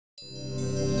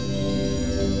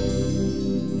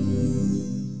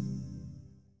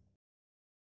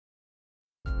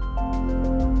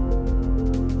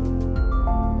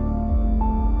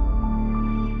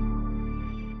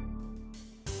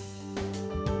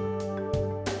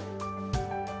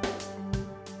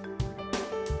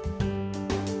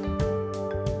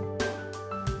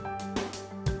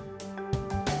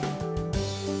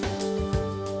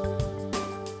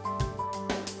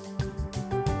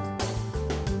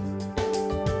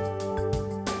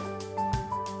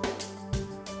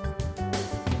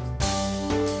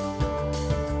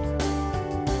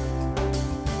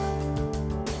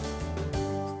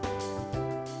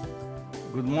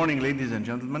morning, ladies and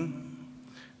gentlemen.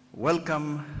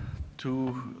 Welcome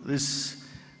to this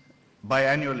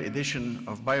biannual edition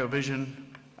of BioVision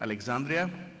Alexandria,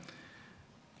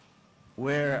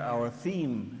 where our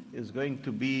theme is going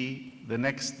to be the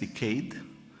next decade,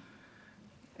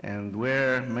 and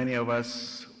where many of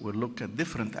us will look at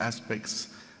different aspects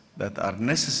that are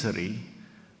necessary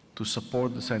to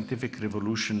support the scientific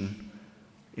revolution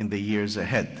in the years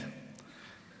ahead.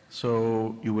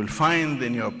 So you will find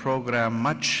in your program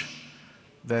much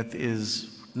that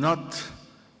is not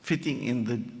fitting in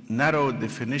the narrow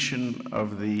definition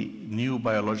of the new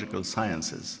biological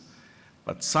sciences,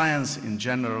 but science in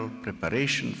general,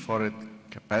 preparation for it,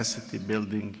 capacity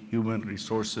building, human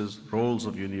resources, roles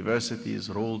of universities,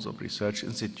 roles of research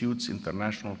institutes,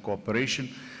 international cooperation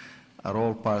are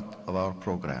all part of our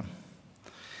program.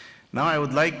 Now I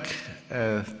would like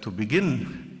to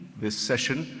begin this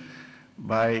session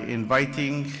by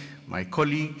inviting my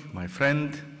colleague, my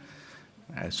friend,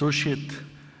 my associate,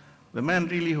 the man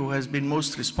really who has been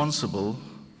most responsible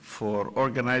for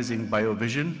organizing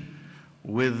BioVision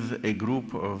with a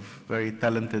group of very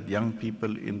talented young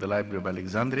people in the Library of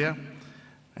Alexandria.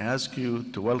 I ask you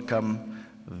to welcome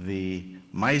the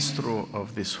maestro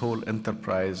of this whole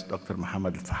enterprise, Dr.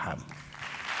 Muhammad Al-Faham.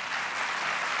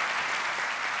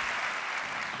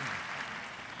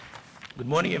 Good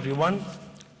morning, everyone.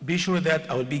 Be sure that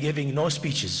I will be giving no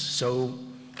speeches, so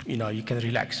you can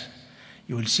relax.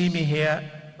 You will see me here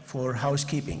for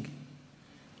housekeeping.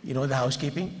 You know the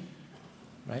housekeeping,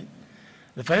 right?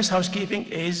 The first housekeeping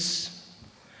is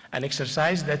an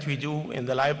exercise that we do in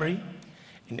the library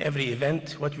in every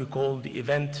event, what we call the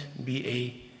event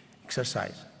BA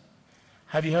exercise.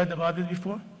 Have you heard about it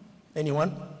before?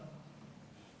 Anyone?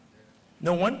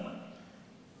 No one?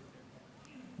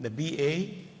 The BA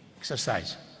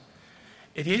exercise.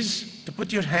 It is to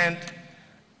put your hand,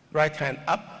 right hand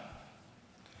up.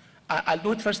 I'll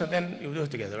do it first and then you do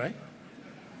it together, right?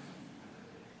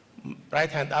 Right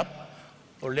hand up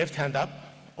or left hand up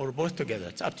or both together,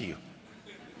 it's up to you.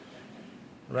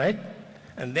 Right?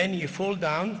 And then you fall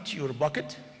down to your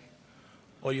bucket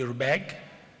or your bag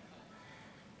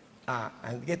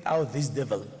and get out this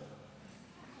devil,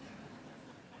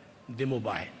 the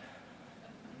mobile.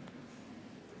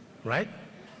 Right?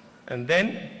 And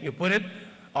then you put it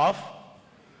off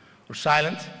or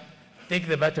silent, take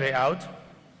the battery out,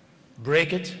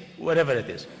 break it, whatever it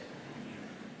is.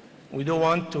 We don't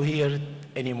want to hear it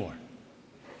anymore,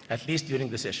 at least during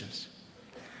the sessions.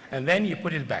 And then you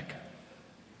put it back.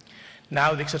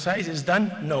 Now the exercise is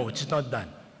done? No, it's not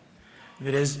done.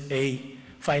 There is a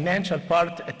financial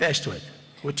part attached to it,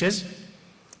 which is,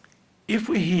 if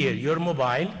we hear your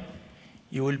mobile,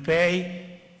 you will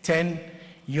pay 10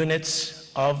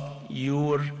 units of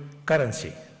your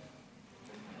currency.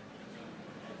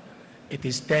 It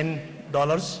is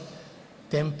 $10,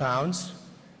 10 pounds,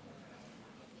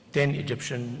 10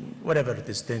 Egyptian, whatever it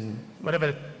is, 10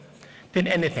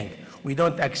 anything. We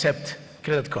don't accept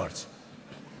credit cards.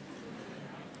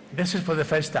 This is for the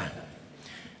first time.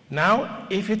 Now,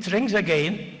 if it rings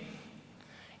again,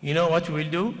 you know what we'll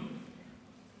do?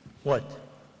 What?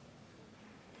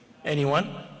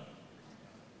 Anyone?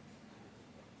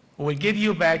 We'll give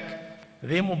you back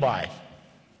the mobile.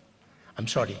 I'm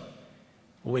sorry.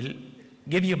 We'll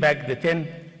give you back the 10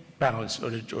 pounds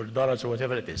or dollars or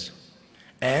whatever it is.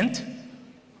 And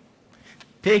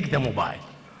take the mobile.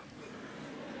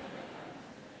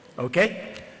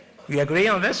 Okay? We agree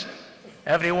on this?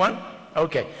 Everyone?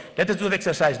 Okay. Let us do the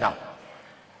exercise now.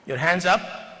 Your hands up.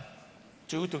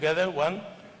 2 together. 1.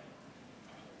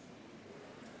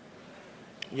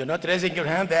 You're not raising your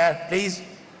hand there, please.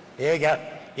 Here you go.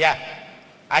 Yeah,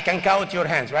 I can count your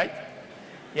hands, right?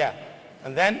 Yeah,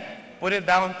 and then put it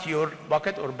down to your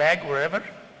bucket or bag, wherever.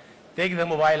 Take the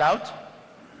mobile out.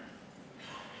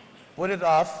 Put it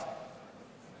off,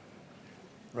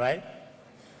 right?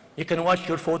 You can watch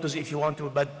your photos if you want to,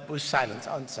 but push silence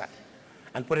on side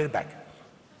and put it back.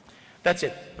 That's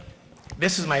it.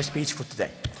 This is my speech for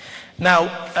today. Now,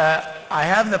 I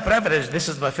have the privilege, this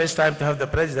is my first time to have the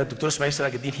privilege that Dr. Ismail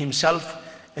Serageldin himself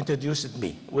introduced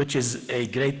me, which is a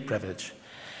great privilege.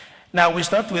 Now we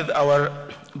start with our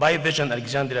BioVision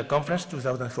Alexandria Conference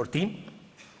 2014.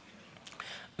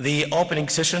 The opening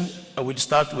session will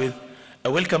start with a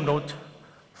welcome note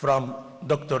from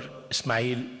Dr.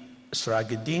 Ismail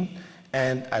Serageldin,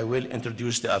 and I will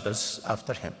introduce the others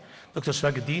after him. Dr.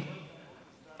 Serageldin?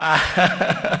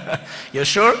 You're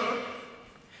sure?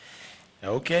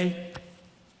 Okay.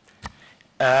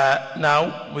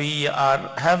 Now we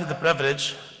have the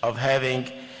privilege of having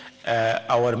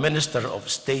our Minister of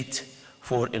State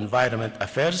for Environment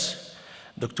Affairs,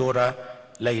 Dr.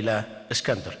 Laila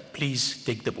Iskandar. Please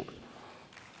take the board.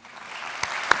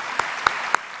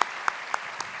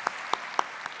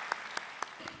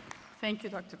 Thank you,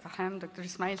 Dr. Faham, Dr.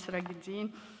 Ismail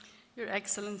Serageldin, Your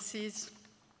Excellencies,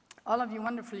 all of you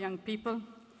wonderful young people.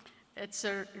 It's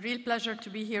a real pleasure to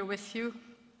be here with you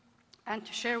and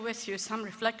to share with you some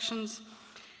reflections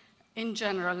in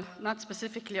general, not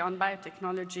specifically on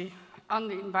biotechnology, on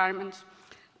the environment,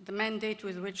 the mandate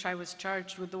with which I was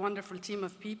charged with the wonderful team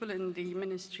of people in the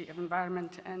Ministry of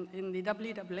Environment and in the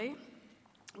WAA,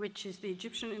 which is the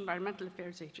Egyptian Environmental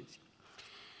Affairs Agency.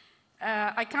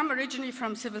 I come originally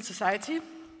from civil society.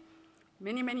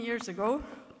 Many, many years ago,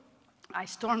 I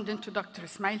stormed into Dr.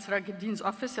 Ismail Serageldin's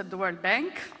office at the World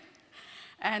Bank,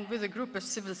 and with a group of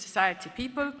civil society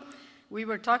people, we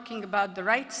were talking about the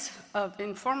rights of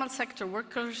informal sector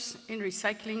workers in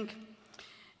recycling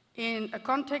in a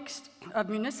context of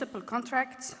municipal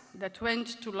contracts that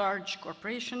went to large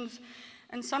corporations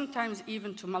and sometimes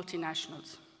even to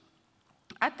multinationals.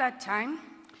 At that time,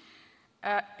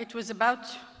 it was about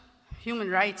human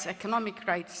rights, economic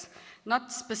rights,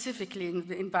 not specifically in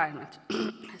the environment.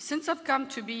 Since I've come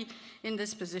to be in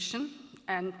this position,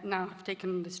 and now I've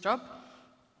taken this job,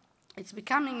 it's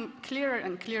becoming clearer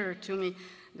and clearer to me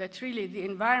that really the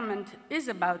environment is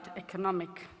about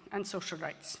economic and social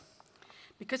rights.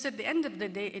 Because at the end of the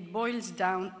day, it boils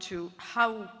down to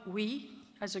how we,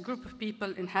 as a group of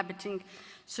people inhabiting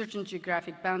certain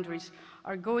geographic boundaries,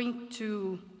 are going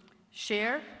to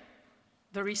share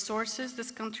the resources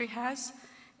this country has,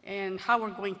 and how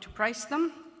we're going to price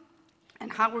them,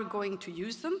 and how we're going to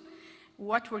use them,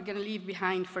 what we're going to leave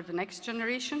behind for the next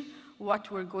generation,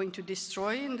 what we're going to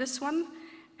destroy in this one,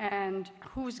 and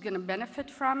who's going to benefit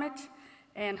from it,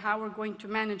 and how we're going to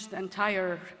manage the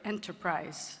entire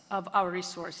enterprise of our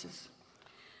resources.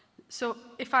 So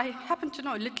if I happen to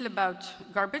know a little about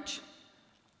garbage,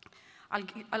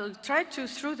 I'll try to,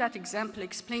 through that example,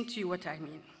 explain to you what I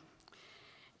mean.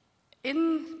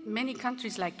 In many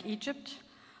countries like Egypt,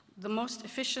 the most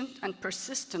efficient and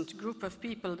persistent group of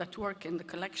people that work in the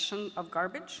collection of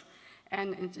garbage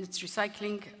and in its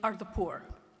recycling are the poor.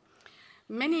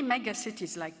 Many mega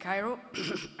cities like Cairo,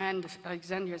 and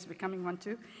Alexandria is becoming one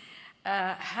too,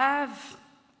 have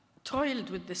toiled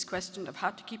with this question of how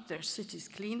to keep their cities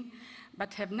clean,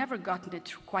 but have never gotten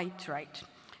it quite right.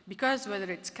 Because whether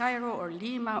it's Cairo or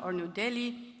Lima or New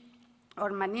Delhi or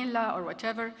Manila or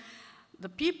whatever, the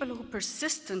people who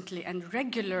persistently and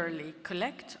regularly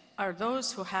collect are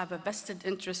those who have a vested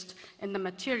interest in the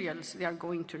materials they are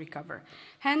going to recover.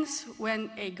 Hence,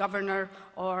 when a governor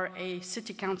or a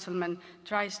city councilman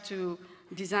tries to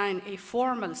design a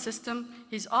formal system,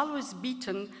 he's always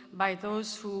beaten by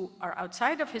those who are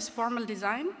outside of his formal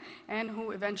design and who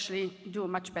eventually do a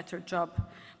much better job.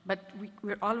 But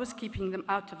we're always keeping them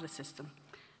out of the system.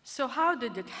 So how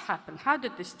did it happen? How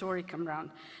did this story come around?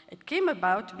 It came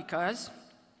about because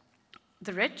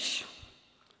the rich,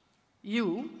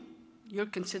 you're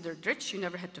considered rich. You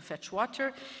never had to fetch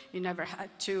water. You never had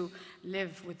to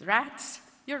live with rats.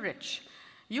 You're rich.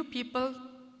 You people,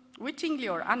 wittingly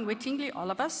or unwittingly, all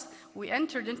of us, we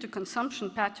entered into consumption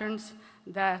patterns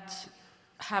that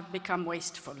have become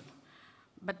wasteful.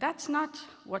 But that's not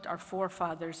what our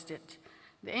forefathers did.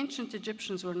 The ancient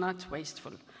Egyptians were not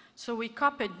wasteful. So we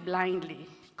copied blindly,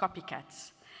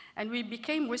 copycats. And we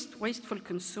became wasteful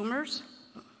consumers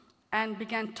and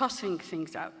began tossing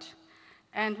things out.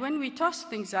 And when we toss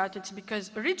things out, it's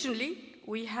because originally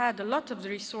we had a lot of the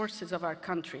resources of our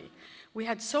country. We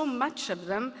had so much of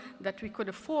them that we could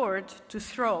afford to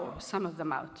throw some of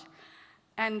them out.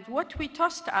 And what we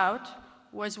tossed out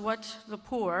was what the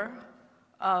poor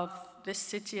of this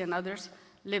city and others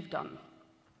lived on.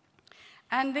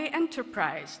 And they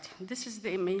enterprised. This is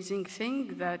the amazing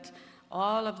thing that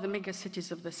all of the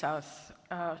megacities of the South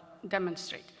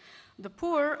demonstrate. The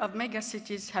poor of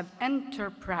megacities have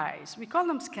enterprise. We call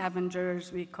them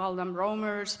scavengers, we call them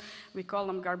roamers, we call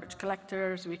them garbage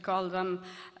collectors, we call them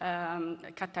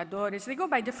catadores. They go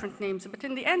by different names, but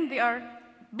in the end, they are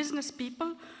business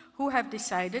people who have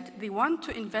decided they want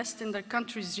to invest in their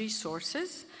country's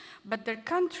resources, but their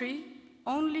country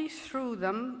only threw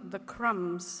them the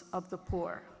crumbs of the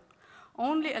poor,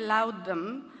 only allowed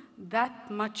them that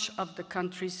much of the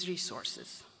country's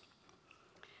resources.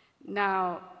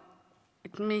 Now,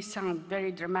 it may sound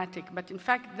very dramatic, but in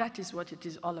fact, that is what it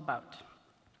is all about.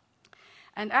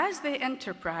 And as they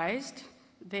enterprised,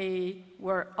 they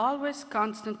were always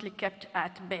constantly kept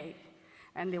at bay.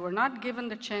 And they were not given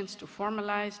the chance to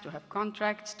formalize, to have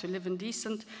contracts, to live in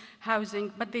decent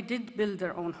housing, but they did build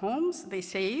their own homes. They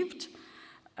saved,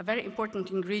 a very important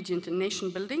ingredient in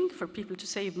nation building for people to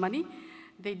save money.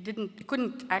 They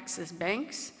couldn't access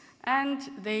banks. and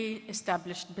they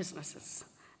established businesses.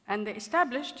 And they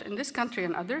established, in this country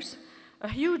and others, a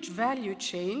huge value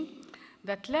chain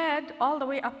that led all the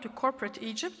way up to corporate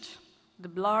Egypt, the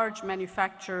large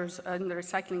manufacturers in the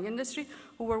recycling industry,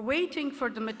 who were waiting for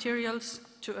the materials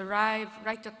to arrive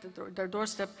right at their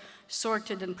doorstep,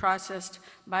 sorted and processed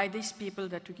by these people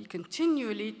that we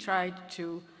continually tried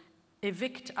to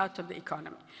evict out of the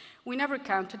economy. We never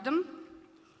counted them.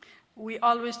 We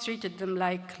always treated them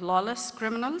like lawless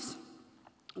criminals,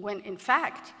 when in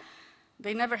fact,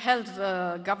 they never held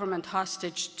the government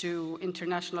hostage to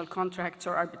international contracts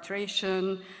or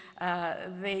arbitration.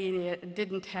 They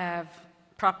didn't have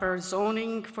proper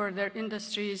zoning for their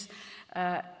industries.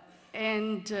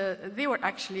 And they were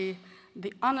actually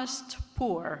the honest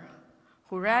poor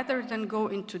who, rather than go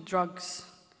into drugs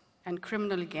and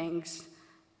criminal gangs,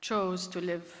 chose to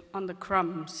live on the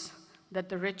crumbs that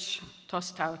the rich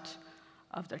tossed out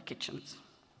of their kitchens.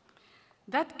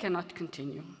 That cannot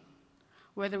continue.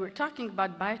 Whether we're talking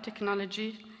about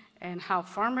biotechnology and how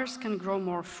farmers can grow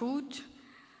more food,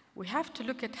 we have to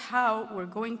look at how we're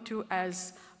going to,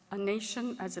 as a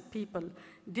nation, as a people,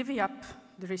 divvy up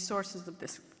the resources of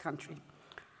this country.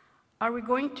 Are we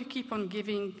going to keep on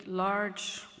giving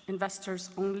large investors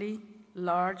only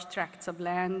large tracts of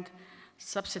land,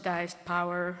 subsidized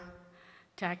power,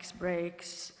 tax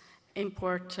breaks,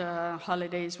 import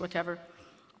holidays, whatever?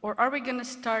 Or are we going to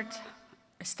start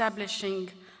establishing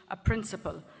a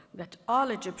principle that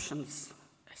all Egyptians,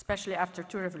 especially after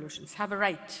two revolutions, have a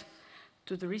right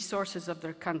to the resources of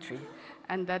their country,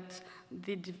 and that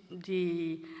the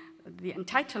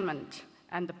entitlement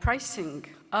and the pricing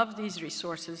of these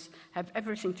resources have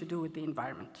everything to do with the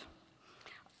environment?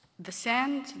 The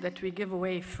sand that we give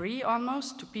away free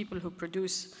almost to people who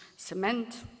produce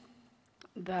cement,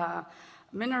 the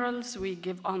minerals we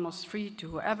give almost free to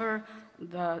whoever,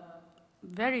 the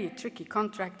very tricky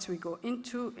contracts we go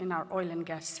into in our oil and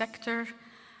gas sector,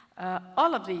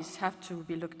 all of these have to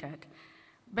be looked at.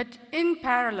 But in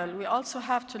parallel, we also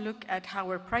have to look at how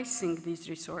we're pricing these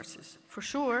resources. For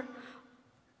sure,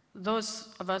 those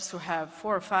of us who have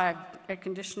 4 or 5 air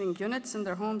conditioning units in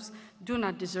their homes do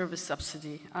not deserve a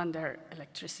subsidy on their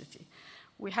electricity.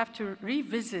 We have to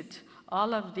revisit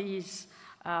all of these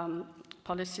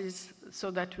policies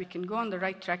so that we can go on the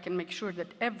right track and make sure that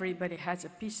everybody has a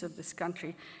piece of this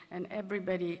country and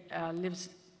everybody lives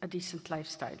a decent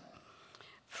lifestyle.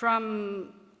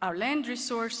 From our land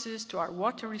resources to our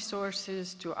water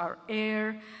resources to our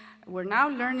air, we're now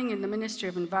learning in the Ministry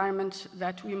of Environment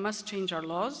that we must change our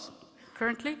laws.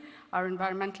 Currently, our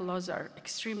environmental laws are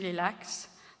extremely lax,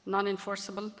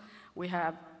 non-enforceable. We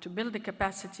have to build the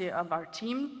capacity of our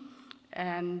team,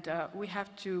 and we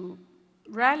have to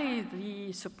rally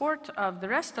the support of the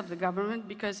rest of the government,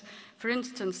 because, for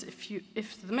instance,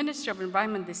 if the Ministry of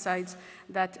Environment decides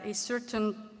that a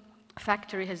certain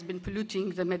factory has been polluting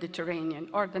the Mediterranean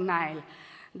or the Nile,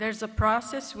 there's a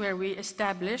process where we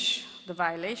establish the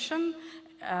violation,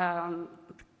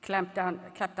 clamp down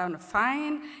a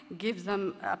fine, give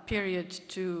them a period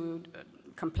to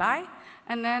comply,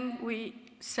 and then we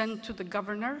send to the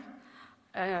governor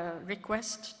a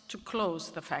request to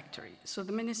close the factory. So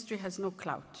the ministry has no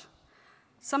clout.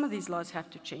 Some of these laws have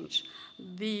to change.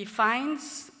 The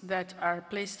fines that are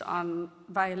placed on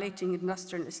violating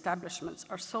industrial establishments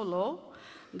are so low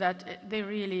that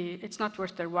it's not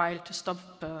worth their while to stop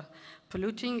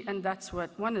polluting, and that's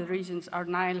one of the reasons our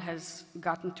Nile has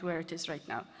gotten to where it is right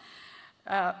now.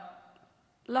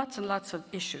 Lots and lots of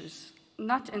issues,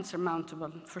 not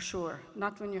insurmountable, for sure,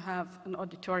 not when you have an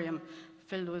auditorium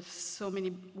filled with so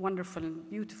many wonderful and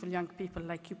beautiful young people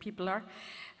like you people are,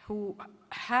 who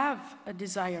have a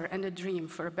desire and a dream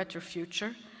for a better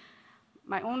future.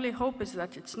 My only hope is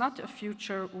that it's not a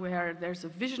future where there's a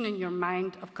vision in your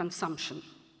mind of consumption.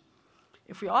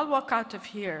 If we all walk out of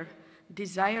here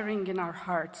desiring in our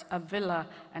hearts a villa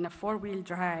and a 4-wheel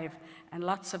drive and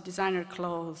lots of designer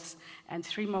clothes and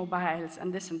 3 mobiles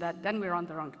and this and that, then we're on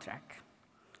the wrong track.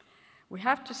 We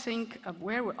have to think of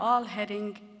where we're all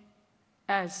heading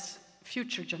as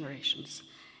future generations.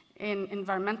 In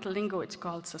environmental lingo, it's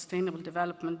called sustainable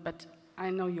development, but I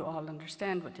know you all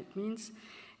understand what it means.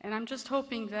 And I'm just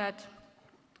hoping that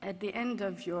at the end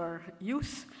of your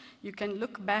youth, you can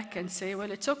look back and say,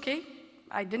 well, it's okay.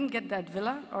 I didn't get that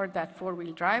villa or that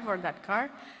 4-wheel drive or that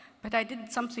car, but I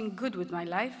did something good with my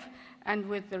life and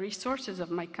with the resources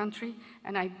of my country,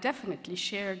 and I definitely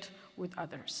shared with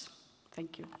others.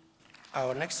 Thank you.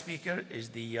 Our next speaker is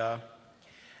the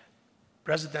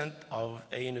president of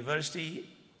a university,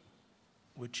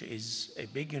 which is a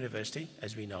big university,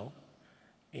 as we know.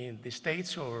 In the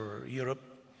States or Europe,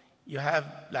 you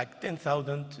have like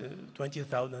 10,000 to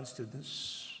 20,000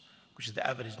 students which is the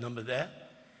average number there.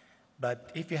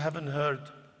 But if you haven't heard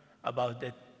about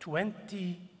the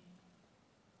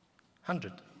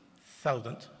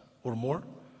 100,000 or more,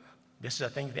 this is, I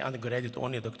think, the undergraduate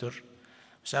only, Dr.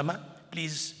 Usama.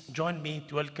 Please join me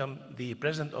to welcome the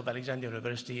President of Alexandria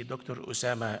University, Dr.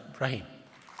 Usama Ibrahim.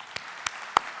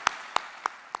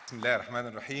 Bismillah ar-Rahman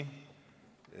ar-Rahim.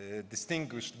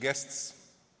 Distinguished guests,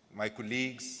 my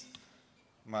colleagues,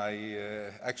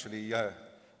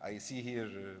 I see here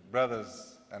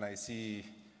brothers and I see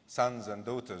sons and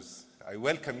daughters. I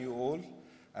welcome you all,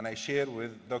 and I share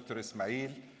with Dr. Ismail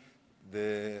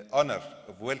the honor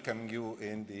of welcoming you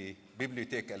in the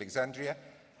Bibliotheca Alexandria.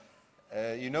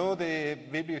 You know, the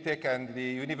Bibliotheca and the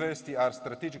university are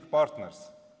strategic partners,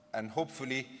 and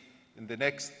hopefully in the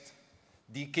next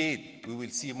decade we will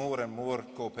see more and more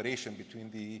cooperation between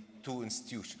the two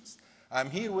institutions. I'm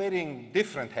here wearing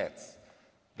different hats.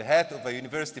 The hat of a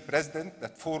university president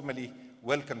that formally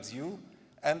welcomes you,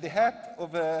 and the hat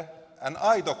of an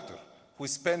eye doctor who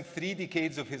spent 3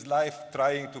 decades of his life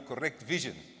trying to correct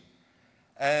vision.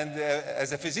 And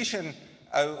as a physician,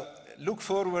 I look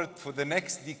forward for the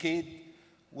next decade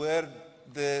where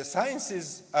the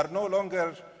sciences are no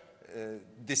longer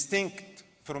distinct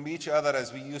from each other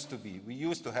as we used to be. We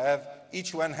used to have,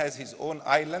 each one has his own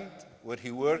island where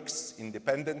he works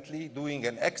independently, doing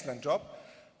an excellent job,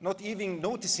 not even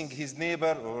noticing his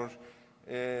neighbor or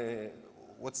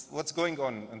what's going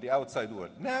on in the outside world.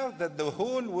 Now that the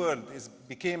whole world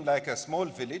became like a small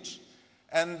village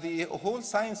and the whole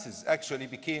sciences actually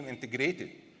became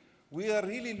integrated, we are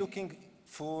really looking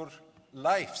for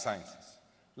life sciences.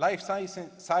 Life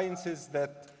sciences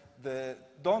that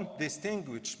don't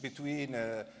distinguish between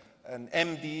an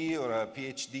MD or a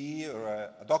PhD or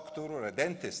a doctor or a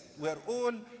dentist. We're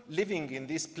all living in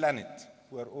this planet.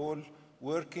 We're all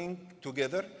working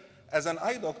together. As an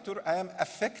eye doctor, I am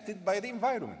affected by the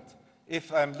environment.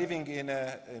 If I'm living in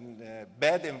a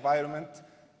bad environment,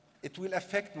 it will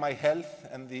affect my health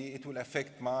and it will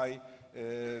affect my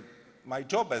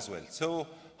job as well. So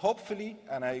hopefully,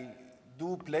 and I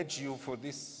do pledge you for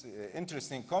this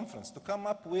interesting conference to come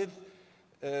up with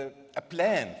a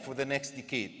plan for the next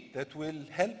decade that will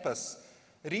help us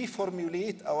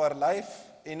reformulate our life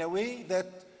in a way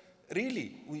that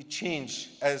really we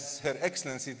change, as Her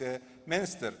Excellency the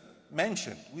Minister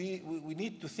mentioned. We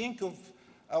need to think of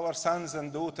our sons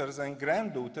and daughters and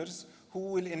granddaughters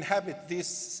who will inhabit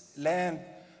this land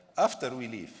after we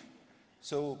leave.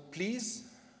 So please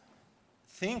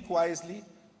think wisely,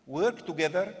 work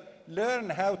together, learn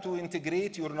how to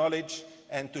integrate your knowledge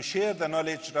and to share the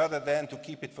knowledge rather than to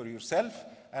keep it for yourself.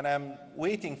 And I'm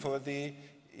waiting for the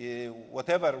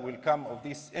whatever will come of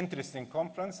this interesting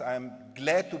conference. I'm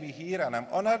glad to be here and I'm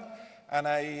honored. And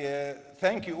I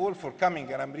thank you all for coming,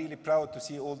 and I'm really proud to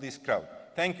see all this crowd.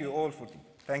 Thank you all for it.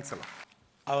 Thanks a lot.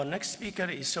 Our next speaker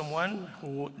is someone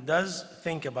who does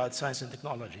think about science and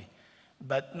technology,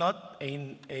 but not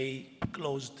in a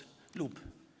closed loop.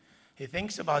 He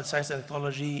thinks about science and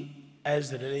technology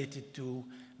as related to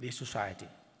the society.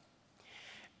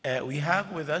 We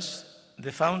have with us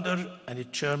the founder and the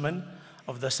chairman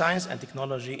of the Science and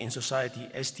Technology in Society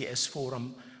STS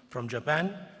Forum from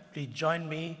Japan. Please join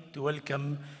me to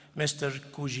welcome Mr.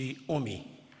 Koji Omi.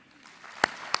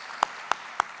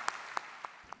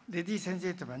 Ladies and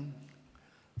gentlemen,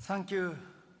 thank you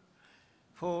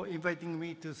for inviting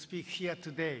me to speak here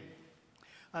today.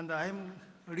 And I'm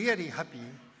really happy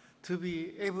to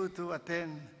be able to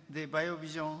attend the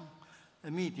BioVision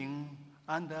meeting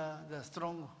under the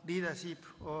strong leadership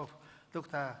of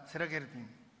Dr. Serageldin.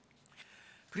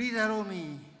 Please allow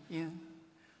me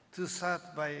to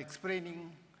start by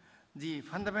explaining the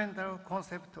fundamental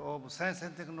concept of Science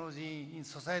and Technology in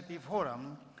Society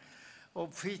Forum,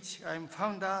 of which I'm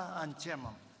founder and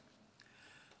chairman.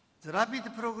 The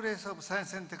rapid progress of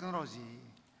science and technology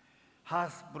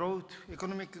has brought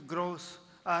economic growth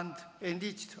and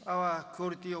enriched our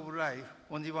quality of life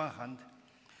on the one hand,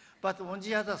 but on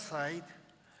the other side,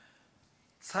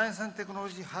 science and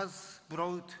technology has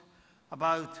brought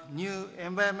about new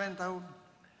environmental,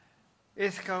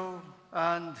 ethical,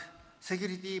 and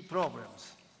security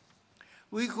problems.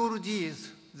 We call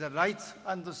these the lights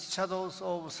and the shadows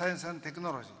of science and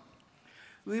technology.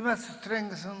 We must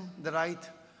strengthen the light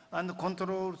and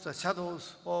control the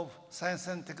shadows of science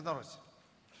and technology.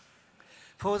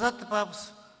 For that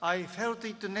purpose, I felt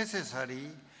it necessary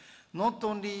not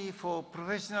only for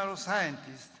professional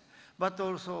scientists, but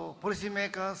also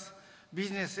policymakers,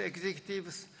 business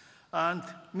executives, and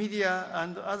media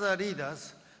and other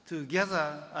leaders to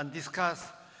gather and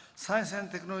discuss science and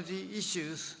technology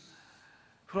issues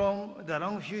from the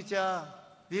long future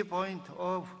viewpoint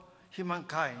of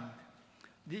humankind.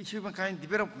 the humankind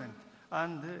development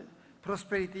and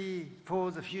prosperity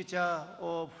for the future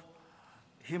of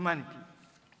humanity.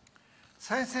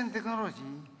 Science and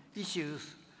technology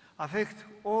issues affect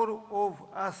all of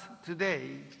us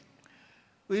today.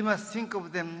 We must think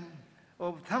of them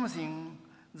of something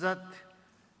that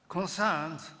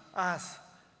concerns us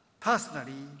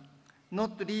personally,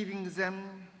 not leaving them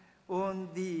on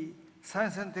the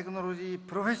science and technology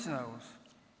professionals.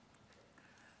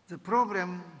 The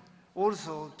problem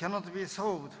also cannot be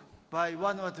solved by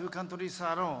one or two countries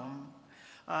alone,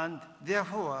 and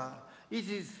therefore it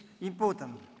is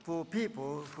important for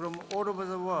people from all over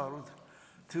the world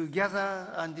to gather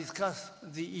and discuss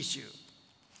the issue.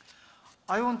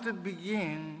 I wanted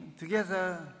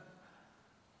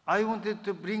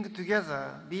to bring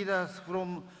together leaders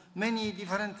from many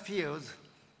different fields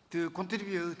to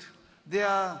contribute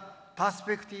their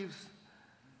perspectives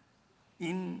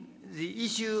in the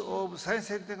issue of science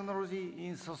and technology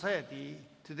in society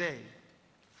today.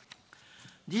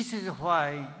 This is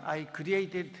why I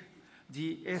created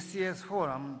the SCS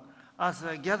Forum as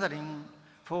a gathering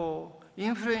for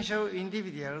influential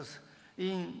individuals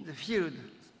in the field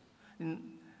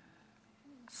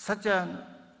such as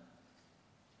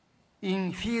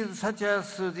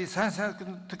the science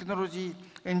and technology,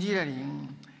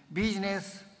 engineering,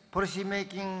 business, policy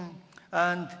making,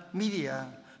 and media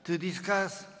to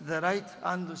discuss the light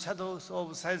and shadows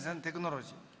of science and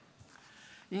technology.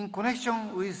 In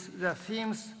connection with the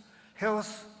themes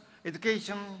health,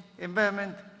 education,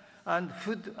 environment, and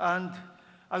food and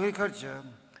agriculture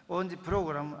on the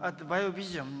program at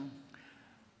BioVision,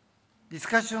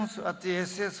 discussions at the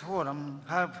SCS Forum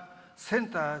have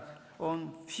centered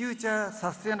on future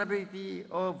sustainability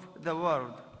of the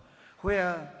world,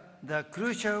 where the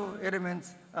crucial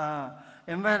elements are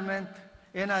environment,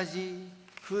 energy,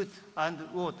 food, and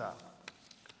water.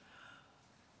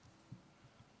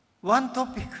 One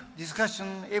topic discussion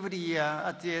every year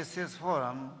at the SCS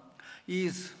Forum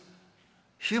is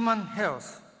human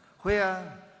health,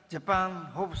 where Japan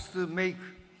hopes to make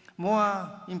more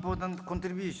important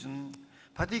contribution,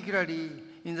 particularly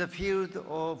in the field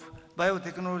of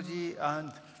biotechnology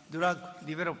and drug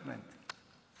development.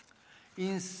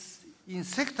 In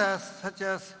sectors such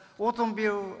as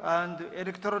automobile and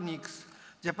electronics,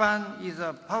 Japan is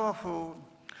a powerful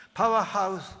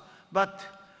powerhouse, but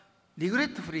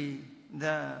regretfully,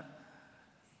 the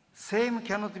same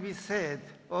cannot be said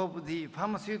of the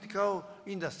pharmaceutical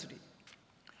industry.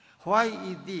 Why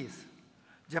is this?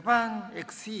 Japan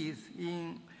exceeds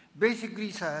in basic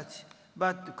research,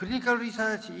 but clinical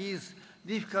research is a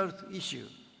difficult issue.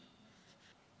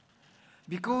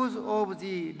 Because of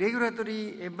the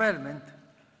regulatory environment,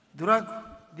 drug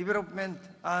development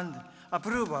and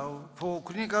approval for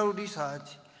clinical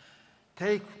research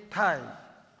take time.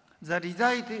 The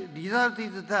result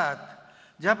is that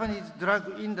Japanese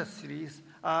drug industries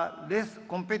are less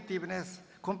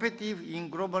competitive in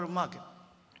global market.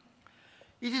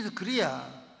 It is clear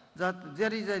that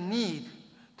there is a need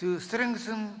to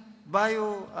strengthen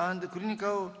bio and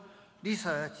clinical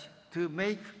research to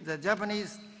make the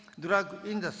Japanese drug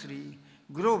industry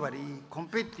globally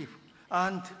competitive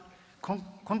and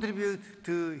contribute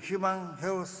to human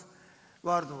health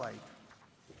worldwide.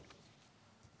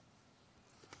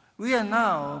 We are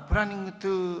now planning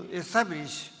to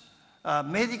establish a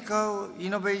medical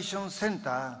innovation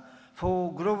center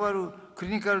for global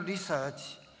clinical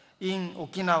research in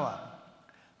Okinawa.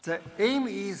 The aim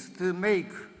is to make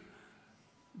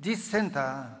this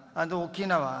center and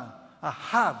Okinawa a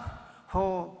hub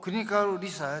for clinical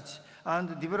research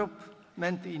and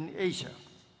development in Asia.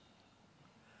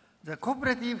 The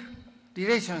cooperative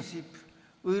relationship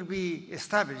will be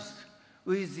established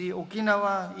with the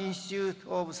Okinawa Institute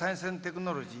of Science and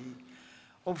Technology,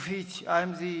 of which I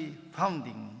am the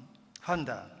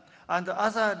founder, and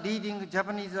other leading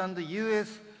Japanese and US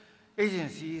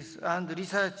agencies and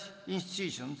research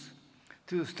institutions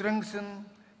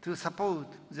to support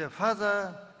the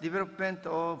further development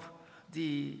of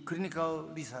the clinical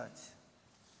research.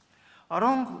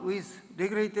 Along with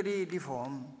regulatory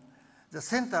reform, the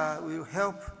center will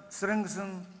help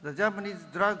strengthen the Japanese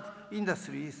drug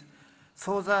industries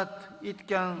so that it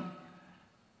can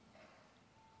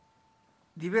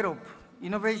develop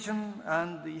innovation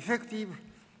and effective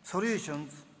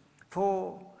solutions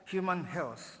for human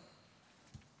health.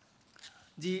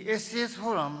 The SCS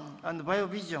Forum and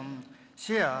BioVision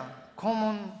share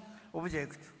common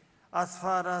objects as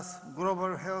far as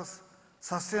global health,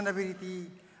 sustainability,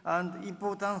 and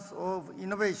importance of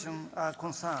innovation are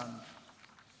concerned.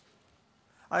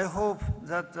 I hope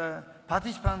that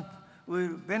participants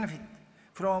will benefit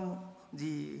from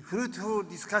the fruitful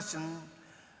discussion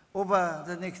over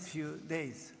the next few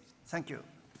days. Thank you.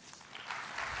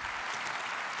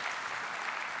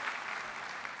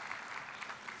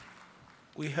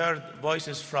 We heard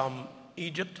voices from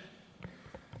Egypt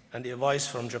and a voice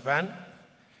from Japan.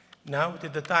 Now it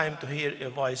is the time to hear a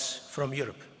voice from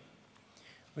Europe.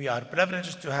 We are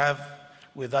privileged to have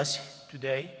with us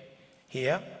today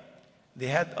here the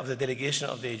head of the delegation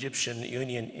of the Egyptian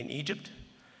Union in Egypt.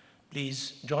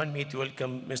 Please join me to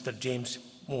welcome Mr. James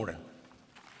Moran.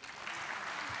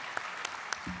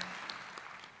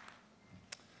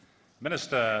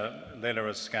 Minister Laila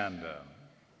Iskandar,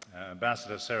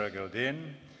 Ambassador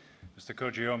Serageldin, Mr.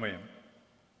 Koji Omi,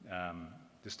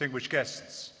 distinguished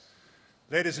guests,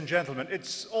 ladies and gentlemen,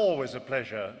 it's always a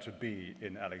pleasure to be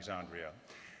in Alexandria.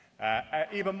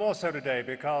 Even more so today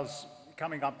because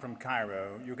coming up from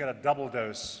Cairo, you get a double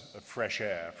dose of fresh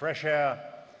air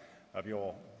of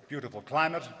your beautiful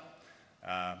climate,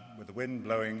 with the wind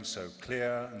blowing so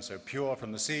clear and so pure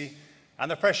from the sea, and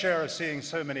the fresh air of seeing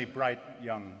so many bright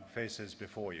young faces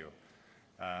before you.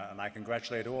 And I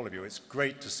congratulate all of you. It's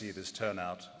great to see this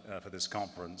turnout for this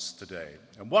conference today.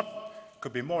 And what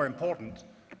could be more important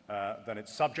than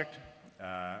its subject,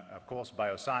 of course,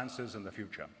 biosciences and the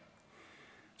future.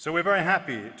 So we're very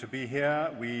happy to be here.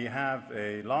 We have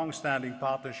a long-standing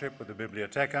partnership with the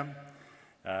Bibliotheca.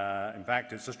 In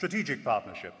fact, it's a strategic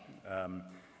partnership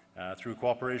through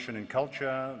cooperation in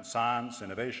culture, science,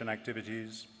 innovation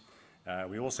activities.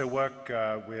 We also work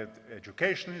with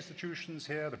educational institutions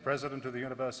here. The president of the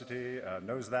university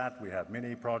knows that. We have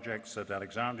many projects at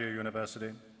Alexandria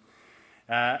University.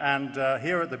 And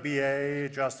here at the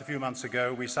BA, just a few months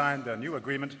ago, we signed a new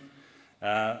agreement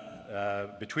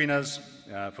between us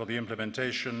for the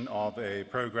implementation of a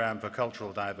program for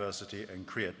cultural diversity and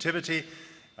creativity,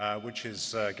 which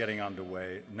is getting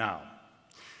underway now.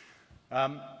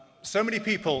 So many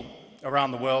people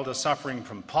around the world are suffering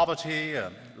from poverty,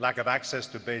 lack of access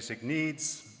to basic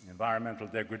needs, environmental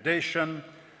degradation,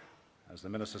 as the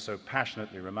minister so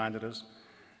passionately reminded us.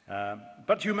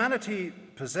 But humanity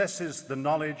possesses the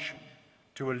knowledge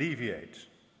to alleviate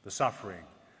the suffering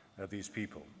of these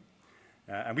people.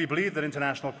 And we believe that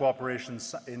international cooperation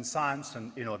in science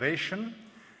and innovation,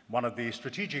 one of the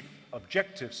strategic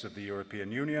objectives of the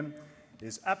European Union,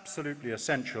 is absolutely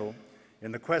essential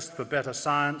in the quest for better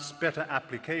science, better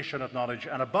application of knowledge,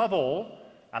 and above all,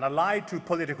 and allied to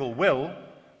political will,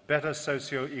 better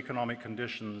socio-economic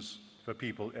conditions for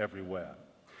people everywhere.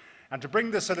 And to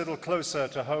bring this a little closer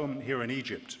to home here in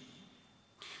Egypt,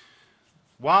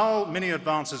 while many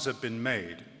advances have been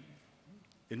made,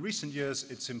 in recent years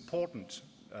it's important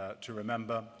to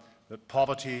remember that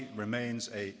poverty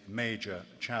remains a major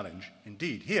challenge.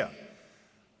 Indeed, here,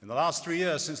 in the last 3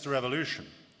 years since the revolution,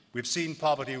 we've seen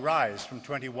poverty rise from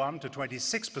 21 to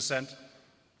 26%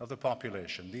 of the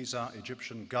population. These are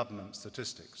Egyptian government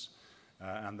statistics,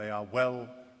 and they are well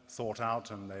thought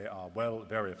out and they are well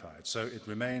verified. So it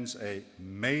remains a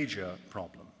major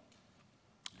problem.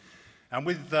 And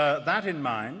with that in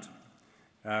mind,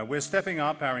 we're stepping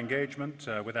up our engagement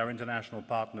with our international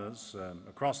partners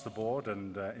across the board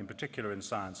and in particular in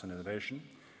science and innovation.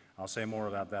 I'll say more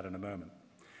about that in a moment.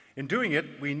 In doing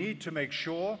it, we need to make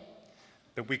sure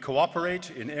that we cooperate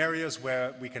in areas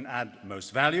where we can add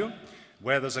most value,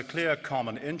 where there's a clear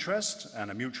common interest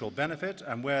and a mutual benefit,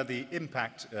 and where the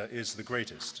impact is the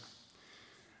greatest.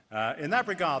 In that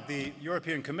regard, the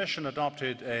European Commission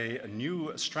adopted a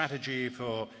new strategy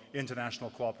for international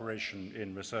cooperation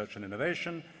in research and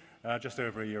innovation just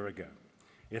over a year ago.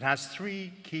 It has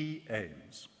 3 key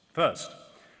aims. First,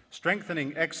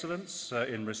 strengthening excellence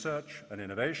in research and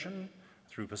innovation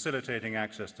through facilitating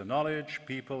access to knowledge,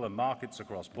 people and markets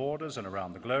across borders and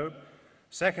around the globe.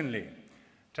 Secondly,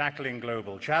 tackling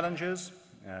global challenges.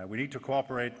 We need to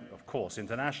cooperate, of course,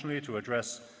 internationally to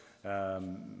address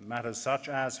matters such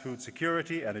as food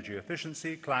security, energy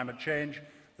efficiency, climate change,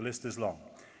 the list is long.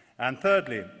 And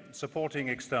thirdly, supporting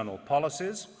external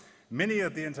policies. Many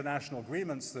of the international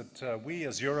agreements that we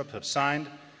as Europe have signed,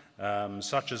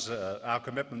 such as our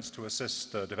commitments to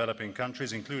assist developing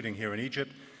countries, including here in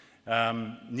Egypt,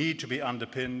 need to be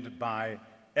underpinned by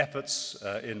efforts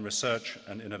in research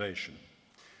and innovation.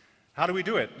 How do we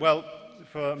do it? Well,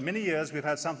 for many years we've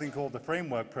had something called the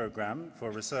Framework Program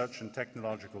for Research and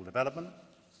Technological Development,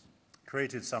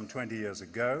 created some 20 years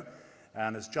ago,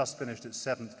 and has just finished its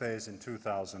 7th phase in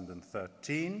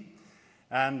 2013.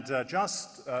 And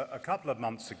just a couple of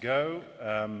months ago,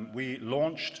 we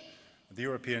launched the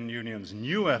European Union's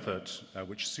new effort,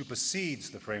 which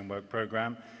supersedes the Framework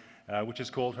Program, which is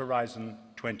called Horizon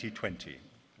 2020,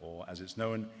 or as it's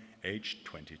known,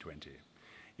 H2020.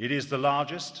 It is the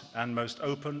largest and most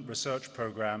open research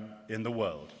program in the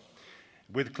world.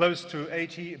 with close to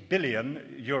 80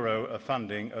 billion euro of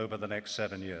funding over the next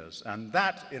 7 years. And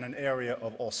that in an area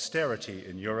of austerity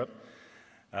in Europe.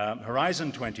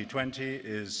 Horizon 2020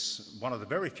 is one of the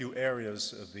very few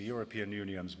areas of the European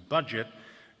Union's budget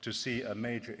to see a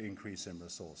major increase in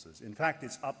resources. In fact,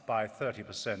 it's up by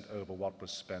 30% over what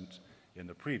was spent in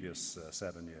the previous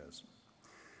 7 years.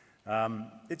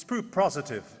 It's proof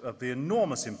positive of the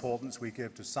enormous importance we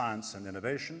give to science and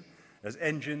innovation as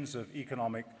engines of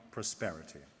economic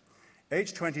prosperity.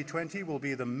 H2020 will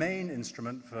be the main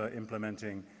instrument for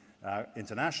implementing our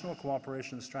international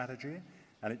cooperation strategy,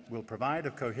 and it will provide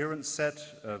a coherent set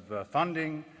of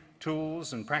funding,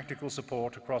 tools, and practical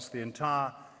support across the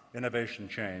entire innovation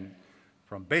chain,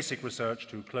 from basic research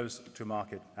to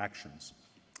close-to-market actions.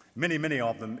 Many, many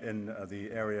of them in the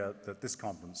area that this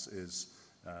conference is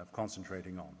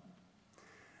concentrating on.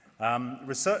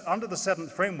 Under the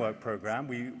 7th Framework Programme,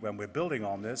 when we're building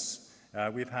on this,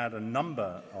 we've had a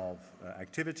number of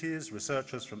activities.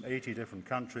 Researchers from 80 different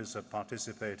countries have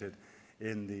participated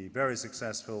in the very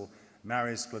successful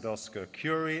Marie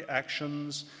Sklodowska-Curie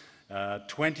actions.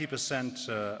 20%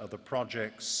 of the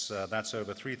projects, that's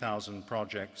over 3,000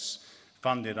 projects,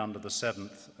 funded under the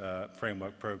 7th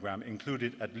Framework Programme,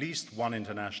 included at least one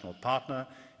international partner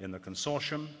in the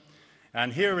consortium.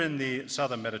 And here in the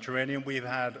southern Mediterranean, we've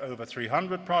had over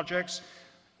 300 projects,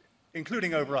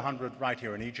 including over 100 right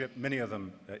here in Egypt, many of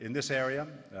them in this area,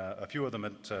 a few of them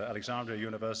at Alexandria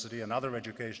University and other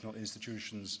educational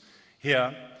institutions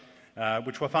here,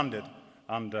 which were funded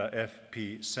under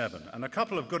FP7. And a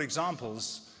couple of good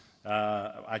examples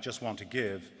I just want to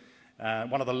give.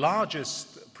 One of the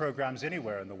largest programs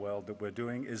anywhere in the world that we're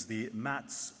doing is the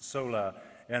MATS Solar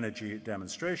Energy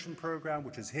Demonstration Program,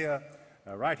 which is here,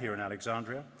 right here in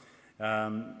Alexandria,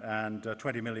 and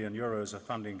 20 million euros of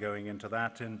funding going into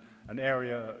that in an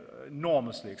area,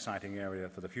 enormously exciting area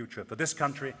for the future for this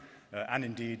country, and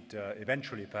indeed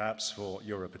eventually perhaps for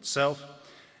Europe itself.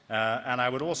 And I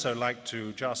would also like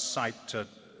to just cite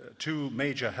two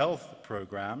major health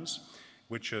programs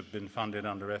which have been funded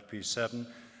under FP7,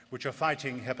 which are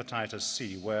fighting hepatitis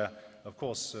C, where, of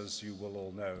course, as you will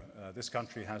all know, this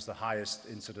country has the highest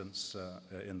incidence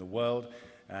in the world,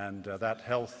 and that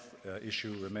health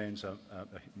issue remains a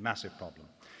massive problem.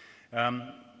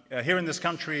 Here in this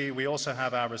country, we also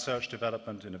have our Research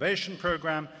Development Innovation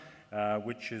Program,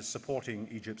 which is supporting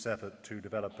Egypt's effort to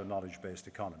develop a knowledge-based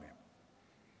economy.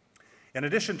 In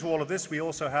addition to all of this, we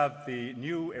also have the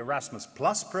new Erasmus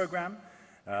Plus program,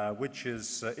 which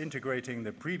is integrating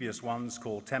the previous ones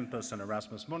called Tempus and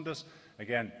Erasmus Mundus.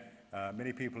 Again,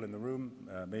 many people in the room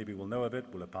maybe will know of it,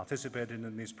 will have participated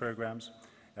in these programs.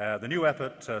 The new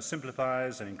effort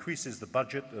simplifies and increases the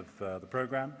budget of the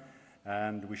program,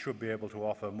 and we should be able to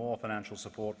offer more financial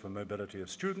support for mobility of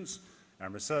students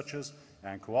and researchers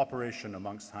and cooperation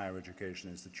amongst higher education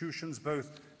institutions,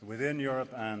 both within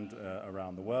Europe and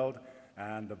around the world,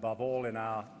 and above all in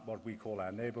our, what we call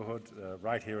our neighborhood,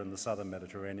 right here in the southern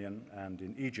Mediterranean and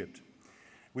in Egypt.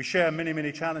 We share many,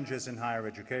 many challenges in higher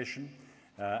education,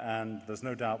 and there's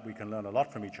no doubt we can learn a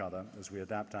lot from each other as we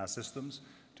adapt our systems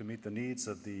to meet the needs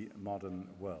of the modern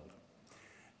world.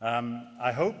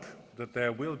 I hope that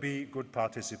there will be good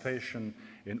participation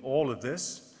in all of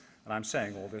this, and I'm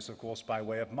saying all this, of course, by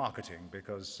way of marketing,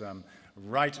 because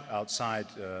right outside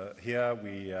here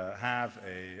we have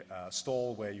a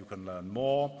stall where you can learn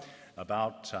more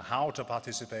about how to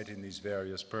participate in these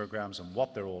various programs and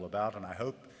what they're all about, and I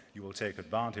hope you will take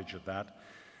advantage of that.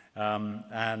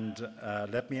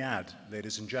 Let me add,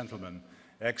 ladies and gentlemen,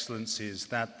 excellencies,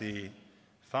 that the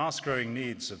fast-growing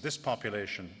needs of this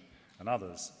population and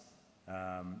others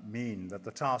mean that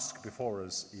the task before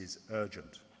us is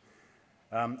urgent.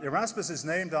 Erasmus is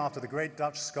named after the great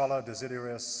Dutch scholar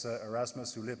Desiderius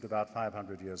Erasmus, who lived about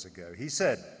 500 years ago. He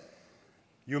said,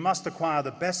 "You must acquire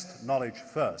the best knowledge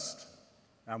first,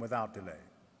 and without delay."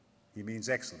 He means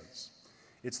excellence.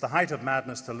 It's the height of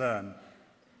madness to learn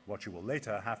what you will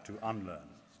later have to unlearn.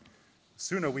 The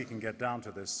sooner we can get down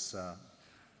to this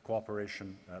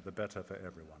cooperation, the better for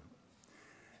everyone.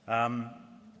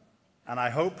 And I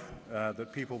hope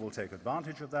that people will take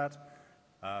advantage of that.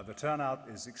 The turnout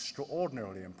is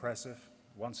extraordinarily impressive.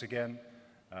 Once again,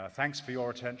 thanks for your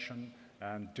attention,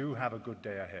 and do have a good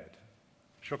day ahead.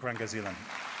 Shukran jazilan.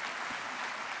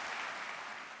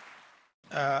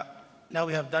 Now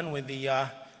we have done with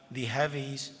the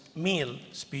heavy meal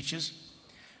speeches,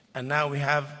 and now we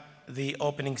have the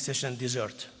opening session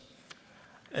dessert.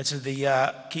 It's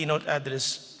the keynote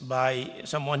address by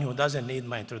someone who doesn't need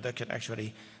my introduction,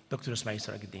 actually, Dr. Ismail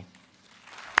Serageldin.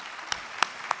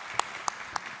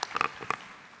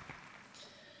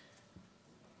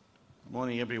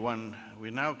 morning, everyone.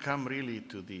 We now come really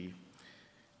to the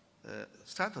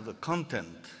start of the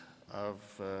content of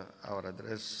our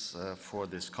address for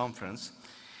this conference.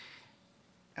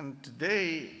 And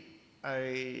today,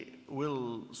 I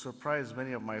will surprise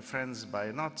many of my friends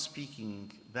by not speaking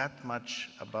that much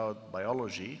about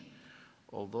biology,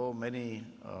 although many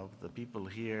of the people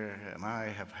here and I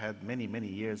have had many, many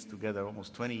years together,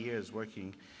 almost 20 years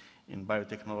working in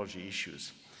biotechnology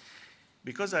issues.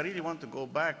 Because I really want to go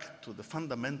back to the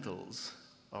fundamentals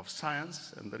of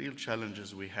science and the real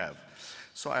challenges we have.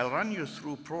 So I'll run you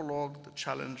through prologue, the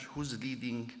challenge, who's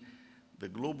leading the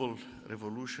global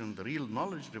revolution, the real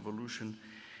knowledge revolution,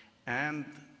 and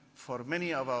for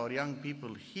many of our young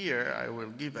people here, I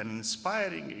will give an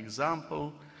inspiring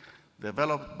example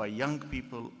developed by young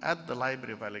people at the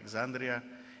Library of Alexandria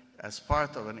as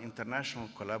part of an international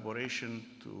collaboration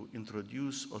to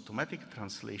introduce automatic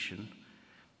translation,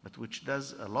 but which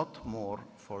does a lot more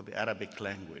for the Arabic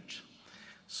language.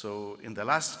 So in the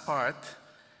last part,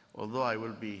 although I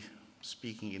will be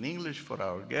speaking in English for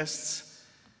our guests,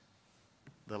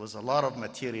 there was a lot of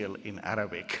material in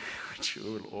Arabic, which you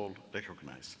will all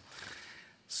recognize.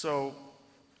 So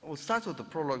we'll start with the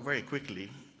prologue very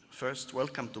quickly. First,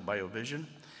 welcome to BioVision.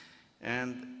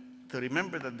 And to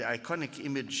remember that the iconic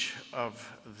image of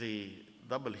the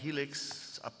double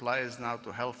helix applies now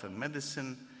to health and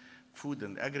medicine, food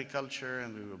and agriculture,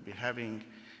 and we will be having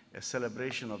a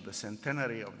celebration of the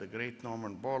centenary of the great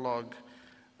Norman Borlaug,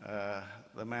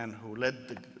 the man who led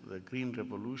the Green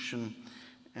Revolution,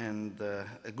 and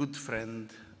a good friend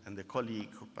and a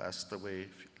colleague who passed away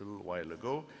a little while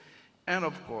ago, and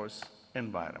of course,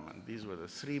 environment. These were the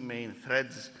three main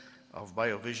threads of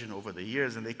BioVision over the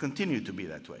years, and they continue to be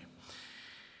that way.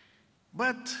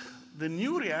 But the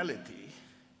new reality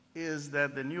is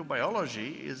that the new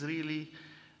biology is really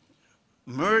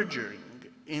merging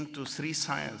into three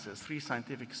sciences. Three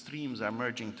scientific streams are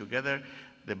merging together: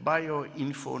 the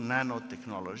bio-info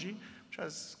nanotechnology,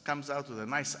 which comes out with a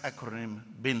nice acronym,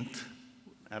 BINT,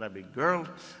 Arabic girl,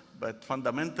 but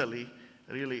fundamentally,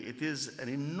 really, it is an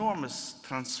enormous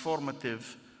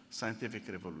transformative scientific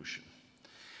revolution.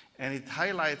 And it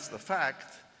highlights the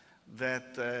fact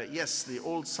that, yes, the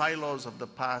old silos of the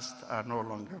past are no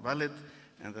longer valid,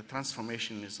 and the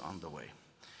transformation is on the way.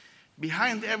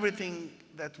 Behind everything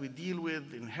that we deal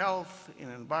with in health, in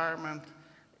environment,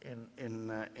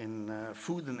 in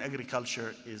food and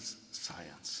agriculture is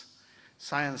science.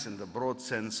 Science in the broad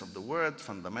sense of the word,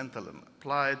 fundamental and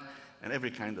applied, and every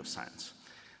kind of science.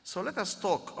 So let us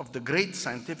talk of the great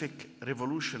scientific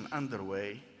revolution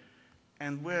underway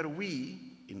and where we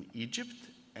in Egypt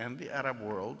and the Arab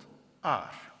world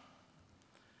are.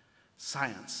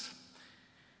 Science.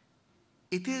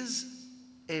 It is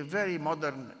a very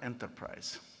modern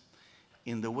enterprise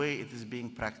in the way it is being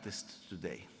practiced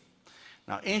today.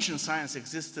 Now, ancient science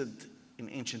existed in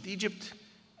ancient Egypt,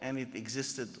 and it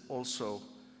existed also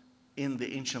in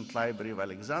the ancient Library of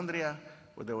Alexandria,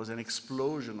 where there was an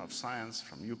explosion of science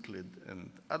from Euclid and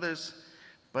others.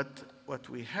 But what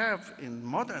we have in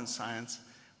modern science,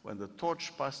 when the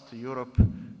torch passed to Europe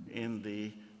in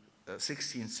the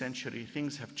 16th century,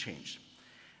 things have changed.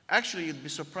 Actually, you'd be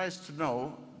surprised to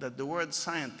know that the word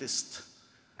scientist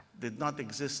did not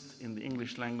exist in the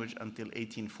English language until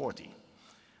 1840,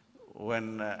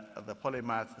 when the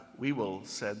polymath Whewell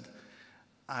said,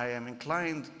 "I am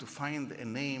inclined to find a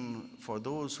name for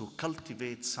those who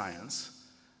cultivate science,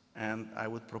 and I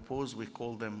would propose we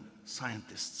call them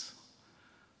scientists."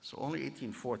 So only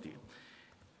 1840.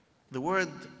 The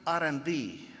word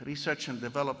R&D, research and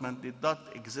development, did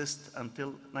not exist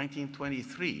until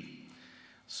 1923.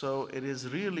 So it is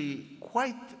really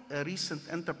quite a recent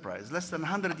enterprise, less than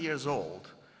 100 years old,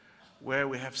 where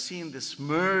we have seen this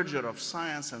merger of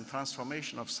science and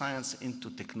transformation of science into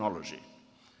technology.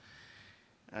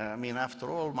 I mean, after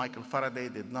all, Michael Faraday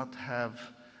did not have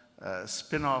a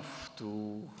spin-off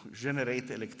to generate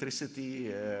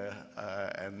electricity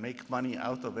and make money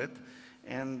out of it,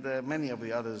 and many of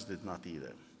the others did not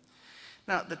either.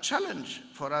 Now, the challenge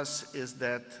for us is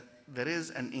that there is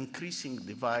an increasing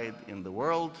divide in the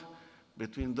world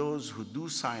between those who do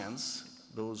science,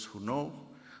 those who know,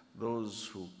 those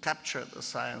who capture the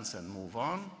science and move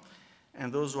on,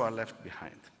 and those who are left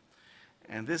behind.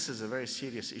 And this is a very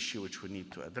serious issue which we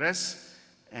need to address,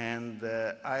 and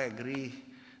I agree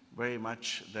very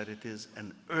much that it is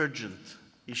an urgent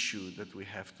issue that we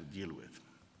have to deal with.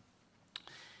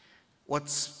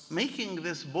 What's making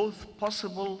this both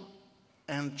possible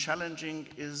and challenging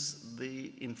is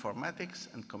the informatics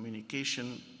and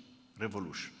communication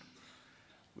revolution.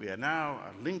 We are now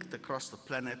linked across the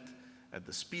planet at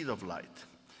the speed of light.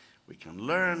 We can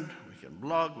learn, we can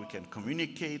blog, we can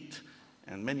communicate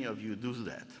and many of you do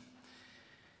that.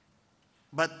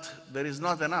 But there is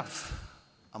not enough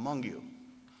among you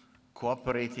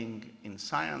cooperating in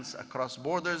science across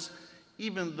borders,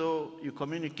 even though you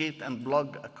communicate and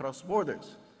blog across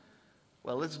borders.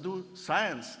 Well, let's do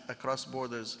science across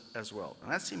borders as well,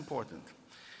 and that's important.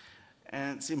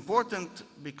 And it's important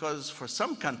because for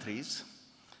some countries,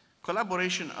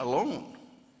 collaboration alone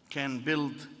can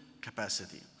build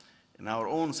capacity. In our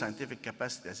own scientific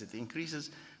capacity, as it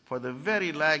increases, for the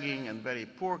very lagging and very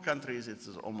poor countries, it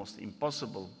is almost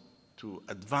impossible to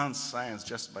advance science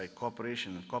just by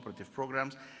cooperation and cooperative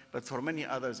programs, but for many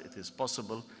others it is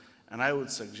possible, and I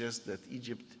would suggest that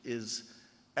Egypt is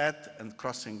at and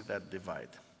crossing that divide.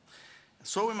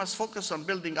 So we must focus on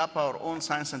building up our own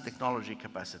science and technology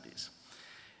capacities.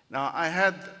 Now, I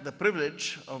had the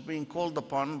privilege of being called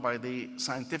upon by the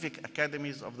scientific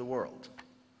academies of the world,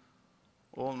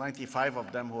 all 95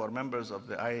 of them who are members of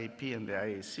the IAP and the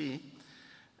IAC,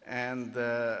 and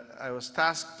I was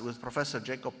tasked with Professor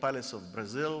Jacob Pallis of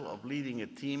Brazil of leading a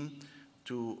team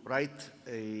to write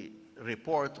a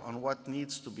report on what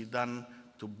needs to be done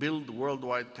to build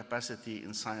worldwide capacity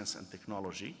in science and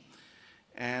technology.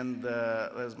 And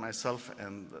there's myself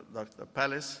and Dr.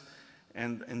 Pallis.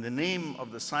 And in the name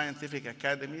of the scientific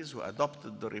academies who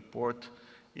adopted the report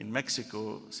in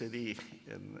Mexico City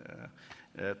in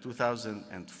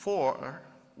 2004,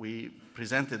 we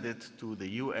presented it to the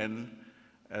UN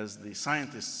as the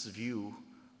scientists' view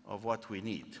of what we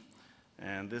need.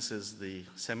 And this is the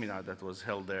seminar that was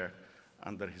held there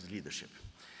under his leadership.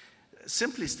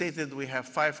 Simply stated, we have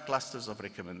 5 clusters of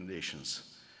recommendations.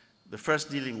 The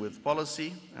first dealing with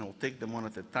policy, and we'll take them one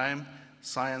at a time: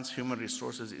 science, human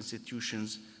resources,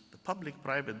 institutions, the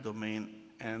public-private domain,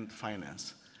 and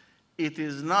finance. It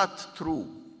is not true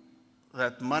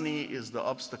that money is the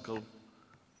obstacle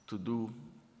to do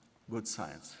good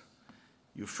science.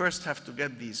 You first have to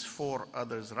get these 4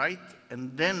 others right,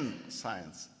 and then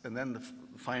science, and then the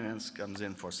finance comes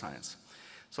in for science.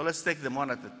 So let's take them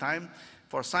one at a time.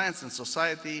 For science and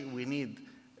society, we need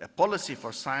a policy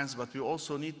for science, but we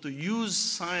also need to use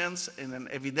science in an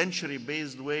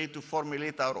evidentiary-based way to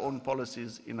formulate our own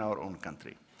policies in our own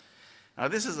country. Now,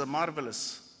 this is a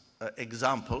marvelous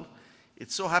example.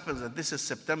 It so happens that this is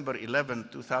September 11,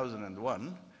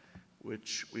 2001,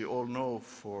 which we all know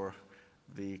for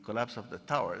the collapse of the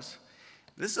towers.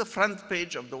 This is the front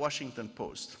page of the Washington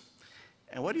Post.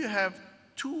 And what do you have?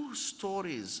 2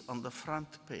 stories on the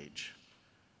front page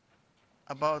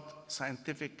about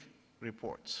scientific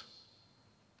reports.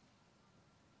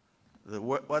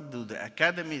 What do the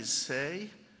academies say?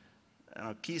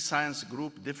 A key science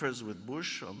group differs with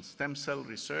Bush on stem cell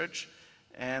research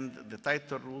and the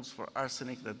tighter rules for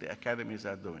arsenic that the academies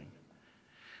are doing.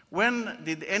 When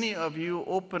did any of you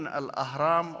open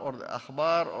Al-Ahram or the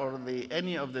Akhbar or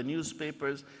any of the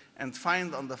newspapers and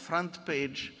find on the front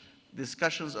page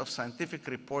discussions of scientific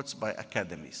reports by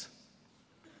academies?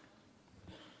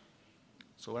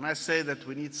 So when I say that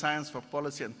we need science for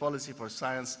policy and policy for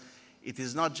science, it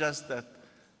is not just that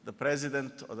the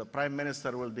president or the prime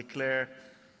minister will declare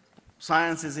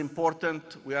science is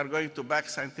important, we are going to back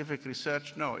scientific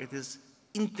research. No, it is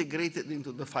integrated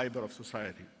into the fiber of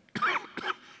society.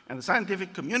 And the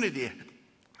scientific community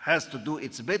has to do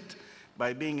its bit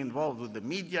by being involved with the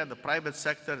media, the private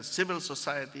sector, civil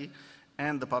society,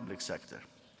 and the public sector.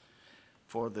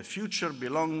 For the future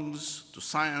belongs to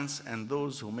science and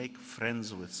those who make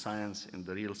friends with science in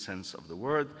the real sense of the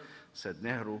word, said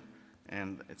Nehru,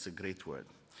 and it's a great word.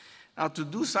 Now, to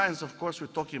do science, of course, we're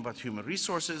talking about human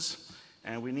resources,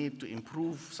 and we need to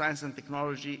improve science and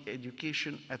technology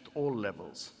education at all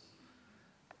levels,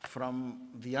 from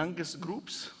the youngest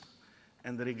groups,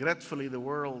 and regretfully the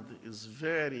world is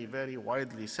very, very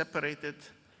widely separated.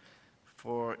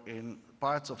 For in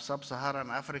parts of sub-Saharan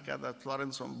Africa that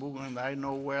Florence Ombugu and I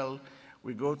know well,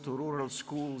 we go to rural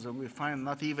schools and we find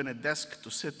not even a desk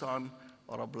to sit on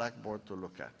or a blackboard to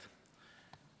look at.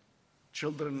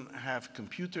 Children have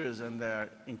computers and they're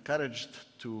encouraged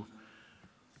to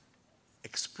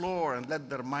explore and let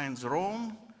their minds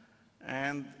roam,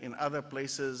 and in other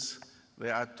places they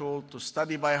are told to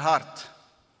study by heart,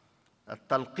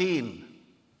 at-talqeen,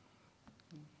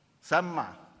 samma,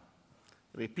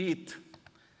 repeat.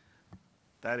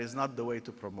 That is not the way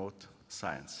to promote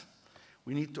science.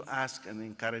 We need to ask and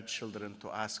encourage children to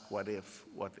ask what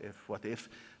if,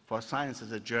 for science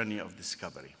is a journey of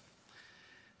discovery.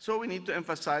 So we need to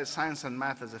emphasize science and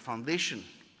math as a foundation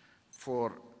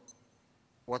for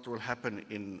what will happen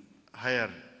in higher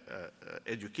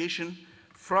education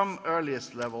from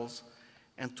earliest levels,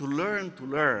 and to learn,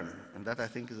 and that I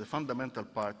think is a fundamental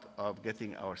part of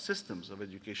getting our systems of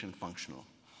education functional.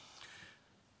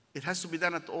 it has to be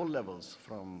done at all levels,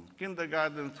 from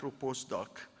kindergarten through postdoc.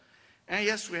 And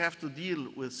yes, we have to deal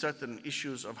with certain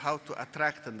issues of how to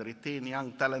attract and retain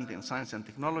young talent in science and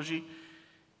technology,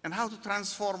 and how to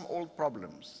transform old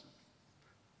problems,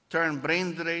 turn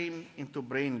brain drain into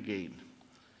brain gain.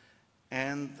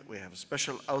 And we have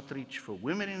special outreach for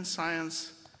women in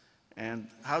science. And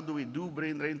how do we do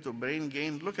brain drain to brain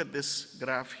gain? Look at this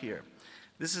graph here.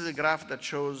 This is a graph that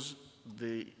shows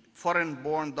the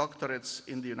foreign-born doctorates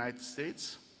in the United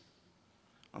States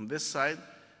on this side,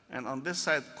 and on this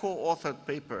side, co-authored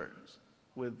papers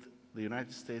with the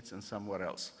United States and somewhere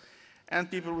else. And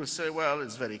people will say, well,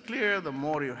 it's very clear, the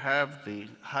more you have, the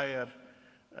higher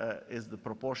is the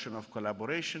proportion of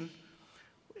collaboration.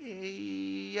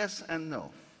 Yes and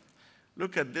no.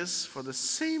 Look at this. For the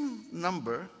same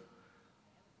number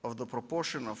of the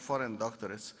proportion of foreign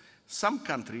doctorates, some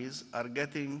countries are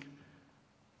getting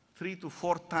 3 to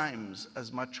 4 times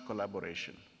as much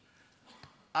collaboration.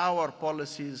 Our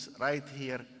policies right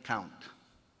here count.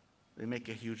 They make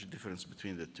a huge difference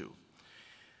between the two.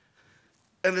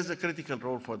 And there's a critical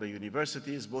role for the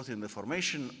universities, both in the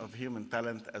formation of human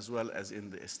talent as well as in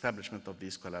the establishment of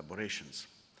these collaborations.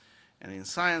 And in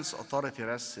science, authority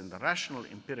rests in the rational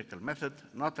empirical method,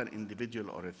 not an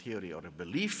individual or a theory or a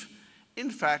belief.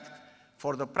 In fact,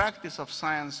 for the practice of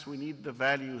science, we need the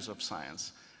values of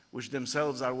science, which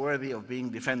themselves are worthy of being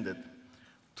defended.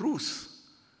 Truth.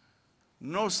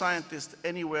 No scientist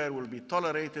anywhere will be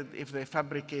tolerated if they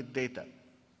fabricate data.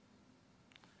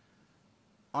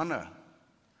 Honor.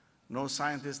 No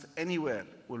scientist anywhere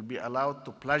will be allowed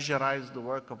to plagiarize the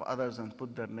work of others and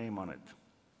put their name on it.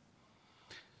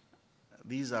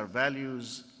 These are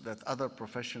values that other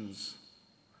professions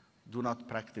do not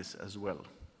practice as well.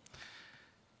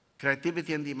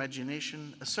 Creativity and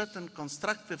imagination, a certain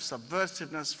constructive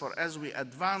subversiveness, for as we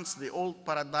advance, the old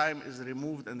paradigm is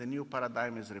removed and the new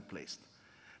paradigm is replaced.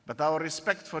 But our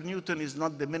respect for Newton is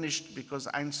not diminished because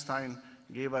Einstein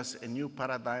gave us a new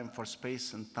paradigm for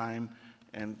space and time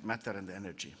and matter and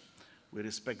energy. We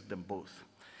respect them both.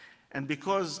 And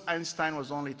because Einstein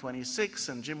was only 26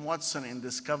 and Jim Watson in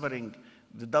discovering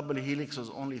the double helix was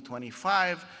only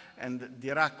 25, and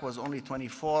Dirac was only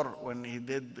 24 when he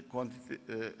did the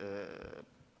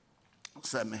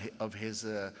some of his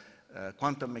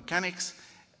quantum mechanics.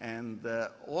 And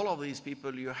all of these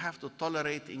people, you have to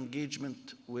tolerate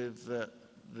engagement with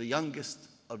the youngest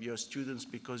of your students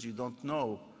because you don't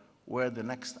know where the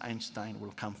next Einstein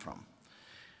will come from.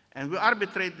 And we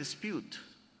arbitrate dispute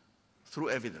through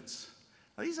evidence.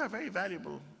 Now, these are very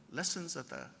valuable lessons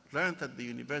that are learned at the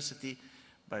university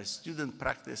by student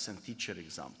practice and teacher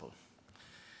example.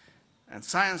 And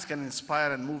science can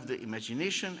inspire and move the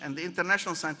imagination, and the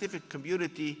international scientific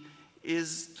community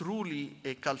is truly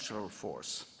a cultural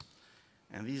force.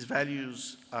 And these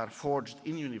values are forged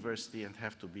in university and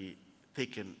have to be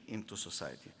taken into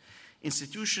society.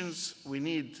 Institutions, we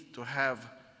need to have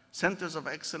centers of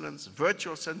excellence,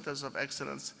 virtual centers of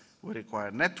excellence. We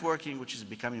require networking, which is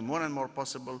becoming more and more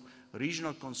possible,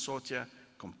 regional consortia,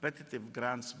 competitive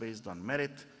grants based on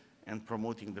merit, and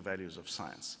promoting the values of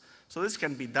science. So this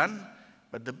can be done,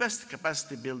 but the best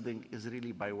capacity building is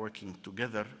really by working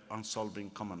together on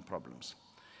solving common problems.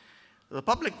 The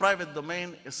public-private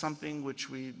domain is something which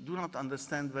we do not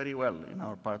understand very well in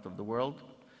our part of the world,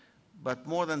 but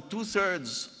more than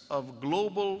two-thirds of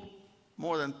global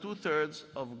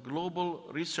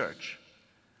research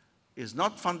is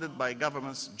not funded by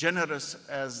governments, generous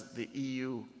as the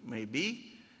EU may be.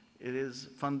 It is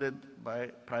funded by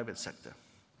private sector.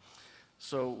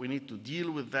 So we need to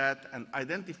deal with that and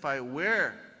identify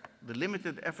where the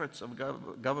limited efforts of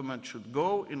government should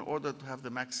go in order to have the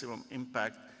maximum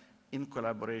impact in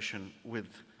collaboration with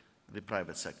the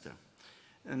private sector.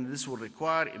 And this will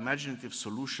require imaginative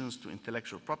solutions to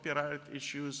intellectual copyright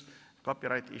issues,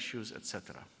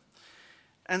 etc.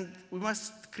 And we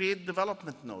must create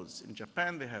development nodes. In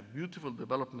Japan, they have beautiful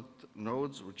development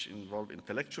nodes which involve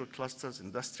intellectual clusters,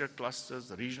 industrial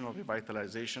clusters, regional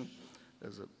revitalization.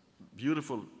 There's a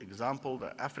beautiful example,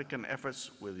 the African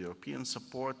efforts with European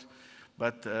support,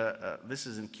 but this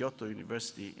is in Kyoto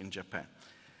University in Japan.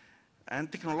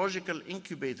 And technological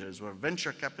incubators where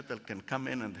venture capital can come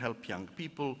in and help young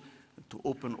people to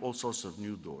open all sorts of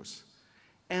new doors.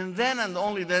 And then and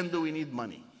only then do we need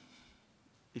money.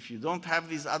 If you don't have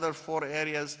these other 4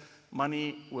 areas,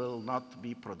 money will not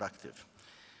be productive.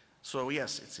 So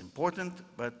yes, it's important,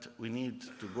 but we need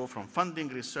to go from funding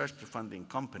research to funding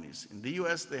companies. In the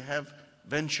US, they have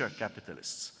venture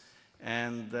capitalists,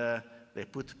 and they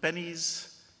put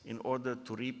pennies in order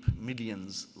to reap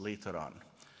millions later on.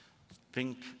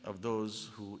 Think of those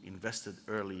who invested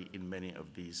early in many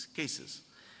of these cases.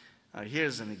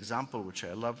 Here's an example which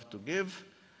I love to give.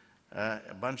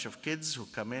 A bunch of kids who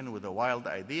come in with a wild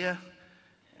idea,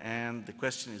 and the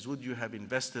question is, would you have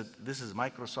invested? This is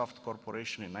Microsoft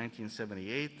Corporation in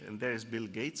 1978, and there is Bill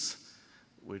Gates,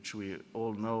 which we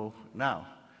all know now.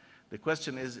 The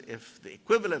question is, if the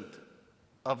equivalent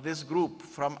of this group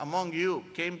from among you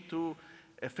came to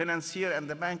a financier and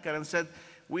the banker and said,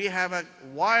 we have a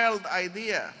wild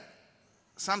idea,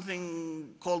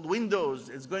 something called Windows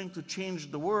is going to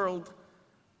change the world,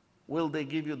 will they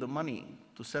give you the money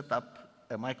to set up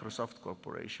a Microsoft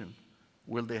Corporation?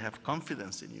 Will they have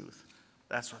confidence in youth?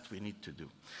 That's what we need to do.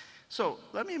 So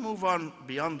let me move on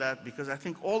beyond that, because I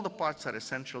think all the parts are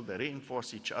essential. They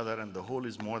reinforce each other, and the whole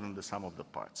is more than the sum of the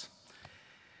parts.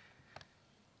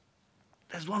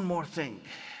 There's one more thing.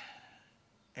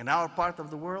 In our part of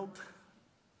the world,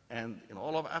 and in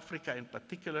all of Africa in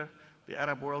particular, the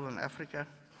Arab world and Africa,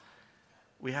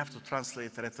 we have to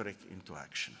translate rhetoric into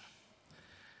action.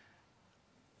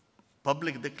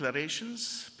 Public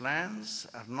declarations, plans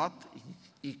are not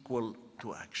equal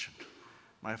to action.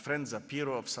 My friend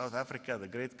Zapiro of South Africa, the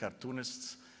great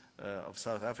cartoonist of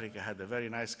South Africa, had a very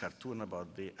nice cartoon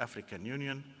about the African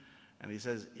Union. And he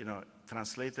says, you know,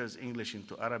 translators, English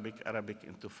into Arabic, Arabic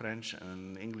into French,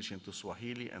 and English into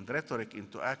Swahili, and rhetoric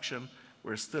into action,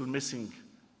 we're still missing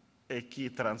a key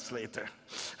translator.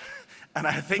 And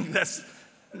I think that's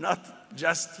not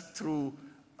just true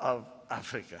of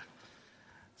Africa.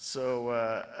 So,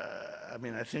 I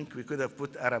mean, I think we could have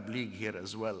put Arab League here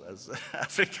as well as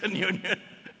African Union.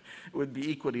 Would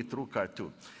be equally true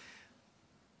cartoon.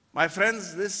 My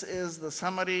friends, this is the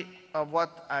summary of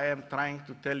what I am trying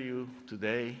to tell you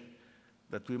today,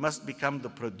 that we must become the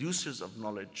producers of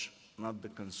knowledge, not the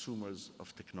consumers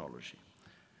of technology.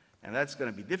 And that's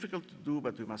going to be difficult to do,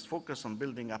 but we must focus on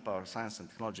building up our science and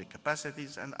technology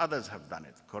capacities, and others have done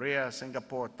it. Korea,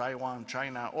 Singapore, Taiwan,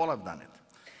 China, all have done it.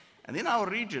 And in our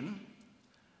region,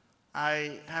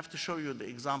 I have to show you the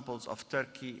examples of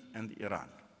Turkey and Iran.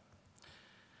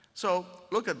 So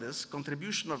look at this,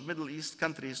 contribution of Middle East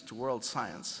countries to world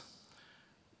science.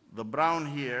 The brown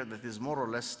here that is more or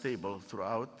less stable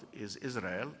throughout is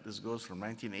Israel. This goes from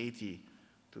 1980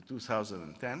 to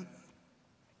 2010.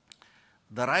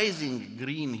 The rising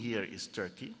green here is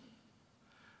Turkey.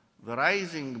 The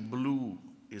rising blue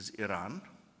is Iran.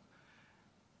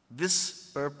 This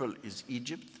purple is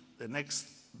Egypt. The next,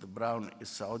 the brown, is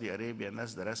Saudi Arabia, and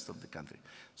that's the rest of the country.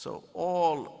 So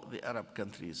all the Arab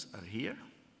countries are here.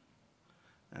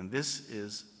 And this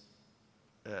is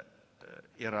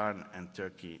Iran and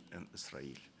Turkey and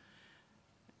Israel.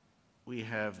 We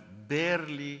have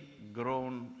barely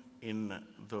grown in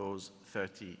those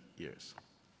 30 years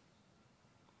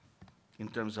in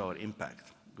terms of our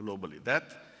impact globally. That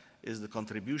is the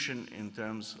contribution in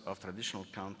terms of traditional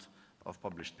count of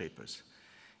published papers.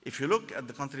 If you look at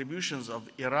the contributions of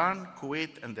Iran,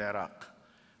 Kuwait, and Iraq,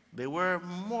 they were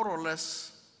more or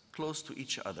less close to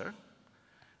each other.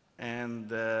 And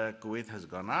Kuwait has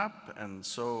gone up, and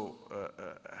so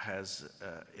has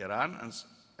Iran. And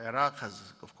Iraq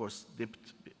has, of course,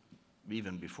 dipped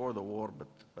even before the war,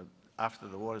 but after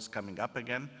the war is coming up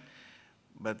again.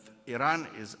 But Iran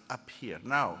is up here.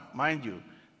 Now, mind you,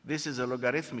 this is a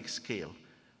logarithmic scale.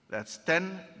 That's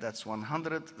 10, that's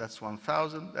 100, that's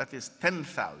 1,000, that is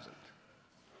 10,000.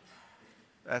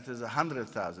 That is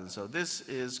 100,000. So this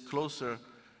is closer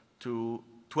to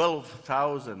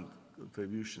 12,000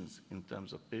 contributions in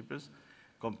terms of papers,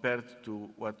 compared to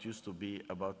what used to be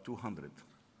about 200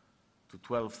 to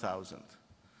 12,000.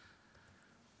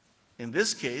 In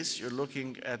this case, you're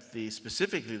looking at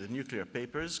specifically the nuclear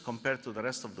papers compared to the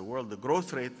rest of the world, the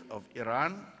growth rate of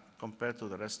Iran compared to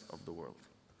the rest of the world.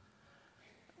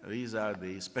 These are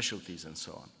the specialties and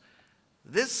so on.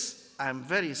 This, I'm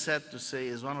very sad to say,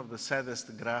 is one of the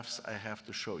saddest graphs I have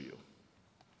to show you.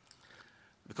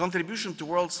 The contribution to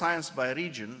world science by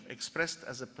region expressed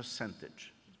as a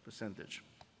percentage.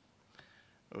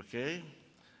 Okay?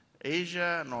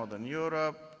 Asia, Northern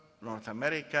Europe, North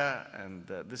America, and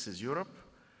this is Europe.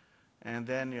 And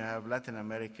then you have Latin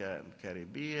America and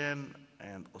Caribbean,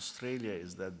 and Australia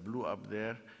is that blue up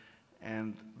there.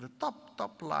 And the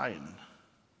top line,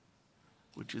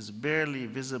 which is barely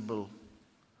visible,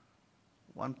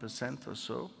 1% or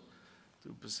so,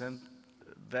 2%,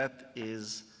 that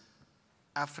is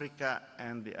Africa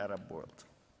and the Arab world.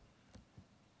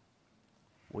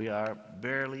 We are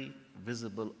barely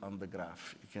visible on the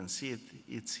graph. You can see it,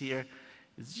 it's here.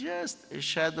 It's just a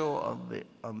shadow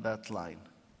on that line.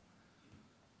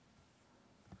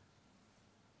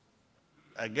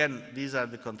 Again, these are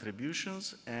the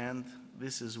contributions, and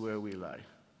this is where we lie,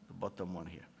 the bottom one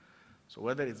here. So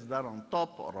whether it's done on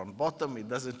top or on bottom, it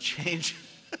doesn't change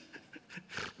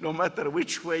no matter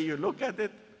which way you look at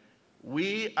it,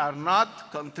 we are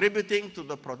not contributing to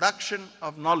the production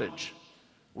of knowledge.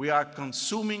 We are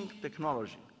consuming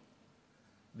technology,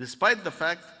 despite the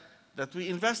fact that we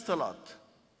invest a lot.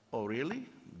 Oh, really?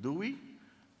 Do we?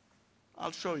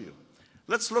 I'll show you.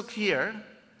 Let's look here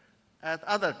at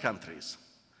other countries.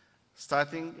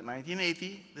 Starting in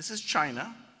 1980, this is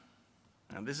China,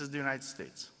 and this is the United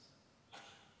States.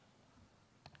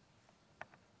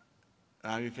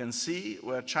 Now you can see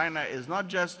where China is not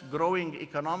just growing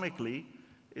economically,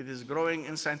 it is growing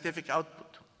in scientific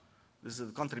output. This is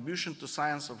the contribution to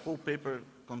science of whole paper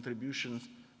contributions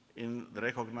in the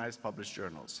recognized published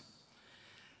journals.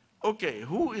 Okay,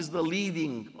 who is the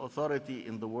leading authority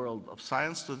in the world of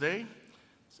science today?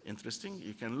 It's interesting.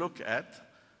 You can look at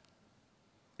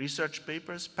research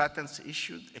papers, patents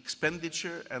issued,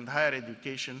 expenditure, and higher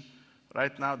education.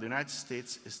 Right now, the United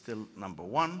States is still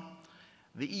 #1.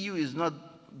 The EU is not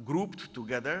grouped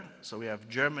together, so we have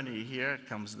Germany here,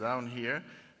 comes down here.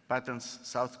 Patents,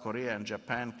 South Korea and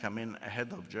Japan come in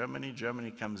ahead of Germany.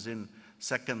 Germany comes in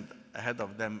second ahead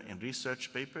of them in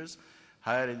research papers.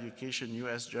 Higher education,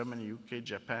 US, Germany, UK,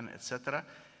 Japan, etc.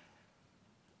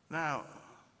 Now,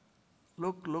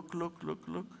 look.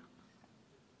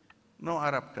 No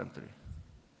Arab country,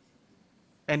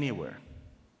 anywhere.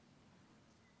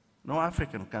 No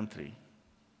African country,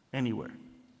 anywhere.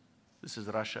 This is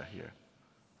Russia here,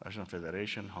 Russian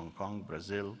Federation, Hong Kong,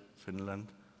 Brazil, Finland,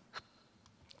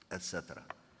 etc.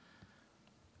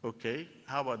 Okay,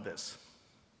 how about this?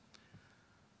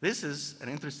 This is an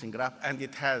interesting graph, and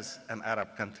it has an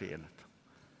Arab country in it.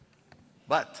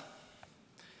 But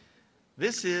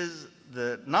this is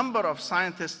the number of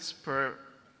scientists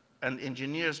and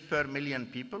engineers per million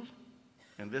people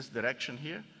in this direction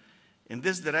here. In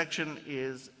this direction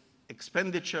is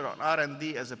expenditure on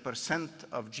R&D as a %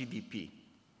 of GDP.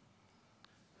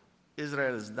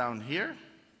 Israel is down here,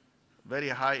 very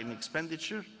high in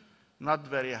expenditure, not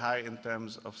very high in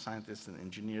terms of scientists and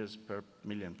engineers per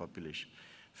million population.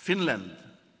 Finland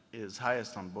is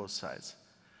highest on both sides.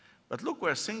 But look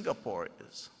where Singapore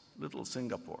is, little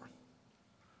Singapore.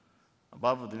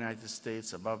 Above the United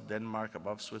States, above Denmark,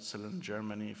 above Switzerland,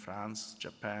 Germany, France,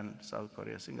 Japan, South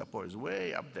Korea. Singapore is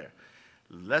way up there.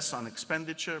 Less on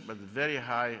expenditure, but very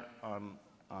high on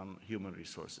human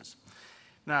resources.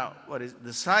 Now, what is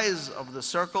the size of the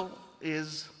circle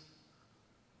is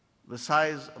the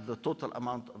size of the total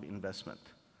amount of investment.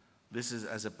 This is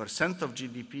as a % of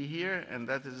GDP here, and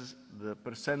that is the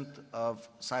 % of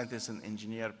scientists and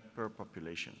engineers per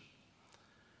population.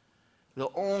 The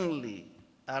only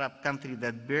Arab country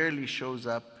that barely shows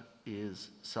up is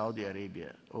Saudi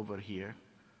Arabia over here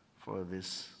for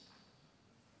this,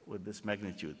 with this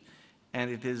magnitude.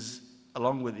 And it is,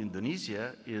 along with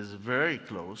Indonesia, is very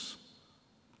close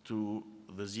to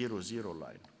the 0-0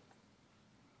 line.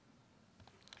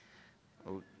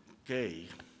 Okay.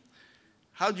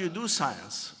 How do you do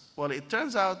science? Well, it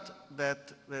turns out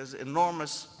that there's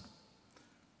enormous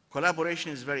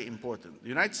collaboration is very important. The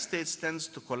United States tends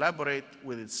to collaborate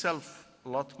with itself a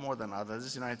lot more than others. This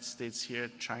is the United States here,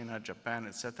 China, Japan,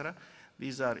 etc.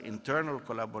 These are internal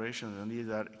collaborations and these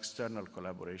are external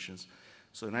collaborations.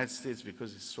 So the United States,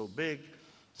 because it's so big,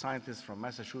 scientists from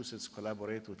Massachusetts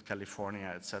collaborate with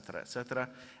California, etc., etc.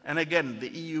 And again, the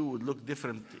EU would look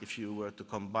different if you were to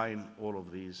combine all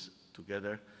of these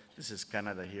together. This is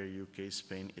Canada here, UK,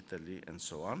 Spain, Italy, and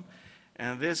so on.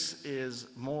 And this is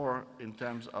more in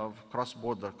terms of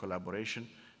cross-border collaboration,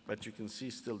 but you can see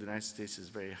still the United States is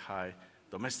very high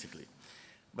domestically.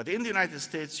 But in the United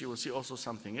States, you will see also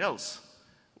something else,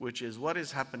 which is what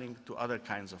is happening to other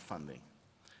kinds of funding.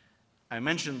 I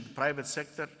mentioned the private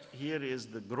sector. Here is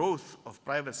the growth of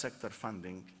private sector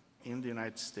funding in the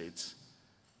United States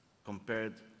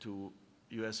compared to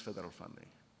US federal funding.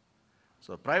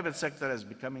 So the private sector is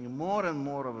becoming more and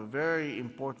more of a very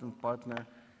important partner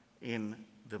in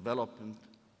development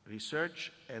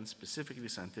research and specifically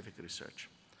scientific research.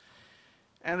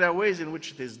 And there are ways in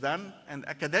which it is done, and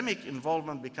academic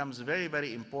involvement becomes very,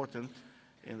 very important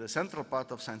in the central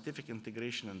part of scientific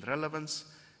integration and relevance,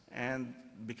 and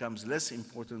becomes less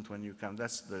important when you come.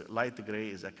 That's the light gray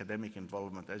is academic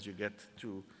involvement as you get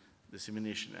to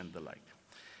dissemination and the like.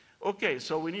 Okay,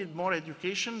 so we need more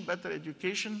education, better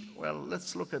education. Well,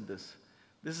 let's look at this.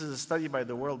 This is a study by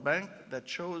the World Bank that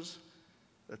shows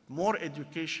that more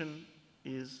education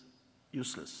is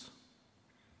useless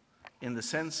in the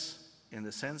sense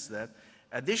that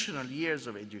additional years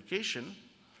of education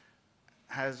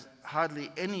has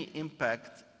hardly any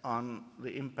impact on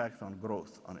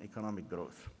growth, on economic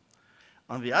growth.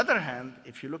 On the other hand,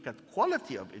 if you look at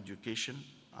quality of education,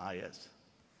 yes.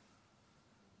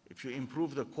 if you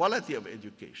improve the quality of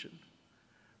education.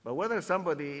 But whether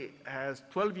somebody has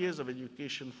 12 years of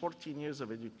education, 14 years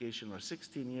of education, or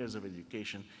 16 years of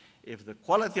education, if the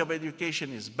quality of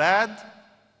education is bad,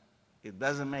 it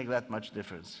doesn't make that much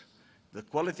difference. The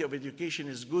quality of education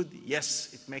is good,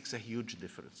 yes, it makes a huge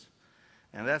difference.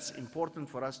 And that's important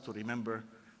for us to remember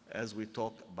as we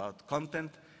talk about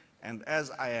content. And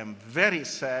as I am very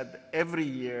sad every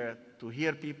year to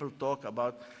hear people talk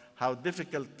about how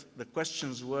difficult the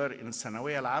questions were in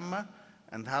Sanawiyya al-Amma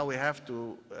and how we have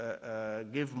to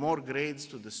give more grades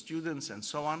to the students and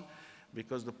so on,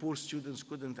 because the poor students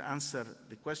couldn't answer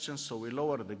the questions, so we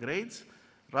lower the grades.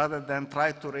 Rather than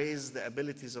try to raise the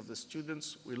abilities of the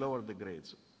students, we lower the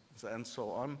grades and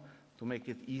so on to make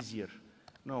it easier.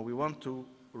 No, we want to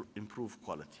improve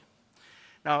quality.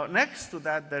 Now, next to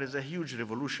that, there is a huge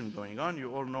revolution going on.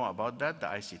 You all know about that, the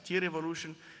ICT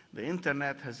revolution. The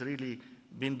internet has really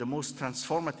been the most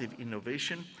transformative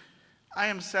innovation. I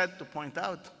am sad to point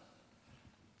out,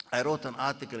 I wrote an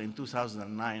article in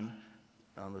 2009,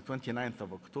 on the 29th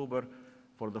of October,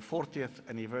 for the 40th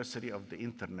anniversary of the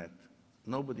internet.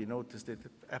 Nobody noticed it.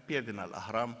 It appeared in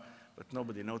Al-Ahram, but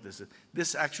nobody noticed it.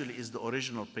 This actually is the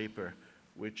original paper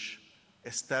which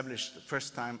established the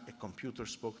first time a computer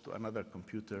spoke to another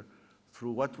computer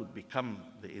through what would become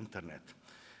the internet.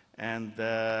 And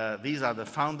these are the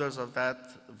founders of that,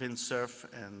 Vince Cerf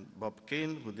and Bob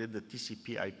Kane, who did the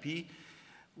TCP/IP,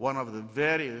 one of the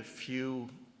very few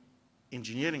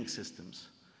engineering systems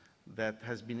that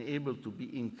has been able to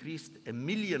be increased 1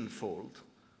 million-fold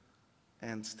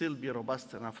and still be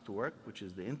robust enough to work, which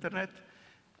is the internet.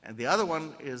 And the other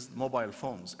one is mobile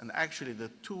phones. And actually the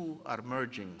two are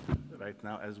merging right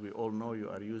now. As we all know, you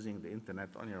are using the internet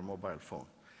on your mobile phone.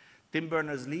 Tim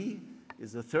Berners-Lee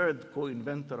is the third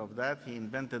co-inventor of that. He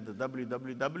invented the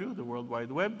WWW, the World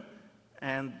Wide Web,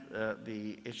 and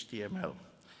the HTML.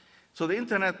 So the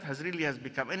internet has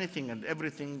become anything and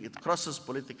everything. It crosses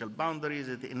political boundaries.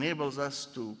 It enables us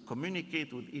to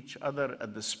communicate with each other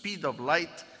at the speed of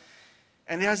light.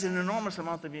 And it has an enormous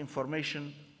amount of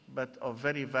information, but of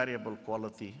very variable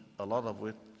quality, a lot of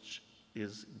which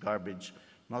is garbage,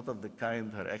 not of the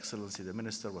kind Her Excellency the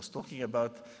Minister was talking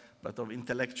about, but of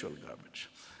intellectual garbage.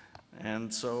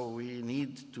 And so we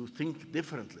need to think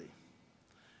differently.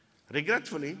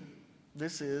 Regretfully,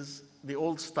 this is the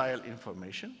old style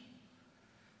information.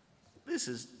 This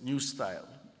is new style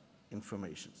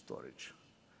information storage.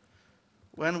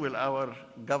 When will our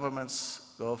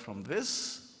governments go from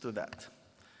this to that?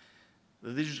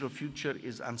 The digital future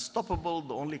is unstoppable.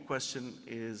 The only question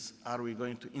is, are we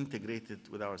going to integrate it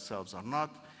with ourselves or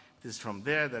not? It is from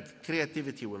there that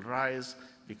creativity will rise,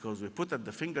 because we put at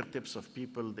the fingertips of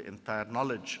people the entire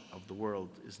knowledge of the world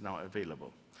is now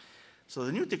available. So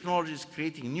the new technology is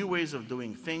creating new ways of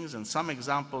doing things, and some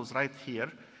examples right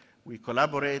here. We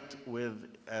collaborate with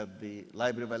the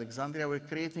Library of Alexandria. We're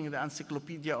creating the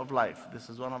Encyclopedia of Life.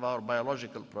 This is one of our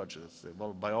biological projects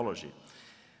about biology.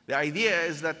 The idea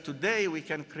is that today we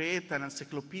can create an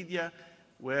encyclopedia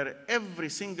where every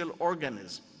single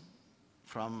organism,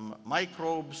 from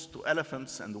microbes to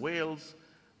elephants and whales,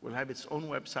 will have its own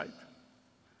website.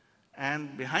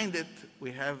 And behind it,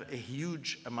 we have a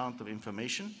huge amount of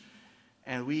information.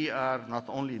 And we are not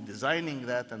only designing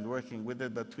that and working with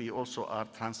it, but we also are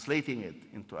translating it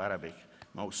into Arabic,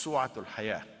 Mawsu'atul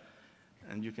Hayah.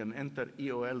 And you can enter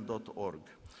eol.org.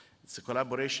 It's a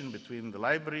collaboration between the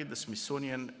library, the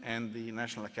Smithsonian, and the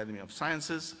National Academy of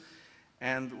Sciences.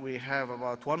 And we have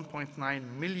about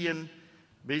 1.9 million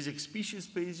basic species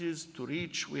pages to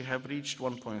reach. We have reached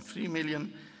 1.3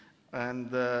 million,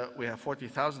 and we have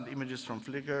 40,000 images from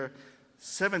Flickr.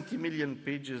 70 million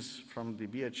pages from the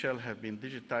BHL have been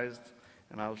digitized,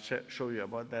 and I'll show you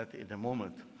about that in a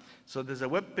moment. So there's a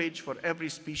web page for every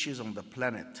species on the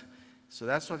planet. So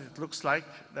that's what it looks like.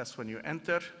 That's when you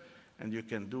enter, and you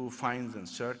can do finds and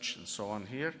search and so on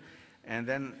here. And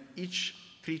then each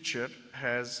creature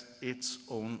has its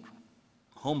own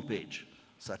homepage,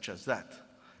 such as that.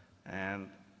 And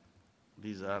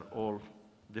these are all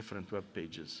different web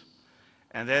pages.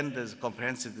 And then there's a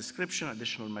comprehensive description,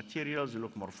 additional materials, you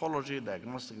look morphology,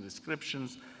 diagnostic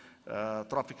descriptions,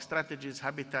 trophic strategies,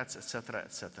 habitats, etc.,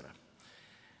 etc.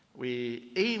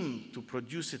 We aim to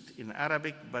produce it in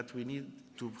Arabic, but we need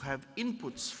to have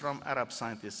inputs from Arab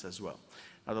scientists as well.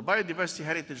 Now, the Biodiversity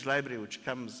Heritage Library, which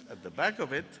comes at the back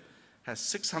of it, has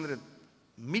 600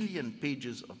 million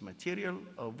pages of material,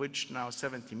 of which now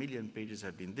 70 million pages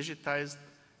have been digitized,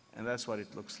 and that's what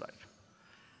it looks like.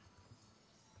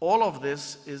 All of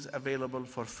this is available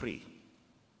for free.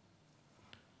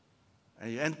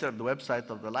 And you enter the website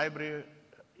of the library,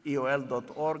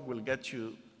 eol.org will get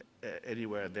you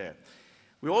anywhere there.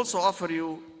 We also offer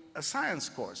you a science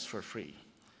course for free.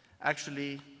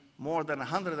 Actually, more than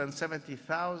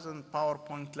 170,000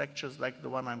 PowerPoint lectures like the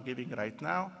one I'm giving right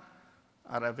now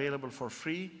are available for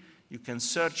free. You can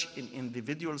search in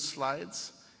individual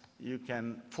slides. You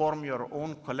can form your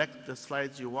own, collect the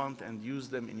slides you want and use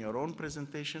them in your own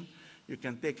presentation. You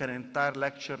can take an entire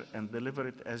lecture and deliver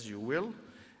it as you will.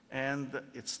 And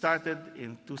it started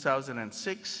in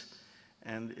 2006,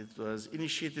 and it was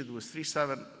initiated with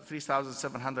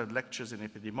 3,700 lectures in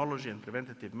epidemiology and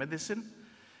preventative medicine.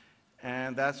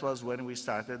 And that was when we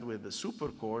started with the super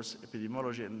course,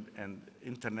 epidemiology and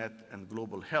internet and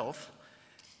global health.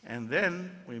 And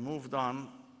then we moved on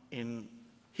in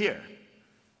here.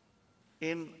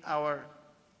 In our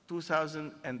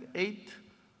 2008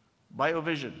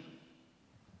 BioVision,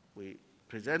 we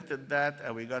presented that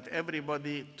and we got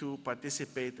everybody to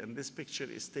participate, and this picture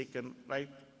is taken right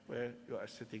where you are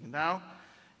sitting now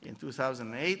in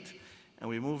 2008, and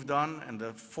we moved on, and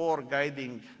the 4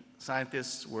 guiding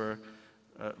scientists were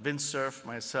Vince Cerf,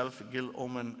 myself, Gil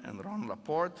Omen, and Ron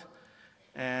Laporte.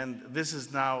 And this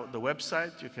is now the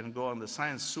website. You can go on the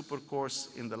Science Super Course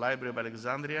in the Library of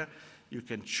Alexandria. You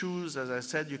can choose, as I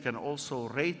said, you can also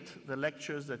rate the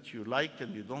lectures that you like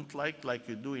and you don't like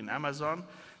you do in Amazon.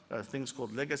 There are things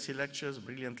called legacy lectures,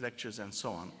 brilliant lectures, and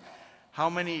so on. How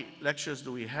many lectures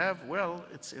do we have? Well,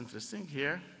 it's interesting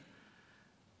here.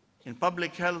 In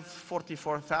public health,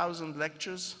 44,000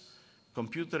 lectures.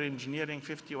 Computer engineering,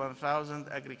 51,000.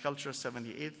 Agriculture,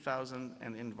 78,000.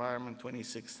 And environment,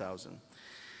 26,000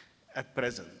 at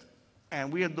present.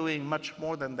 And we are doing much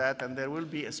more than that, and there will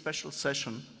be a special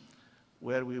session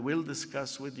where we will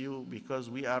discuss with you, because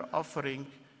we are offering,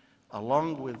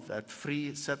 along with that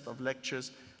free set of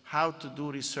lectures, how to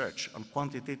do research on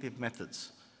quantitative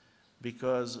methods.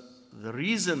 Because the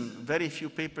reason very few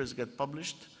papers get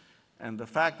published, and the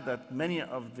fact that many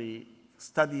of the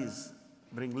studies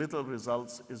bring little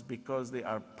results, is because they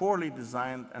are poorly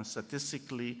designed and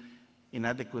statistically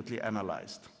inadequately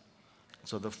analyzed.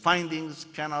 So the findings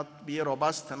cannot be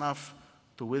robust enough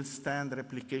to withstand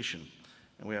replication.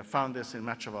 And we have found this in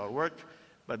much of our work,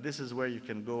 but this is where you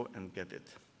can go and get it.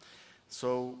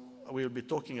 So we'll be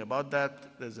talking about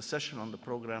that. There's a session on the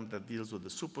program that deals with the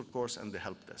super course and the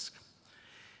help desk.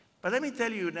 But let me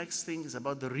tell you next thing is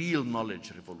about the real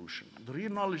knowledge revolution. The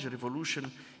real knowledge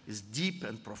revolution is deep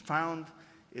and profound.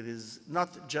 It is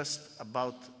not just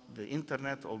about the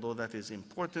internet, although that is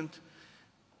important.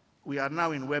 We are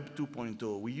now in Web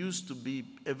 2.0. We used to be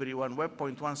everyone. Web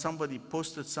 1.1, somebody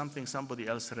posted something, somebody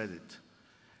else read it.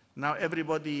 Now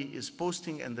everybody is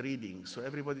posting and reading, so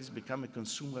everybody's become a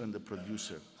consumer and a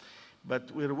producer.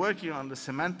 But we're working on the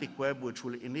semantic web, which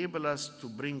will enable us to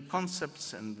bring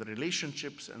concepts and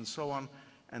relationships and so on,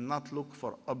 and not look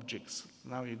for objects.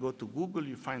 Now you go to Google,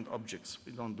 you find objects.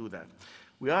 We don't do that.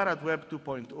 We are at Web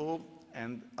 2.0,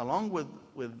 and along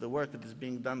with the work that is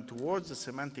being done towards the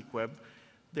semantic web,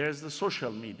 there's the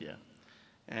social media.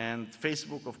 And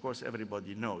Facebook, of course,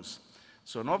 everybody knows.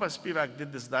 So Nova Spivak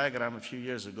did this diagram a few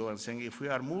years ago and saying if we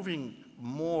are moving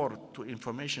more to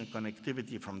information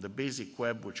connectivity from the basic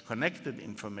web, which connected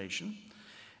information,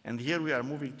 and here we are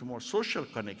moving to more social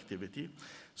connectivity.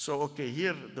 So, okay,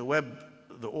 here the web,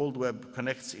 the old web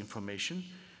connects information.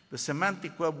 The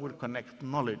semantic web will connect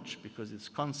knowledge because it's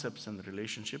concepts and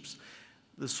relationships.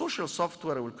 The social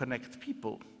software will connect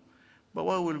people. But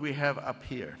what will we have up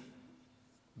here?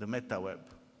 The meta web.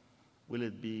 Will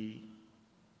it be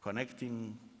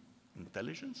connecting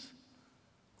intelligence?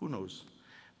 Who knows?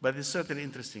 But it's certainly an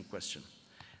interesting question.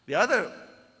 The other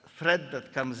thread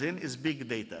that comes in is big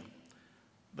data.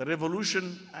 The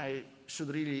revolution, I should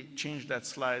really change that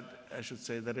slide. I should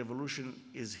say the revolution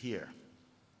is here.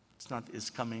 It's not is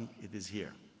coming, it is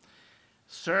here.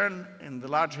 CERN in the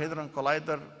Large Hadron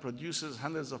Collider produces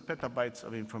hundreds of petabytes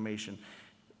of information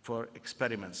for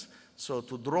experiments. So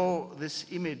to draw this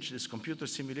image, this computer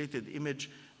simulated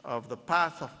image of the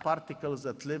path of particles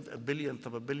that live a billionth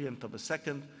of a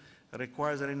second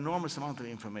requires an enormous amount of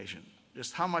information.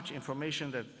 Just how much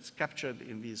information that is captured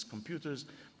in these computers,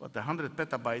 about 100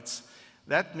 petabytes,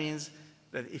 that means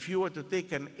that if you were to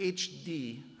take an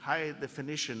HD, high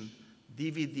definition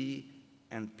DVD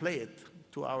and play it,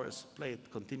 2 hours, play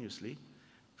it continuously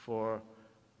for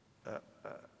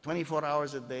 24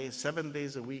 hours a day, 7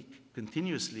 days a week,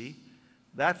 continuously,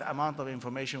 that amount of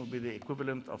information would be the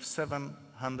equivalent of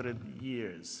 700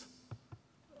 years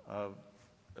of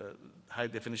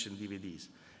high-definition DVDs.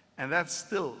 And that's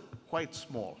still quite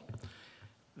small.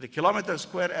 The kilometer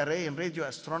square array in radio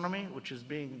astronomy, which is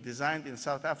being designed in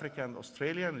South Africa and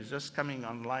Australia, and is just coming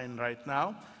online right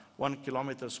now, 1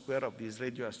 kilometer square of these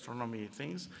radio astronomy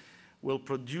things, will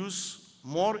produce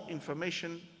more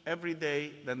information every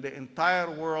day than the entire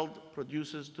world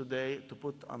produces today to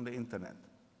put on the internet.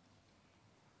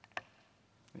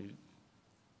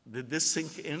 Did this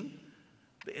sink in?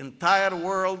 The entire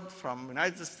world, from the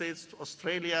United States to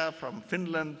Australia, from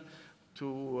Finland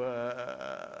to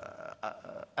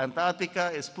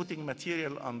Antarctica, is putting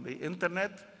material on the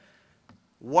internet.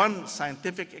 One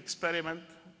scientific experiment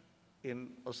in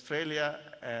Australia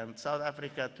and South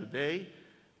Africa today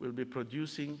will be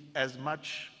producing as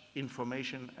much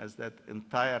information as that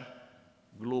entire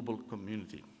global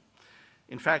community.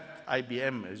 In fact,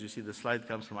 IBM, as you see, the slide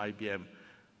comes from IBM,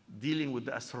 dealing with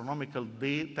the astronomical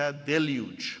data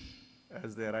deluge,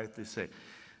 as they rightly say.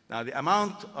 Now, the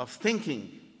amount of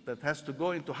thinking that has to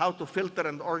go into how to filter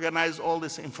and organize all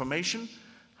this information,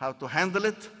 how to handle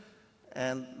it,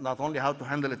 and not only how to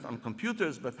handle it on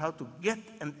computers, but how to get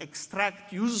and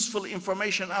extract useful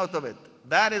information out of it.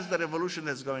 That is the revolution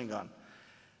that's going on.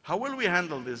 How will we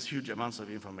handle these huge amounts of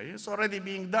information? It's already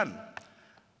being done.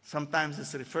 Sometimes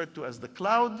it's referred to as the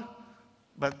cloud,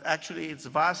 but actually it's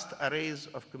vast arrays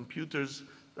of computers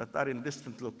that are in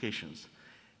distant locations.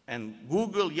 And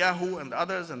Google, Yahoo, and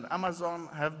others, and Amazon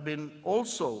have been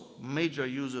also major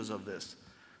users of this.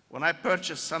 When I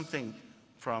purchase something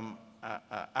from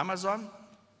Amazon,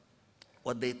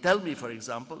 what they tell me, for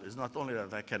example, is not only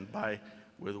that I can buy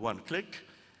with one click,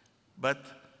 but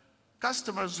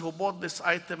customers who bought this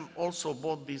item also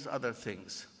bought these other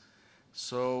things.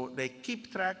 So they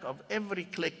keep track of every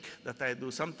click that I do.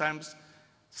 Sometimes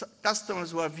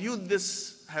customers who have viewed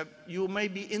this, you may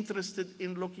be interested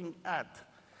in looking at.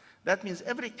 That means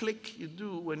every click you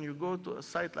do when you go to a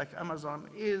site like Amazon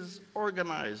is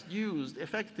organized, used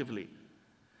effectively.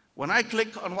 When I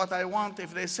click on what I want,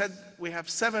 if they said we have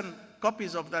 7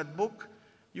 copies of that book,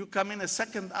 you come in a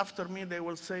second after me, they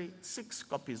will say 6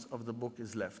 copies of the book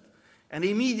is left. And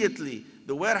immediately,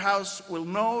 the warehouse will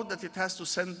know that it has to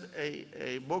send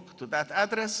a book to that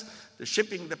address. The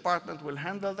shipping department will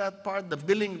handle that part. The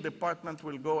billing department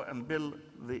will go and bill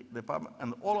the department.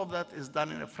 And all of that is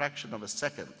done in a fraction of a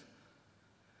second.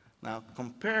 Now,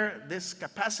 compare this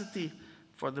capacity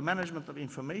for the management of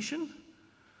information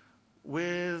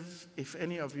with, if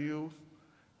any of you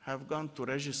have gone to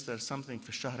register something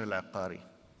for Shahr al-Aqari.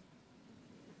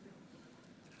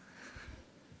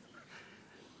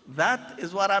 That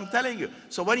is what I'm telling you.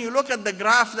 So when you look at the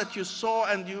graph that you saw,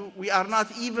 and we are not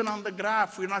even on the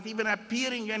graph, we're not even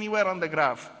appearing anywhere on the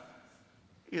graph,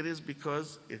 it is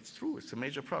because it's true, it's a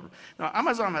major problem. Now,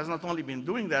 Amazon has not only been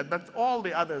doing that, but all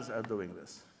the others are doing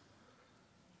this.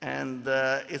 And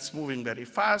it's moving very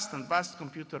fast, and vast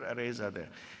computer arrays are there.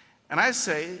 And I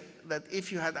say that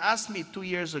if you had asked me 2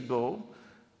 years ago,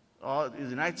 the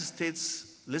United States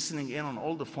listening in on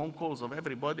all the phone calls of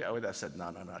everybody, I would have said,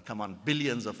 no, come on,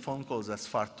 billions of phone calls, that's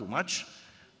far too much.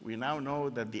 We now know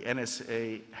that the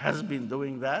NSA has been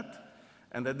doing that,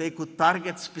 and that they could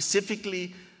target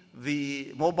specifically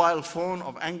the mobile phone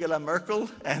of Angela Merkel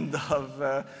and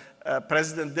of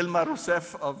President Dilma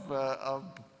Rousseff of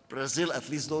Brazil. At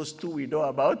least those 2 we know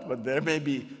about, but there may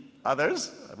be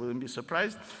others. I wouldn't be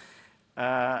surprised.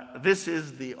 This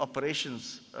is the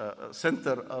operations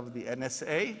center of the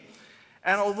NSA.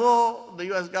 And although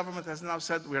the US government has now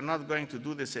said we're not going to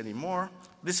do this anymore,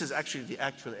 this is actually the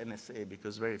actual NSA,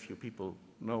 because very few people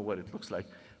know what it looks like.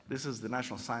 This is the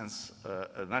National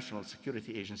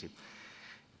Security Agency.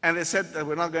 And they said that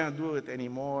we're not going to do it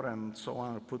anymore and so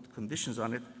on, or put conditions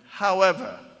on it.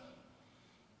 However,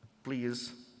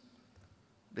 please,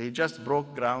 they just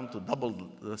broke ground to double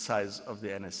the size of the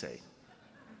NSA,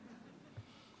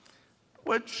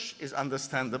 which is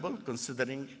understandable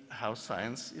considering how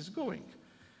science is going.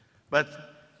 But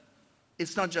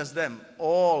it's not just them.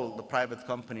 All the private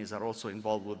companies are also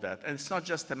involved with that. And it's not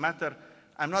just a matter,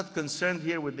 I'm not concerned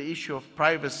here with the issue of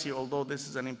privacy, although this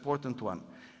is an important one.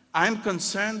 I'm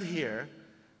concerned here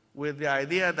with the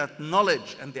idea that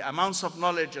knowledge and the amounts of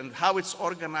knowledge and how it's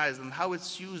organized and how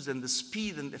it's used and the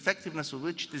speed and effectiveness with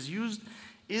which it is used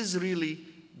is really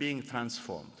being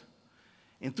transformed.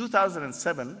 In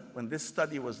 2007, when this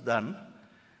study was done,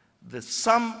 the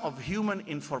sum of human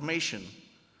information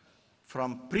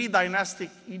from pre-dynastic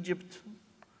Egypt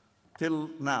till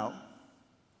now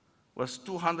was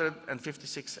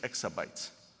 256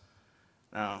 exabytes.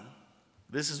 Now,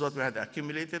 this is what we had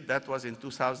accumulated. That was in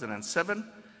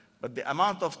 2007. But the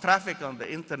amount of traffic on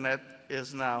the internet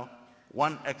is now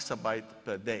 1 exabyte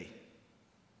per day.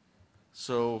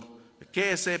 So the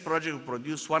KSA project will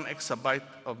produce 1 exabyte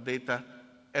of data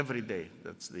every day.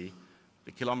 That's the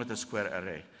kilometer square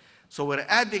array. So we're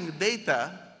adding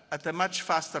data at a much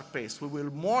faster pace. We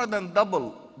will more than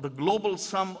double the global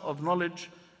sum of knowledge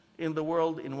in the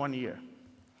world in 1 year.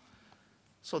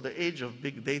 So the age of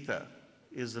big data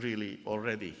is really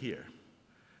already here.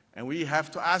 And we have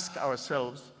to ask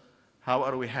ourselves, how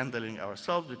are we handling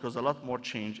ourselves? Because a lot more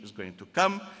change is going to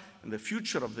come. And the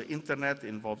future of the internet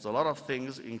involves a lot of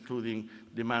things, including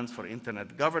demands for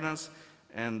internet governance.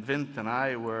 And Vint and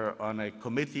I were on a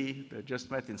committee that just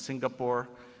met in Singapore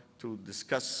to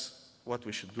discuss what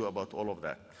we should do about all of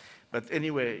that. But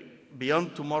anyway,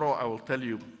 beyond tomorrow, I will tell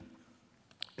you,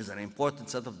 is an important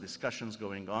set of discussions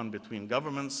going on between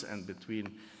governments and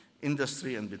between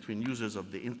industry and between users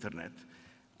of the internet.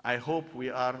 I hope we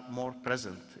are more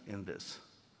present in this.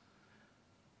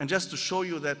 And just to show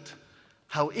you that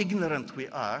how ignorant we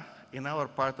are in our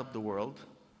part of the world,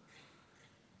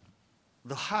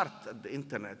 the heart of the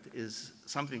internet is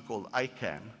something called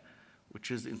ICANN, which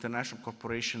is the International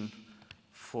Corporation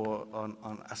for on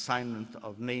assignment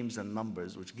of names and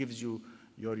numbers, which gives you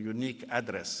your unique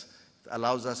address. It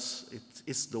allows us,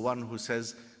 it's the one who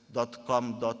says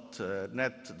 .com,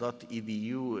 .net,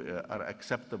 .edu are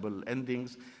acceptable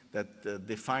endings, that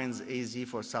defines AZ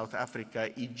for South Africa,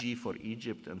 EG for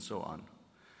Egypt, and so on.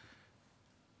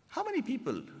 How many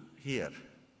people here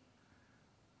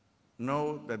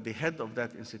know that the head of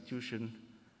that institution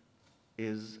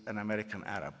is an American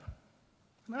Arab?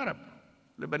 An Arab,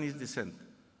 Lebanese descent.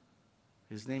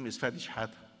 His name is Fadi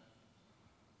Shahada.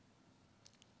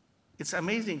 It's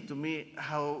amazing to me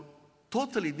how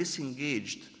totally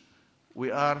disengaged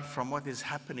we are from what is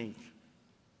happening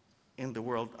in the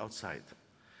world outside.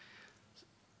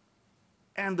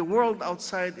 And the world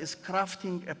outside is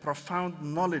crafting a profound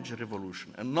knowledge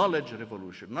revolution,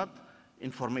 not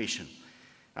information.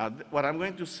 What I'm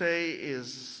going to say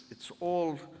is it's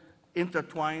all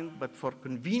intertwined, but for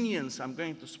convenience, I'm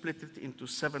going to split it into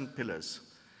 7 pillars.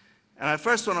 And the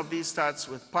first one of these starts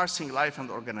with parsing life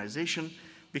and organization,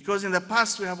 because in the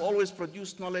past we have always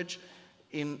produced knowledge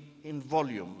in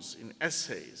volumes, in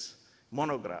essays,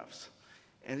 monographs.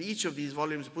 And each of these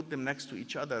volumes, put them next to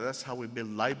each other. That's how we build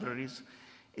libraries.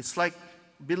 It's like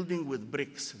building with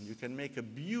bricks. You can make a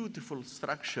beautiful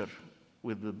structure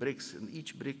with the bricks, and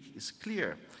each brick is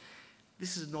clear.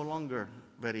 This is no longer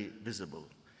very visible.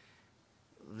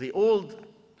 The old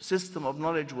system of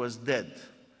knowledge was dead.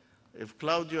 If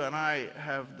Claudio and I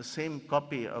have the same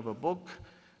copy of a book,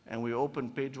 and we open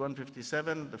page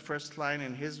 157, the first line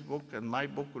in his book and my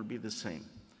book will be the same.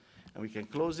 And we can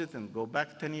close it and go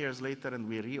back 10 years later and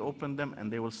we reopen them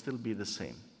and they will still be the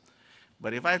same.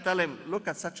 But if I tell him, look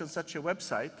at such and such a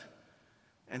website,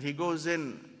 and he goes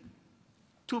in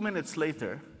 2 minutes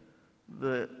later,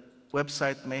 the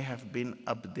website may have been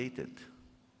updated,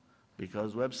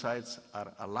 because websites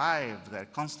are alive, they're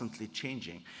constantly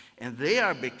changing, and they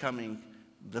are becoming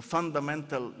the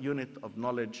fundamental unit of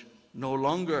knowledge, no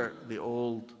longer the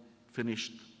old,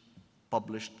 finished,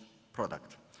 published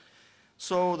product.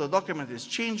 So the document is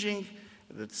changing,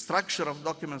 the structure of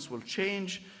documents will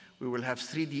change, we will have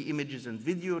 3D images and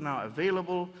video now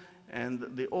available, and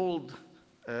the old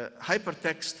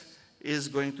hypertext is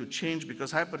going to change,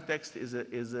 because hypertext is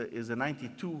a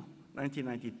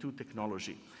 1992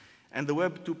 technology. And the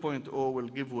Web 2.0 will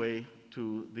give way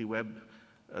to the web,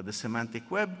 the semantic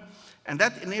web, and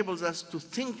that enables us to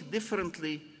think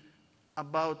differently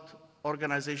about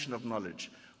organization of knowledge,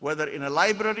 whether in a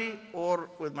library or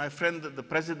with my friend, the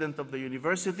president of the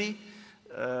university,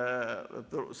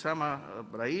 Osama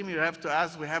Ibrahim, you have to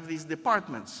ask, we have these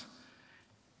departments.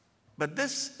 But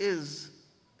this is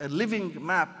a living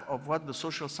map of what the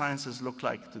social sciences look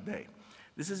like today.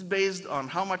 This is based on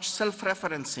how much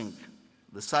self-referencing,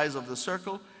 the size of the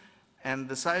circle, and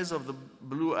the size of the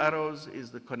blue arrows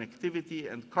is the connectivity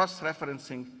and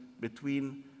cross-referencing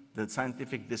between the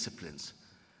scientific disciplines.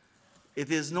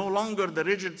 It is no longer the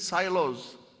rigid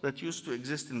silos that used to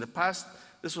exist in the past.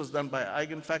 This was done by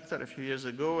Eigenfactor a few years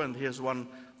ago, and here's one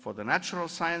for the natural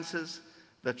sciences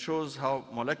that shows how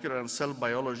molecular and cell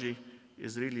biology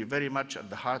is really very much at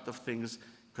the heart of things,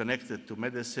 connected to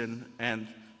medicine and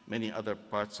many other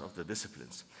parts of the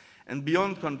disciplines. And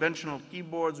beyond conventional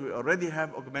keyboards, we already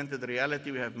have augmented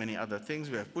reality, we have many other things,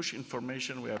 we have push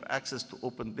information, we have access to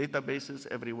open databases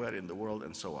everywhere in the world,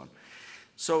 and so on.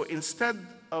 So instead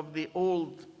of the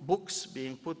old books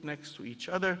being put next to each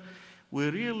other, we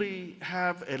really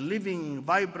have a living,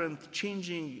 vibrant,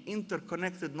 changing,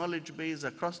 interconnected knowledge base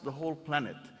across the whole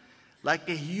planet, like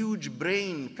a huge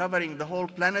brain covering the whole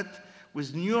planet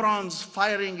with neurons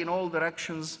firing in all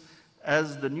directions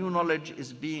as the new knowledge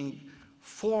is being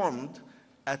formed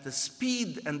at a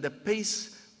speed and a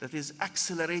pace that is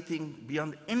accelerating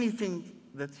beyond anything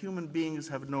that human beings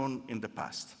have known in the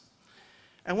past.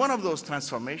 And one of those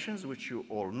transformations, which you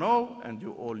all know and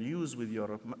you all use with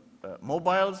your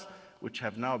mobiles, which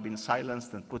have now been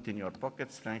silenced and put in your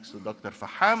pockets thanks to Dr.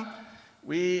 Faham,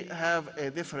 we have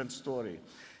a different story.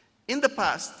 In the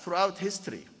past, throughout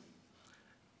history,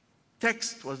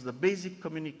 text was the basic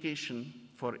communication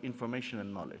for information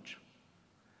and knowledge.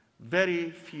 Very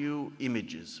few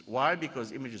images. Why?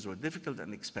 Because images were difficult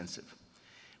and expensive.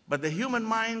 But the human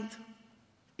mind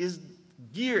is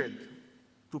geared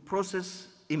to process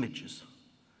images.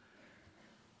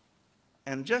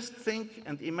 And just think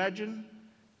and imagine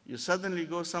you suddenly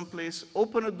go someplace,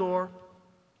 open a door,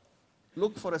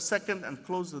 look for a second and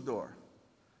close the door.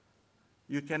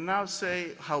 You can now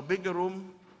say how big a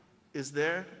room is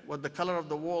there, what the color of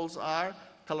the walls are,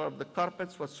 color of the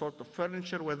carpets, what sort of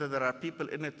furniture, whether there are people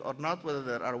in it or not, whether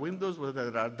there are windows,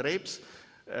 whether there are drapes,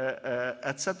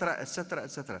 etc., etc.,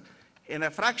 etc. In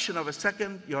a fraction of a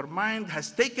second, your mind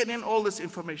has taken in all this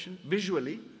information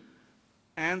visually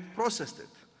and processed it.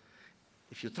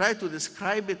 If you try to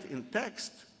describe it in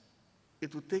text,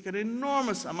 it would take an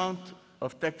enormous amount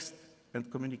of text and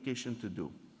communication to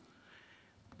do.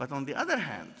 But on the other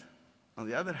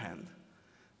hand,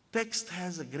 text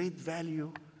has a great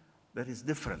value that is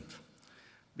different,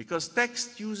 because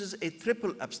text uses a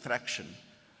triple abstraction: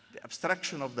 the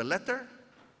abstraction of the letter,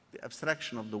 the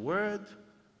abstraction of the word,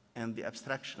 and the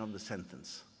abstraction of the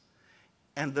sentence.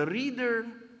 And the reader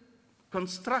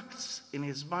constructs in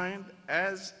his mind,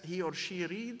 as he or she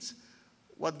reads,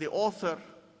 what the author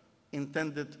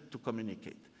intended to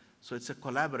communicate. So it's a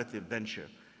collaborative venture.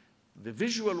 The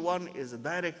visual one is a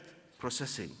direct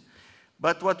processing.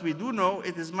 But what we do know,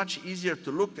 it is much easier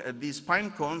to look at these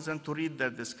pine cones than to read their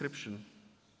description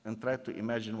and try to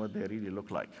imagine what they really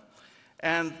look like.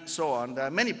 And so on. There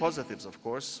are many positives, of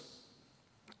course.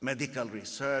 Medical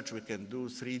research, we can do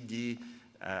 3D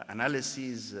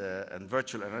analyses and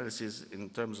virtual analysis in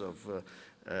terms of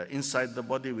inside the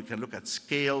body. We can look at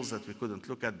scales that we couldn't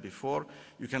look at before.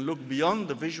 You can look beyond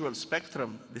the visual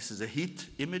spectrum. This is a heat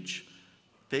image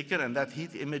taken, and that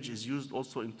heat image is used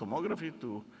also in tomography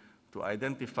to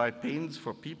identify pains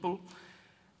for people.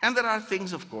 And there are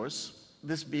things, of course,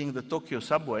 this being the Tokyo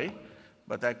subway,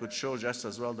 but I could show just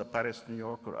as well the Paris, New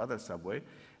York, or other subway,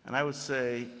 and I would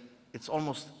say it's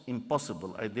almost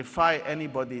impossible. I defy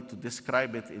anybody to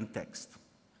describe it in text.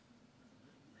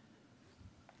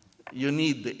 You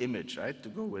need the image, right, to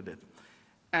go with it.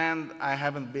 And I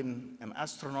haven't been an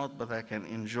astronaut, but I can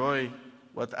enjoy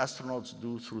what astronauts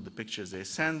do through the pictures they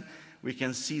send. We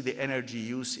can see the energy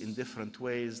use in different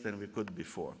ways than we could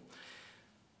before.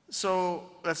 So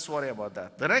let's worry about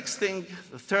that. The next thing,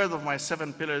 the third of my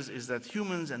 7 pillars, is that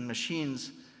humans and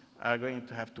machines are going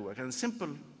to have to work. And a simple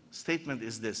statement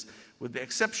is this: with the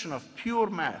exception of pure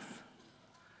math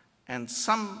and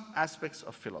some aspects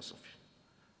of philosophy,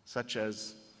 such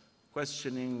as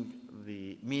questioning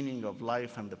the meaning of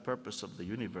life and the purpose of the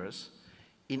universe,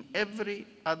 in every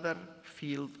other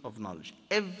field of knowledge,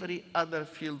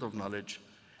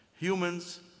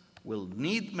 humans will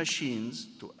need machines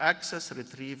to access,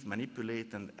 retrieve,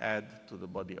 manipulate, and add to the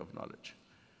body of knowledge.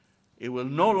 It will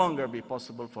no longer be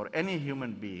possible for any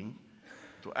human being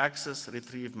to access,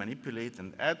 retrieve, manipulate,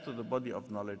 and add to the body of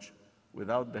knowledge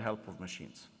without the help of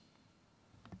machines.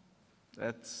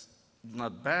 That's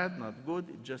not bad, not good,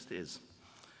 it just is.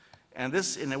 And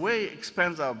this, in a way,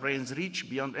 expands our brain's reach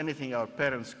beyond anything our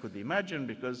parents could imagine,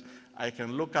 because I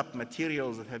can look up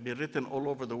materials that have been written all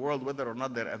over the world, whether or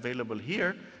not they're available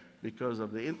here, because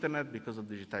of the internet, because of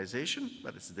digitization,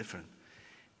 but it's different.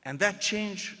 And that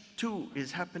change, too,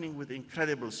 is happening with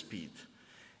incredible speed.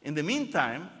 In the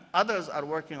meantime, others are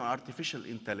working on artificial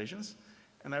intelligence,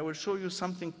 and I will show you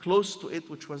something close to it,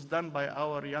 which was done by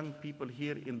our young people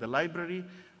here in the library,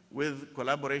 with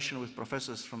collaboration with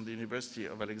professors from the University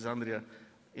of Alexandria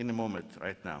in a moment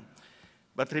right now.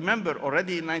 But remember,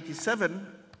 already in '97,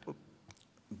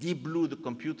 Deep Blue, the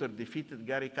computer, defeated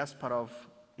Garry Kasparov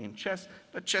in chess,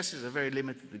 but chess is a very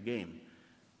limited game.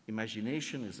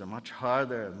 Imagination is a much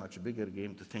harder and much bigger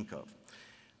game to think of.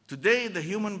 Today, the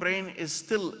human brain is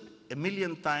still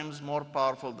 1,000,000 times more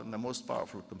powerful than the most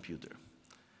powerful computer.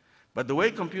 But the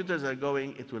way computers are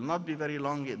going, it will not be very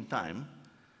long in time,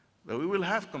 but we will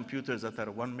have computers that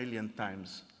are 1,000,000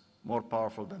 times more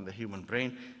powerful than the human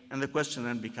brain, and the question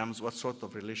then becomes, what sort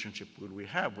of relationship will we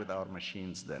have with our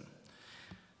machines then?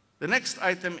 The next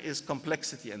item is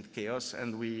complexity and chaos,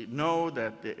 and we know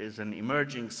that there is an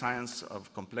emerging science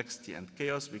of complexity and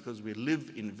chaos because we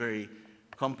live in very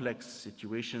complex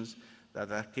situations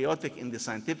that are chaotic in the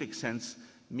scientific sense,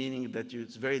 meaning that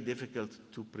it's very difficult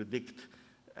to predict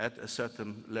at a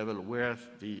certain level where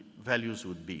the values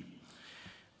would be.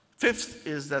 Fifth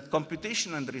is that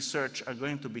computation and research are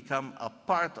going to become a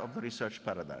part of the research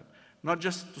paradigm. not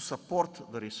just to support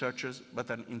the researchers, but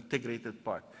an integrated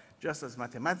part, just as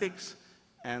mathematics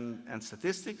and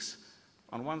statistics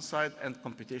on one side and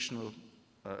computational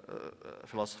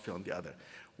philosophy on the other.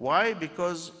 Why?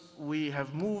 Because we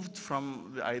have moved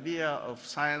from the idea of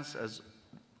science as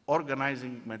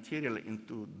organizing material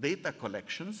into data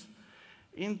collections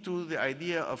into the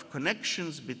idea of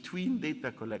connections between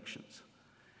data collections.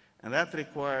 And that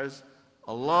requires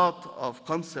a lot of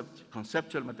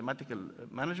conceptual mathematical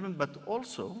management, but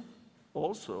also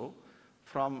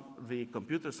from the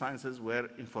computer sciences where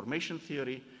information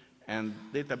theory and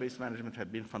database management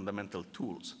have been fundamental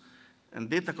tools. And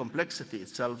data complexity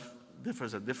itself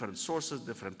differs at different sources,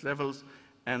 different levels,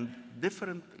 and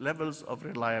different levels of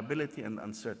reliability and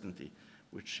uncertainty,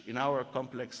 which in our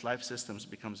complex life systems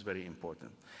becomes very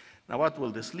important. Now, what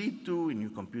will this lead to in new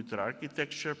computer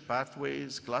architecture,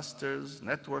 pathways, clusters,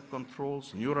 network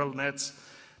controls, neural nets,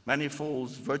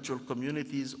 manifolds, virtual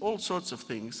communities, all sorts of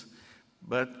things.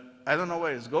 But I don't know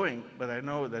where it's going, but I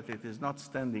know that it is not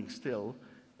standing still,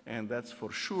 and that's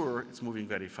for sure, it's moving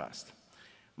very fast.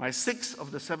 My 6th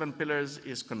of the 7 pillars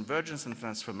is convergence and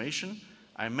transformation.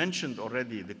 I mentioned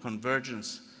already the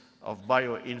convergence of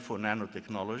bioinfo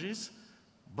nanotechnologies,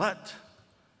 but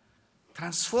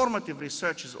transformative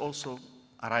research is also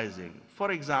arising.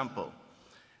 For example,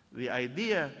 the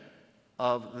idea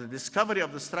of the discovery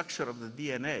of the structure of the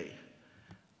DNA,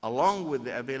 along with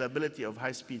the availability of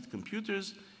high-speed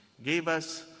computers, gave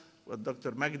us what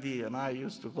Dr. Magdi and I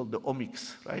used to call the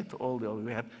omics, right?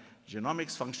 We had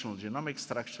genomics, functional genomics,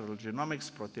 structural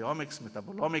genomics, proteomics,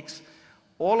 metabolomics.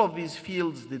 All of these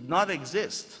fields did not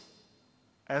exist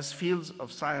as fields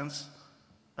of science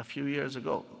a few years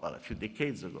ago, well, a few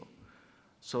decades ago.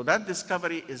 So that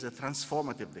discovery is a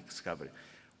transformative discovery.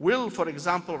 Will, for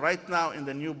example, right now in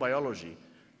the new biology,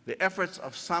 the efforts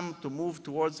of some to move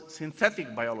towards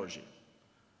synthetic biology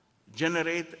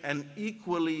generate an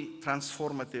equally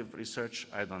transformative research?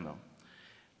 I don't know.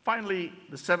 Finally,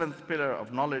 the 7th pillar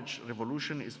of knowledge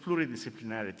revolution is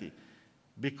pluridisciplinarity.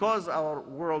 Because our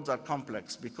worlds are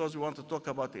complex, because we want to talk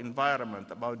about the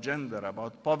environment, about gender,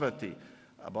 about poverty,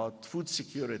 about food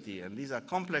security, and these are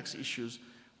complex issues,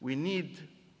 we need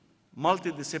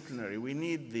multidisciplinary. We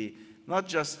need not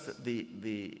just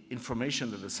the information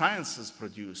that the sciences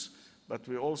produce, but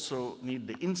we also need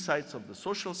the insights of the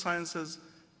social sciences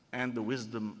and the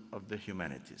wisdom of the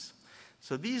humanities.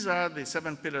 So these are the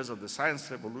 7 pillars of the science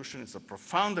revolution. It's a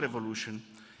profound revolution.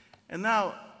 And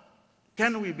now,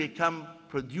 can we become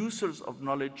producers of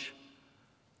knowledge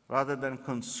rather than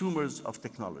consumers of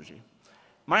technology?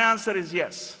 My answer is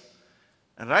yes.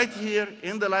 And right here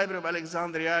in the Library of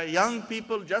Alexandria, young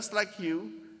people just like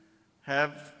you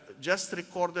have just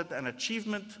recorded an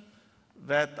achievement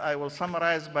that I will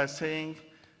summarize by saying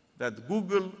that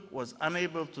Google was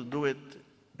unable to do it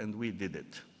and we did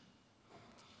it.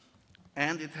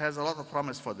 And it has a lot of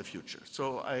promise for the future.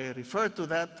 So I refer to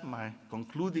that, my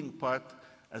concluding part,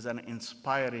 as an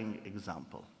inspiring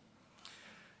example.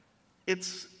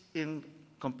 It's in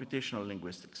computational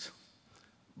linguistics,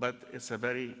 but it's a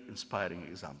very inspiring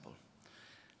example.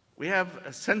 We have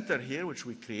a center here, which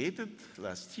we created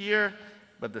last year,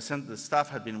 but the staff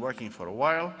had been working for a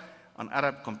while on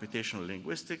Arab computational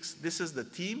linguistics. This is the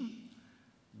team.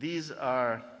 These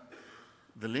are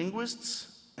the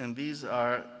linguists, and these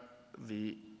are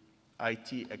the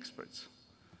IT experts.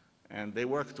 And they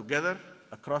work together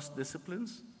across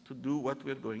disciplines to do what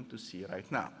we're going to see right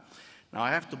now. Now,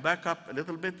 I have to back up a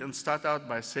little bit and start out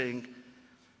by saying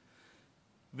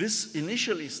this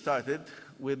initially started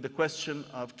with the question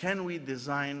of, can we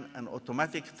design an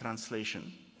automatic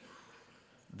translation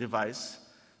device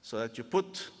so that you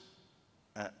put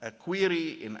a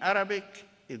query in Arabic,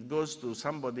 it goes to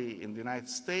somebody in the United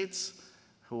States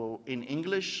who, in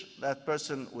English, that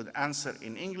person would answer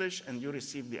in English, and you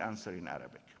receive the answer in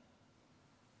Arabic.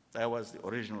 That was the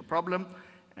original problem,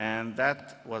 and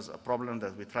that was a problem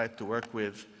that we tried to work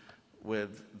with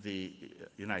the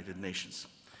United Nations.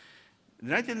 The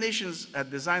United Nations had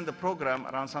designed the program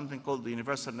around something called the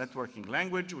Universal Networking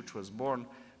Language, which was born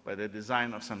by the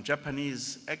design of some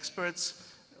Japanese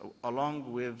experts,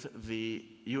 along with the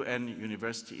UN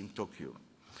University in Tokyo.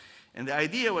 And the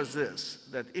idea was this,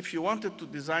 that if you wanted to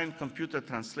design computer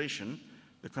translation,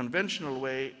 the conventional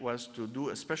way was to do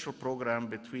a special program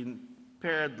between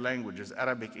paired languages,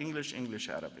 Arabic, English, English,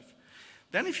 Arabic.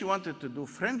 Then if you wanted to do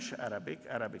French, Arabic,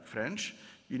 Arabic, French,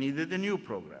 you needed a new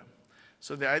program.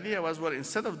 So the idea was, well,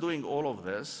 instead of doing all of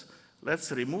this,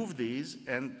 let's remove these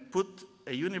and put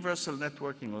a universal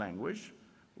networking language,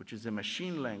 which is a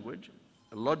machine language,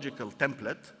 a logical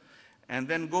template, and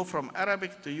then go from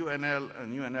Arabic to UNL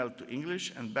and UNL to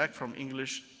English and back from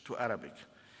English to Arabic.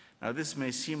 Now this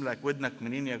may seem like ودنك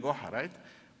منين يا جحا, right?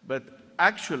 But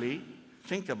actually,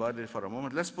 think about it for a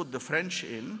moment. Let's put the French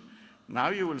in. Now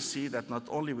you will see that not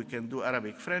only we can do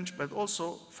Arabic-French, but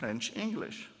also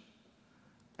French-English.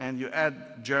 And you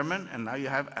add German, and now you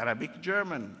have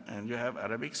Arabic-German, and you have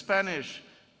Arabic-Spanish,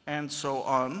 and so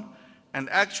on. And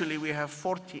actually, we have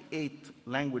 48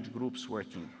 language groups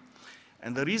working.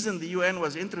 And the reason the UN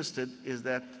was interested is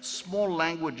that small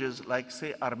languages like,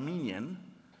 say, Armenian,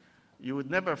 you would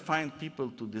never find people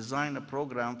to design a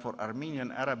program for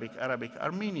Armenian, Arabic, Arabic,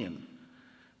 Armenian.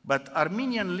 But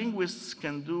Armenian linguists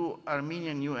can do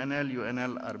Armenian, UNL,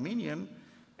 UNL, Armenian,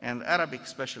 and Arabic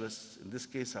specialists, in this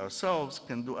case ourselves,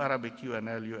 can do Arabic,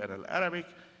 UNL, UNL, Arabic,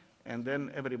 and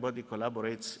then everybody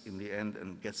collaborates in the end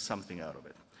and gets something out of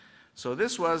it. So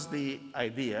this was the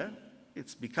idea.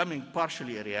 It's becoming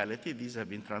partially a reality. These have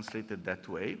been translated that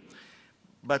way.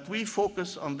 But we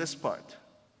focus on this part.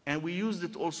 And we used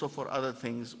it also for other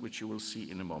things, which you will see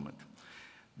in a moment.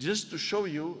 Just to show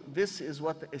you, this is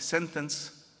what a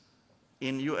sentence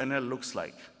in UNL looks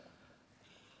like.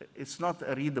 It's not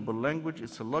a readable language,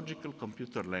 it's a logical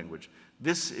computer language.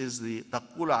 This is the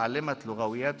تقول عالمة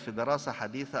لغويات في دراسة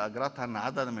حديثة أجرتها أن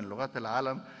عدد من لغات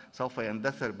العالم سوف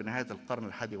يندثر بنهاية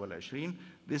القرن ال21.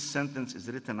 This sentence is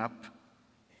written up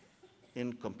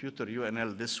in computer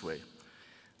UNL this way.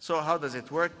 So how does it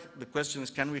work? The question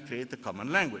is, can we create a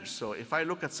common language? So if I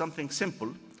look at something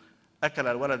simple, أكل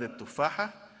الولد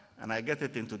التفاحة, and I get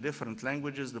it into different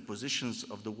languages, the positions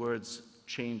of the words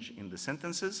change in the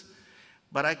sentences.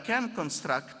 But I can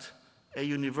construct a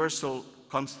universal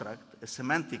construct, a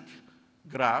semantic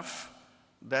graph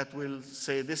that will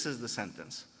say this is the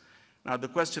sentence. Now the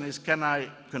question is, can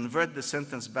I convert the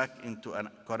sentence back into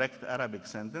a correct Arabic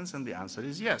sentence? And the answer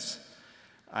is yes.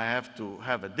 I have to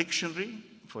have a dictionary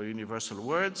for universal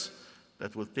words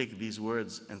that will take these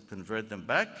words and convert them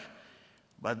back.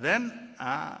 But then,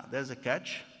 there's a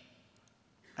catch.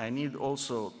 I need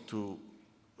also to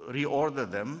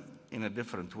reorder them in a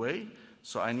different way.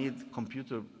 So I need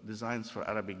computer designs for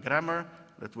Arabic grammar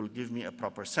that will give me a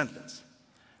proper sentence.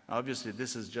 Now, obviously,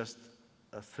 this is just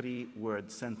a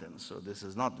 3-word sentence, so this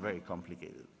is not very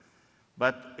complicated.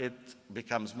 But it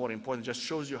becomes more important. It just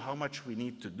shows you how much we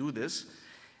need to do this.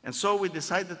 And so we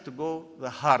decided to go the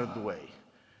hard way,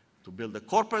 to build a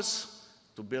corpus,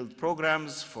 to build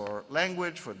programs for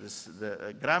language, for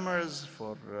the grammars,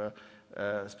 for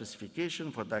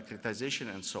specification, for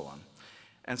diacritization, and so on.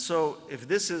 And so if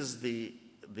this is the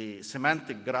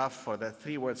semantic graph for that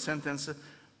 3-word sentence,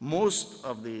 most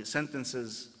of the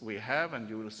sentences we have, and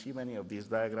you will see many of these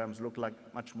diagrams, look like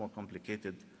much more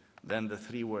complicated than the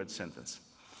 3-word sentence.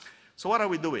 So what are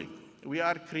we doing? We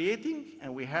are creating,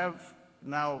 and we have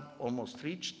now almost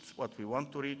reached what we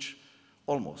want to reach,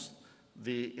 almost,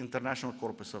 the International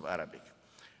Corpus of Arabic.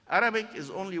 Arabic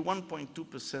is only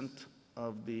 1.2%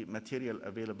 of the material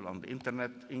available on the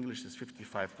internet. English is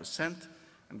 55%.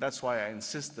 And that's why I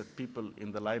insist that people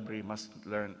in the library must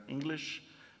learn English,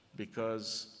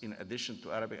 because in addition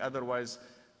to Arabic, otherwise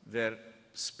their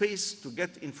space to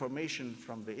get information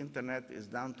from the internet is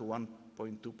down to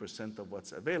 1.2% of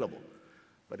what's available.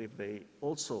 But if they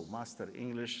also master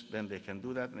English, then they can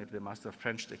do that. And if they master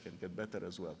French, they can get better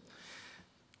as well.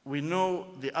 We know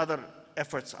the other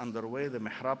efforts underway, the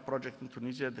Mihrab project in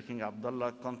Tunisia, the King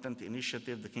Abdullah Content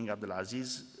Initiative, the King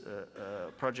Abdulaziz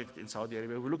project in Saudi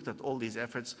Arabia. We looked at all these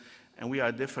efforts, and we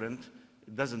are different.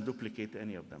 It doesn't duplicate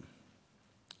any of them.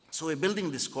 So we're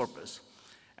building this corpus.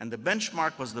 And the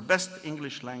benchmark was the best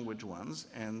English language ones,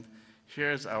 and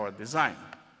here's our design.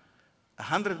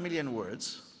 100 million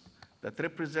words that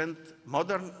represent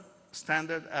modern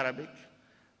standard Arabic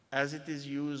as it is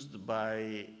used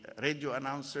by radio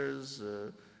announcers,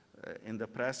 in the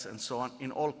press, and so on,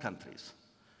 in all countries.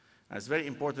 And it's very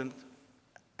important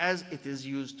as it is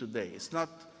used today. It's not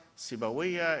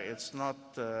Sibawiyya, it's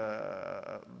not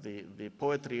the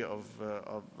poetry of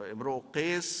Imru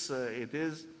Qais, it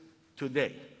is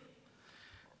today.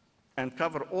 And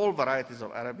cover all varieties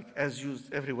of Arabic as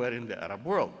used everywhere in the Arab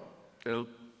world.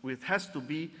 It has to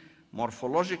be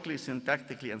morphologically,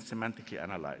 syntactically, and semantically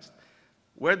analyzed.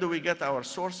 Where do we get our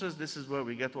sources? This is where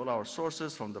we get all our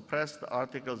sources, from the press, the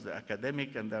articles, the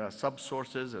academic, and there are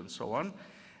sub-sources and so on.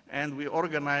 And we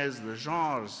organize the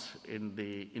genres in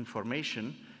the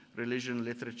information: religion,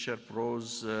 literature,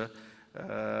 prose,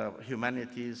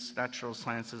 humanities, natural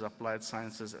sciences, applied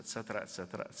sciences, etc.,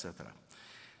 etc., etc.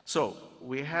 So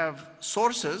we have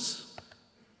sources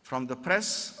from the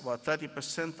press, about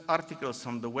 30%, articles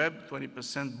from the web,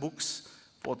 20%, books,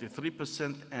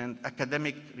 43%, and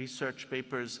academic research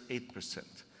papers, 8%.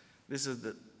 This is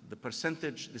the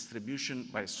percentage distribution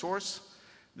by source.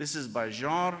 This is by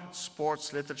genre,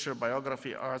 sports, literature,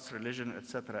 biography, arts, religion,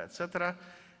 etc., etc.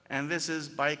 And this is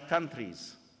by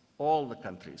countries, all the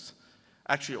countries.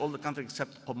 Actually, all the countries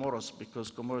except Comoros,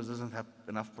 because Comoros doesn't have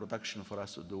enough production for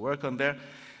us to do work on there.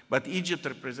 But Egypt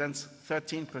represents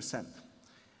 13%.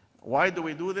 Why do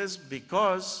we do this?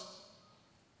 Because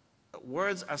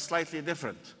words are slightly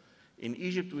different. In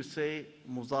Egypt, we say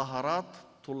muzaharat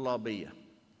tullabiyya.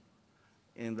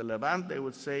 In the Levant, they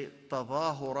would say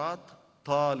tadahurat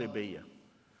talibiyya.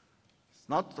 It's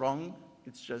not wrong,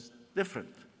 it's just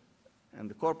different. And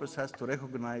the corpus has to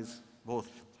recognize both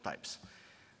types.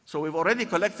 So we've already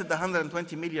collected the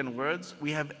 120 million words.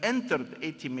 We have entered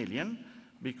 80 million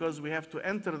because we have to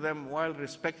enter them while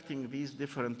respecting these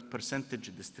different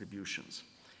percentage distributions.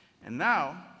 And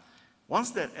now, once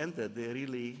they're entered, they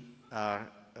really are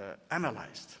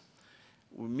analyzed.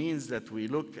 It means that we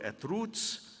look at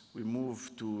roots, we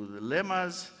move to the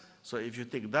lemmas. So if you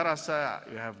take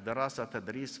darasa, you have darasa,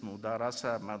 tadris,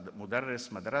 mudarasa, mudarris,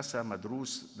 madrasa,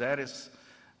 madrus, daris,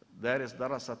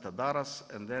 darasa, tadaras,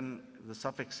 and then the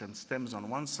suffix and stems on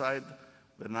one side,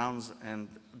 the nouns and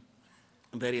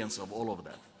variants of all of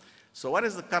that. So what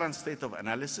is the current state of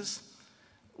analysis?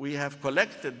 We have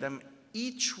collected them.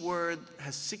 Each word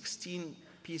has 16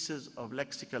 pieces of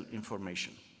lexical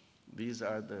information. These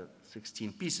are the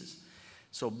 16 pieces.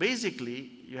 So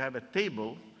basically, you have a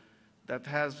table that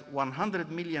has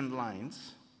 100 million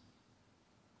lines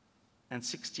and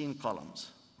 16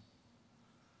 columns,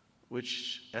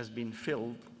 which has been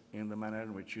filled in the manner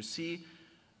in which you see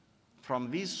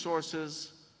from these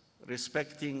sources,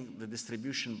 respecting the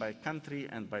distribution by country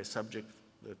and by subject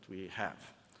that we have.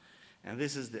 And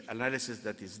this is the analysis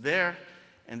that is there.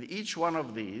 And each one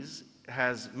of these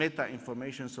has meta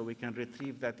information, so we can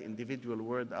retrieve that individual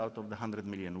word out of the 100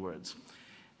 million words.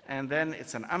 And then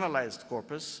it's an analyzed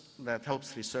corpus that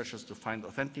helps researchers to find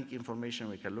authentic information.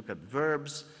 We can look at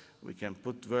verbs. We can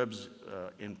put verbs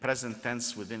in present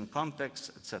tense within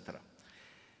context, etc.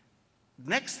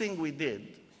 Next thing we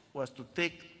did was to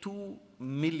take 2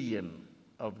 million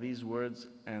of these words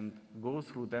and go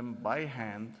through them by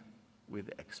hand with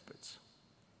experts.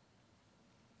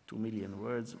 2 million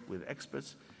words with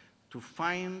experts to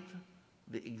find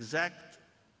the exact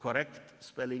correct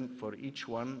spelling for each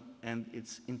one and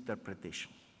its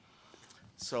interpretation.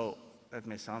 So that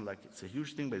may sound like it's a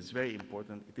huge thing, but it's very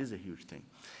important. It is a huge thing.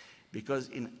 Because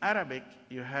in Arabic,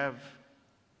 you have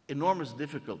enormous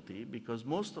difficulty because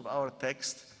most of our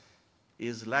text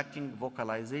is lacking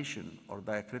vocalization or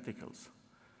diacriticals.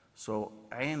 So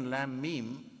Ain, Lam,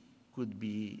 Mim could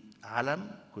be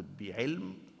Alam, could be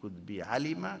Ilm, could be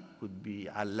Alima, could be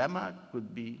Allama,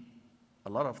 could be a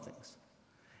lot of things.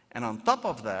 And on top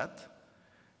of that,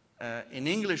 in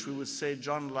English we would say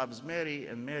John loves Mary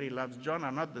and Mary loves John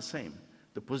are not the same.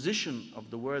 The position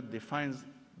of the word defines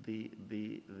the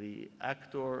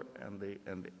actor and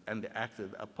the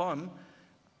acted upon.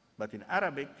 But in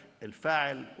Arabic,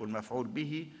 al-fa'il wal-maf'ul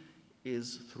bihi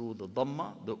is through the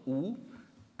dhamma, the u,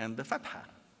 and the fatha,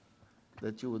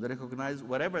 that you would recognize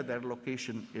wherever their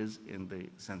location is in the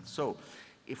sentence. So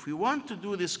if we want to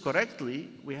do this correctly,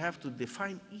 we have to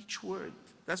define each word.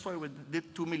 That's why we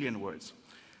did 2 million words.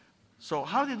 So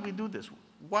how did we do this?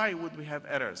 Why would we have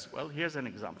errors? Well, here's an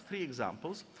example, 3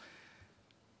 examples.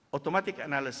 Automatic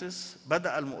analysis.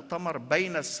 بدأ المؤتمر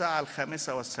بين الساعة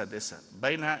الخامسة والسادسة.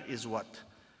 بين is what?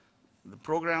 The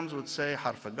programs would say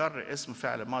حرف جر, اسم,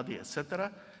 فعل ماضي,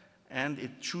 etc. And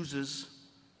it chooses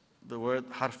the word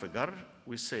حرف جر.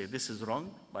 We say this is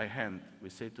wrong. By hand, we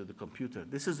say to the computer,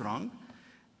 this is wrong.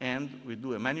 And we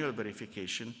do a manual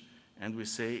verification, and we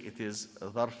say it is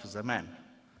ظرف زمان.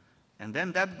 And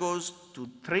then that goes to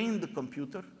train the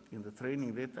computer in the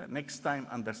training data. Next time,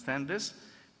 understand this.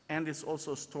 And it's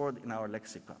also stored in our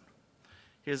lexicon.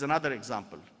 Here's another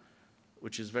example,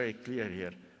 which is very clear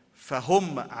here.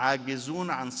 فهم عاجزون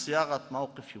عن صياغة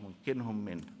موقف يمكنهم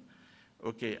منه.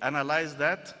 Okay, analyze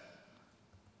that.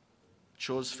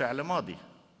 Chose فعل ماضي.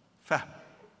 فهم.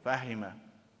 فهم,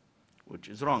 which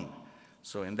is wrong.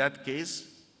 So in that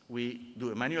case, we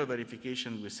do a manual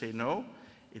verification. We say no.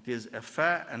 It is a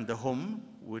fa and the hum,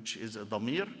 which is a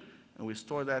damir, and we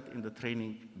store that in the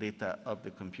training data of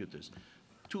the computers.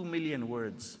 2 million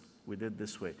words we did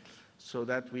this way, so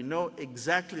that we know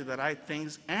exactly the right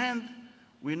things and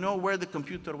we know where the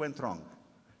computer went wrong.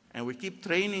 And we keep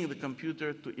training the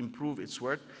computer to improve its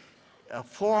work. A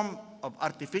form of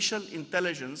artificial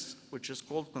intelligence, which is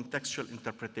called contextual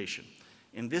interpretation.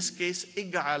 In this case,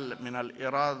 اجعل من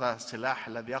الإرادة سلاح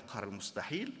الذي يقهر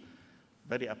المستحيل.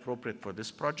 Very appropriate for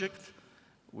this project.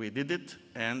 We did it,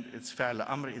 and it's فعل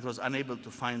أمر. It was unable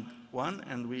to find one,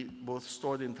 and we both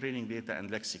stored in training data and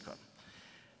lexicon.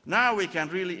 Now we can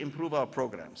really improve our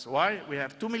programs. Why? We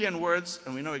have 2 million words,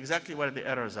 and we know exactly where the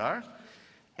errors are.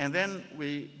 And then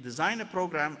we design a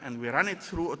program, and we run it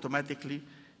through automatically,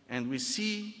 and we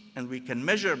see, and we can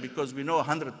measure, because we know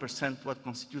 100% what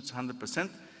constitutes 100%,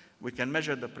 we can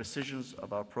measure the precisions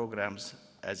of our programs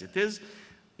as it is.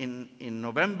 In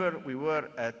November, we were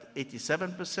at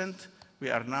 87%. We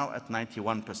are now at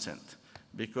 91%,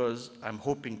 because I'm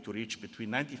hoping to reach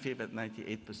between 95 and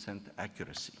 98%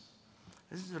 accuracy.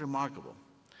 This is remarkable.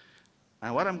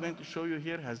 And what I'm going to show you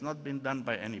here has not been done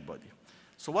by anybody.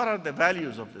 So what are the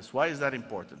values of this? Why is that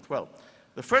important? Well,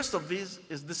 the first of these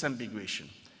is disambiguation.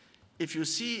 If you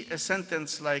see a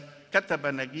sentence like كتب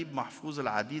نجيب محفوظ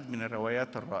العديد من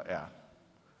الروايات الرائعة.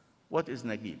 What is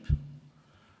نجيب?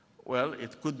 Well,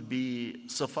 it could be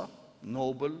صفة,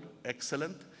 noble,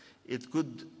 excellent. It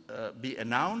could be a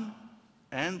noun,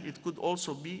 and it could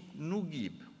also be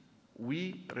نجيب.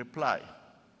 We reply,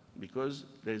 because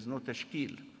there is no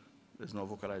tashkil, there's no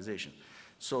vocalization.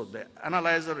 So the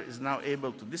analyzer is now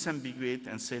able to disambiguate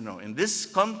and say, no, in this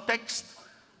context,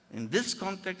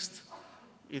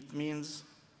 it means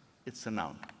it's a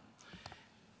noun.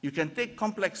 You can take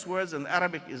complex words, and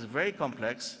Arabic is very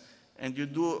complex, and you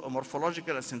do a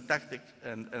morphological and syntactic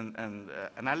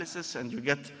analysis, and you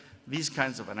get these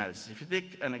kinds of analysis. If you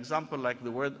take an example like the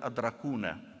word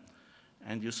adrakuna,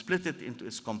 and you split it into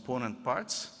its component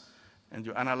parts, and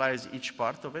you analyze each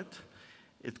part of it,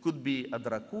 it could be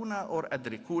adrakuna or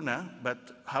adrikuna,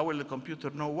 but how will the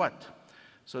computer know what?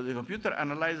 So the computer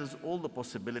analyzes all the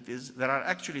possibilities. There are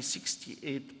actually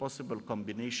 68 possible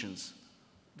combinations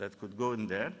that could go in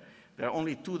there. There are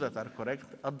only 2 that are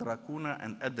correct, adrakuna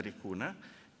and adrikuna.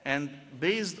 And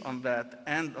based on that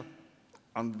and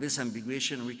on this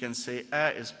ambiguation, we can say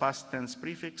a is past tense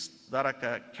prefix,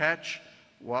 daraka catch,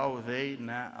 waw they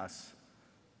na us.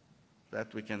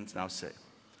 That we can now say.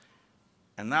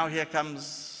 And now here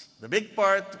comes the big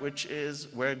part, which is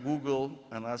where Google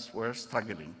and us were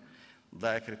struggling.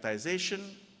 Diacritization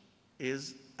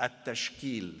is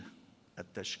التشكيل.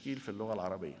 التشكيل في اللغة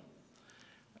العربية.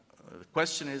 The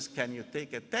question is, can you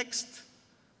take a text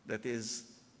that has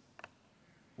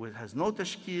no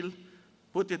tashkil,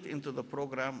 put it into the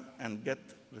program, and get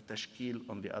the tashkil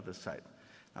on the other side?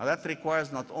 Now that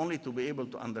requires not only to be able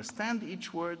to understand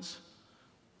each word,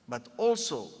 but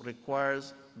also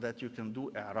requires that you can do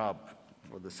i'rab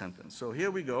for the sentence. So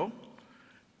here we go.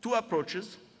 2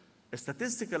 approaches, a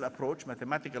statistical approach,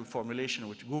 mathematical formulation,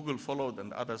 which Google followed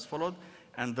and others followed,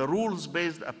 and the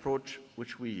rules-based approach,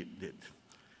 which we did.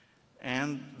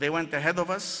 And they went ahead of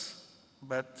us,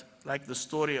 but like the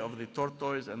story of the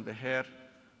tortoise and the hare,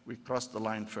 we crossed the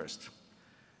line first.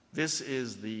 This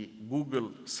is the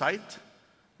Google site,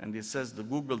 and it says the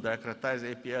Google Diacritized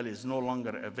APL is no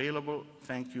longer available.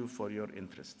 Thank you for your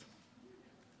interest.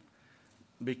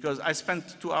 Because I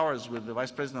spent 2 hours with the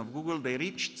vice president of Google, they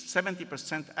reached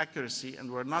 70% accuracy and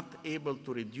were not able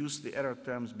to reduce the error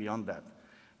terms beyond that.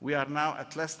 We are now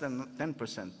at less than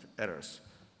 10% errors.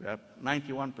 We are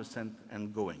 91%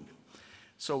 and going.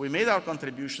 So we made our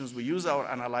contributions, we use our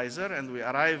analyzer, and we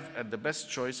arrive at the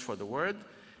best choice for the word.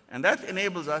 And that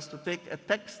enables us to take a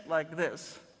text like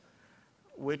this,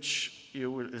 which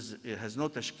it has no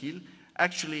tashkil.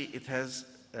 Actually, it has,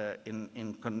 in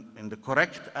the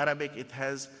correct Arabic, it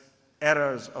has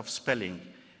errors of spelling.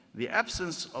 The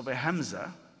absence of a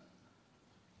hamza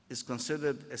is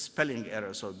considered a spelling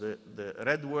error. So the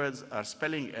red words are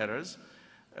spelling errors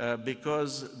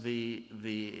because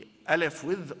the alif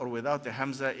with or without a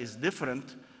hamza is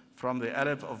different from the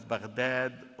alif of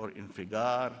Baghdad or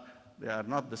Infigar. They are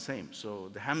not the same. So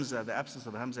the hamza, the absence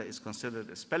of hamza, is considered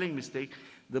a spelling mistake.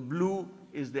 The blue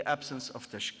is the absence of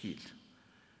tashkil.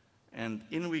 And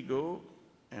in we go,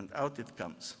 and out it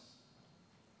comes.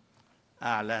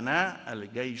 أعلن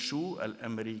الجيش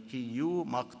الأمريكي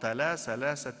مقتل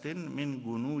 3 من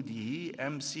جنوده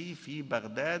أمس في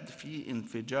بغداد في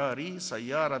انفجار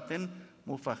سيارة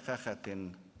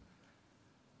مفخخة.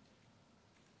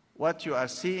 What you are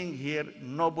seeing here,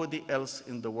 nobody else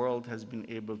in the world has been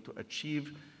able to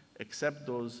achieve except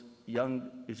those young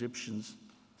Egyptians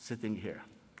sitting here.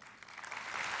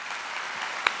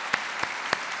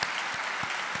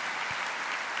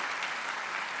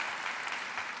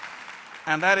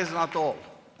 And that is not all.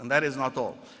 And that is not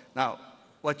all. Now,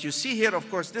 what you see here, of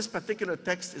course, this particular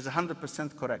text is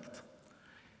 100% correct.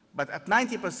 But at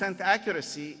 90%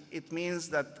 accuracy, it means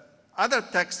that other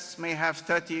texts may have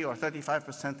 30 or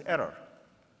 35% error.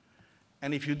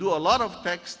 And if you do a lot of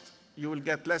text, you will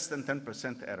get less than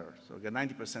 10% error, so you get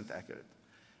 90% accurate.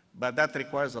 But that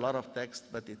requires a lot of text,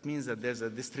 but it means that there's a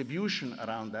distribution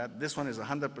around that. This one is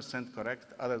 100%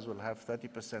 correct, others will have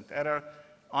 30% error,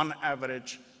 On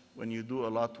average, when you do a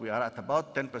lot, we are at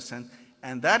about 10%.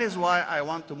 And that is why I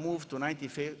want to move to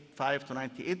 95 to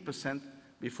 98%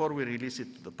 before we release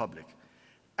it to the public.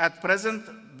 At present,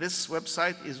 this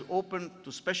website is open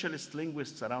to specialist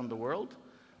linguists around the world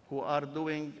who are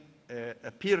doing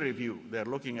a peer review. They're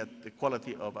looking at the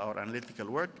quality of our analytical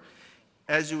work.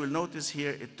 As you will notice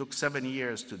here, it took 7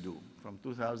 years to do, from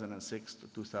 2006 to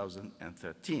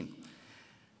 2013.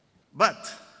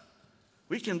 But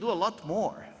we can do a lot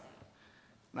more.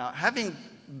 Now, having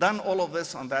done all of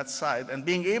this on that side and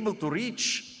being able to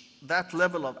reach that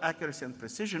level of accuracy and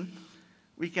precision,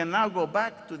 we can now go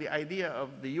back to the idea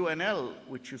of the UNL,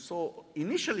 which you saw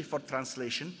initially for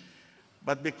translation,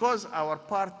 but because our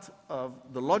part of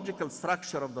the logical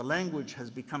structure of the language has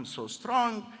become so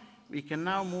strong, we can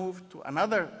now move to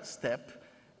another step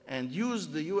and use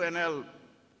the UNL,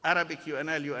 Arabic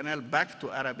UNL back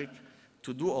to Arabic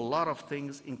to do a lot of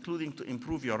things, including to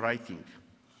improve your writing.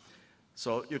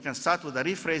 So you can start with a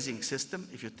rephrasing system.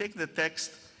 If you take the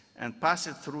text and pass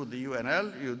it through the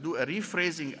UNL, you do a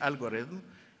rephrasing algorithm.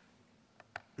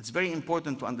 It's very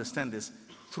important to understand this.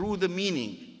 Through the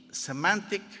meaning,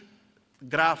 semantic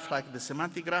graph, like the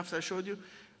semantic graphs I showed you,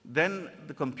 then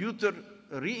the computer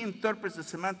reinterprets the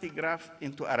semantic graph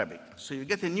into Arabic. So you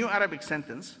get a new Arabic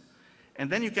sentence, and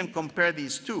then you can compare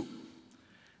these two.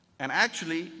 And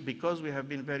actually, because we have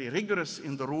been very rigorous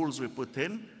in the rules we put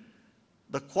in,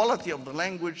 the quality of the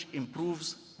language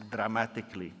improves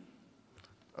dramatically.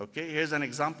 Okay, here's an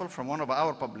example from one of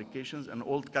our publications, an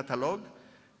old catalog.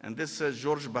 And this says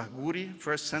George Bahgouri,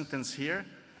 first sentence here,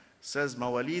 says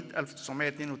Mawalid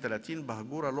 1932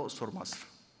 Bahgoura الأقصر مصر,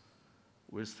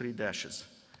 with 3 dashes.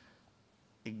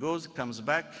 It comes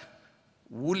back,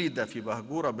 ولد في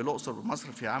بهجورة بالأقصر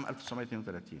بمصر في عام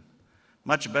 1932.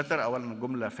 Much better, أولا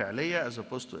جملة فعلية as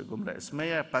opposed to a جملة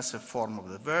اسمية, passive form of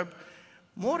the verb.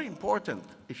 More important,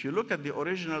 if you look at the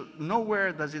original,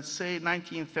 nowhere does it say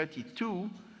 1932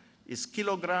 is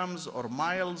kilograms or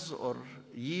miles or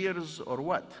years or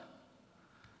what.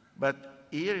 But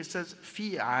here it says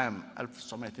في عام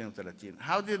 1932.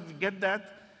 How did we get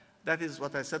that? That is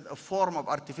what I said, a form of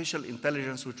artificial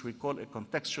intelligence which we call a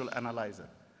contextual analyzer.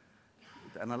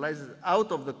 It analyzes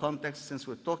out of the context, since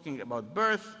we're talking about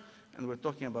birth and we're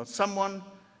talking about someone,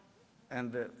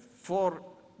 and the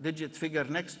 4-digit figure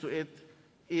next to it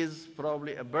is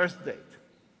probably a birth date.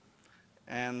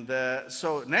 And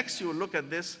so next you will look at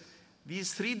this.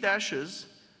 These 3 dashes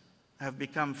have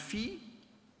become phi,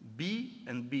 b,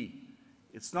 and b.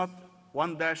 It's not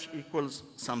 1 dash equals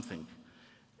something.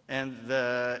 And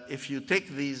if you take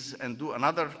these and do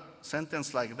another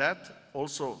sentence like that,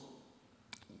 also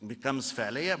becomes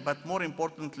فعلية, but more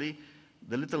importantly,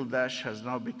 the little dash has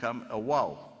now become a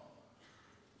wow.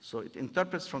 So it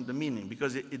interprets from the meaning,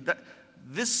 because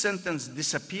this sentence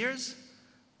disappears.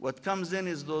 What comes in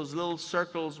is those little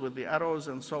circles with the arrows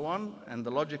and so on, and the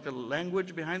logical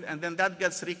language behind, and then that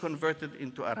gets reconverted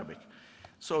into Arabic.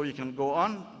 So you can go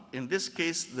on. In this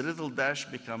case, the little dash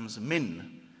becomes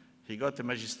min. He got a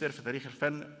magister في تاريخ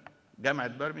الفن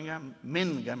جامعة برمنغهام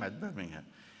من جامعة برمنغهام.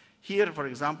 Here, for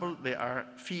example, they are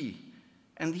phi.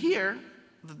 And here,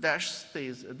 the dash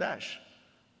stays a dash,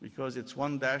 because it's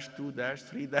 1 dash, 2 dash,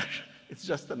 3 dash. It's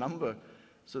just a number.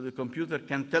 So the computer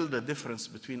can tell the difference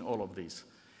between all of these.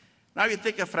 Now you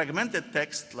take a fragmented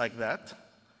text like that.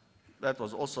 That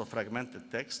was also a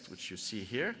fragmented text, which you see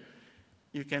here.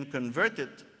 You can convert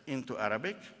it into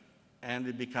Arabic, and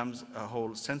it becomes a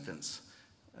whole sentence.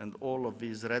 And all of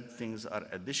these red things are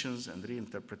additions and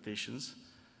reinterpretations.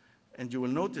 And you will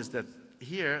notice that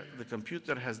here, the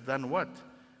computer has done what?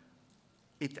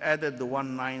 It added the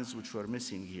 1 9s which were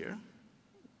missing here.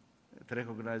 It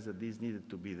recognized that these needed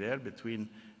to be there between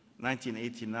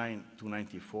 1989 to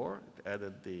 94. It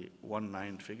added the 1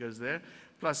 9 figures there,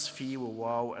 plus phi,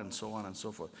 wow, and so on and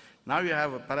so forth. Now you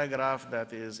have a paragraph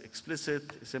that is explicit,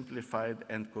 simplified,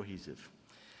 and cohesive.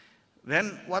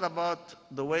 Then what about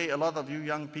the way a lot of you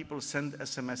young people send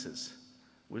SMSs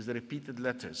with the repeated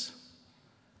letters?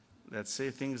 Let's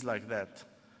say things like that.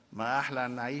 ما أحلى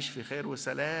أن نعيش في خير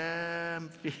وسلام.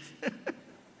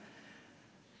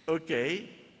 Okay,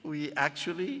 we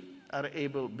actually are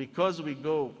able, because we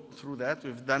go through that,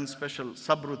 we've done special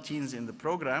subroutines in the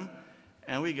program,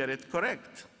 and we get it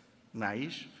correct.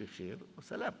 نعيش في خير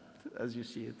وسلام, as you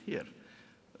see it here.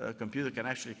 A computer can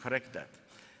actually correct that.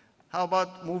 How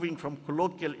about moving from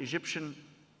colloquial Egyptian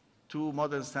to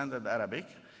modern standard Arabic?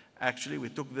 Actually, we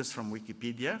took this from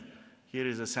Wikipedia. Here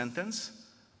is a sentence.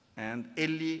 And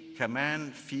اللي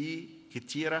كمان في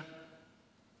كتيرة,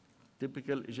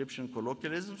 typical Egyptian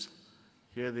colloquialisms.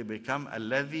 Here they become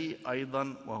الذي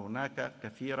أيضا وهناك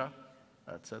كثيرة,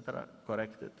 etc.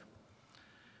 corrected.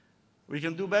 We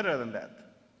can do better than that.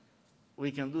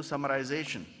 We can do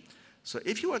summarization. So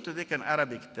if you were to take an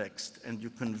Arabic text and you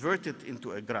convert it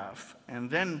into a graph, and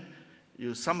then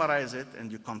you summarize it and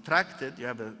you contract it, you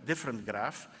have a different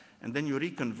graph, and then you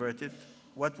reconvert it,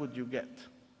 what would you get?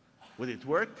 Would it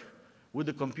work? Would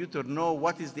the computer know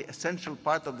what is the essential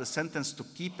part of the sentence to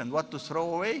keep and what to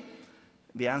throw away?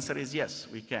 The answer is yes,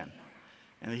 we can.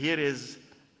 And here is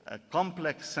a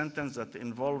complex sentence that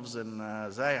involves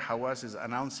Zai Hawass is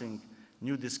announcing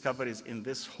new discoveries in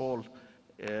this hall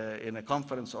in a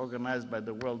conference organized by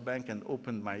the World Bank and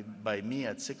opened by me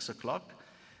at 6 o'clock.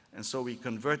 And so we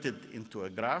converted into a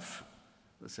graph,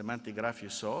 the semantic graph you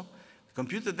saw. The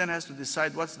computer then has to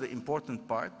decide what's the important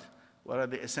part, what are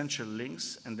the essential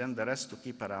links, and then the rest to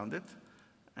keep around it,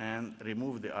 and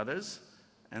remove the others.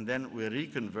 And then we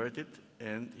reconvert it,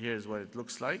 and here's what it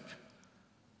looks like.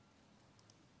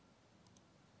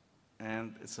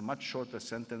 And it's a much shorter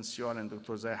sentence. يعلن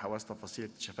دكتور زاهي حواس تفاصيل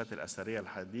الاكتشافات الأثرية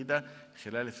الحديدة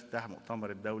خلال افتتاح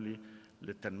المؤتمر الدولي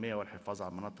للتنمية والحفاظ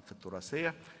على المناطق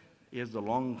التراثية. Here's the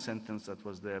long sentence that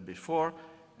was there before,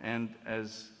 and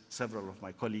as several of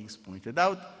my colleagues pointed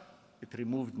out, it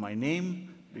removed my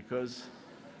name because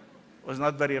it was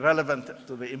not very relevant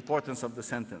to the importance of the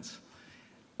sentence.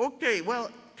 Okay, well,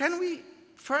 can we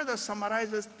further summarize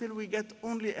this till we get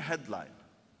only a headline?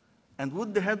 And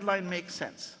would the headline make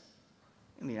sense?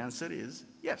 And the answer is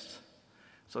yes.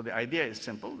 So the idea is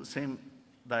simple, the same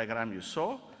diagram you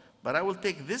saw, but I will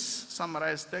take this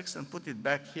summarized text and put it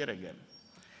back here again.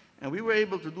 And we were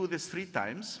able to do this 3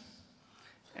 times.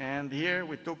 And here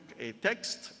we took a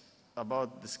text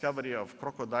about discovery of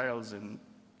crocodiles in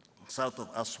south of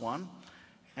Aswan,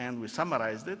 and we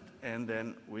summarized it, and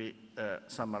then we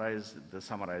summarized the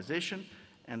summarization,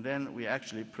 and then we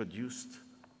actually produced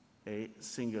a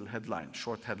single headline,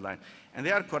 short headline. And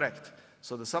they are correct.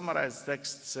 So the summarized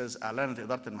text says أعلنت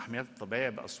إدارة المحميات الطبيعية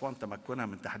بأسوان تمكنها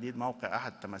من تحديد موقع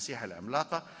أحد التماسيح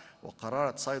العملاقة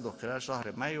وقررت صيده خلال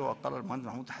شهر مايو، وقرر المهندس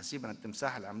محمود حسيب أن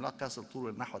التمساح العملاق يصل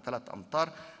طوله نحو 3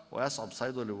 أمتار ويصعب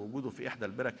صيده لوجوده في إحدى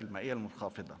البرك المائية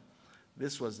المنخفضة.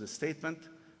 This was the statement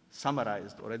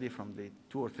summarized already from the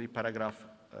 2 or 3 paragraph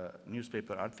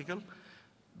newspaper article.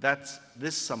 That's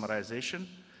this summarization.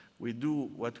 We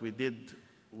do what we did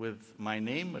with my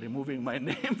name, removing my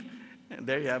name. And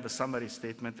there you have a summary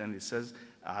statement, and it says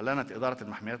أعلنت إدارة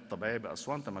المحميات الطبيعية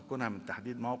بأسوان تمكنها من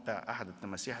تحديد موقع أحد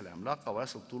التماسيح العملاقة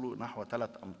ويصل طوله نحو 3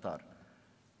 أمتار.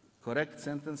 Correct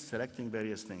sentence, selecting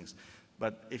various things.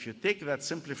 But if you take that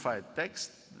simplified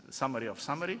text, summary of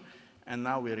summary, and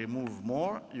now we remove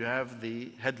more, you have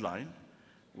the headline,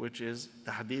 which is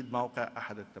تحديد موقع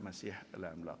أحد التماسيح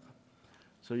العملاقة.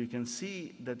 So you can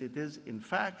see that it is, in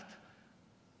fact,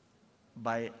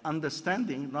 by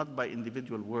understanding, not by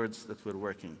individual words that we're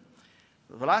working.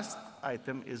 The last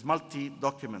item is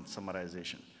multi-document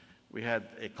summarization. We had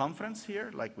a conference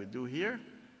here, like we do here,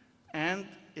 and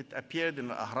it appeared in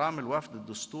الأهرام, الوفد,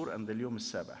 الدستور, and the اليوم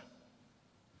السابع.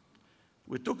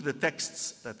 We took the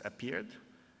texts that appeared,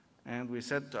 and we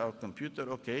said to our computer,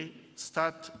 okay,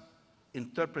 start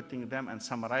interpreting them and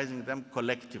summarizing them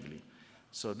collectively.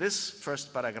 So this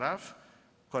first paragraph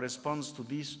corresponds to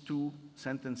these 2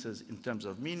 sentences in terms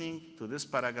of meaning, to this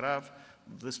paragraph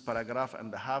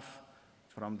and a half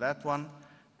from that one.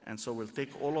 And so we'll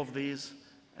take all of these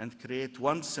and create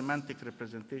one semantic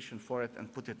representation for it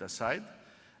and put it aside.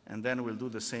 And then we'll do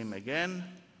the same again.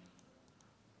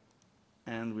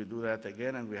 And we do that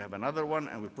again, and we have another one,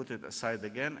 and we put it aside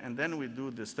again. And then we do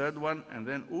this third one, and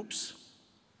then, oops,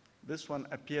 this one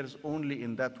appears only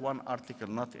in that one article,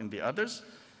 not in the others.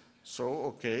 So,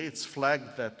 okay, it's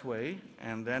flagged that way,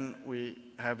 and then we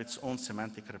have its own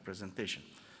semantic representation.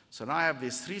 So now I have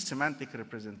these 3 semantic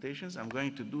representations. I'm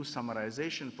going to do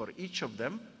summarization for each of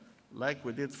them, like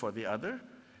we did for the other,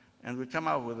 and we come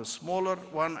out with a smaller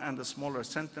one and a smaller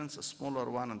sentence, a smaller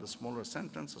one and a smaller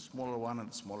sentence, a smaller one and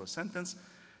a smaller sentence.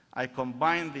 I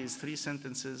combine these 3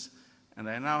 sentences, and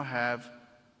I now have,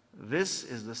 this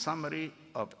is the summary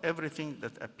of everything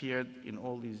that appeared in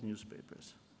all these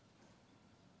newspapers.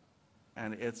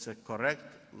 And it's a correct,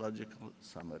 logical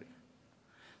summary.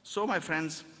 So, my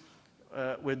friends,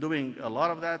 we're doing a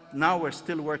lot of that. Now we're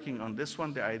still working on this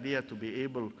one, the idea to be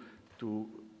able to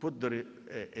put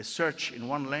a search in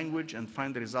one language and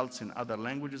find the results in other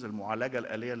languages. المعالجة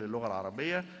الآلية للغة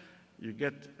العربية. You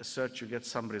get a search, you get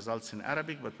some results in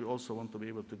Arabic, but we also want to be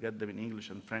able to get them in English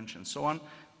and French and so on.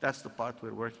 That's the part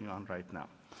we're working on right now.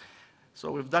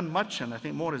 So we've done much, and I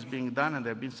think more is being done, and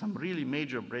there have been some really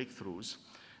major breakthroughs.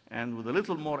 And with a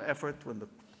little more effort, when the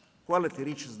quality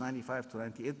reaches 95 to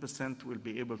 98%, we'll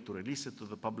be able to release it to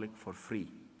the public for free.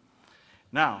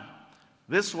 Now,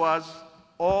 this was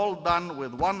all done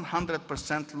with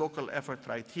 100% local effort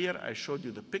right here. I showed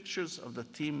you the pictures of the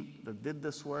team that did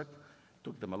this work.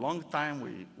 Took them a long time.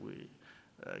 We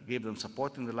gave them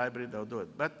support in the library. They'll do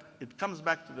it. But it comes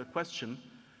back to the question,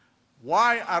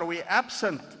 why are we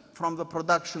absent from the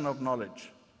production of knowledge?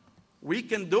 We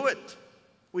can do it.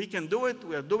 We can do it.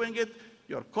 We are doing it.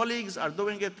 Your colleagues are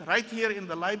doing it right here in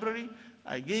the library.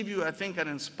 I gave you, I think, an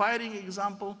inspiring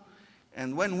example.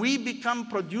 And when we become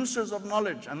producers of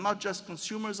knowledge and not just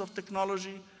consumers of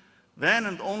technology, then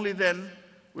and only then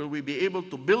will we be able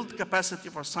to build capacity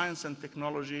for science and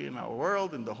technology in our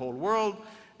world, in the whole world,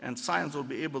 and science will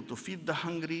be able to feed the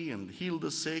hungry and heal the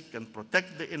sick and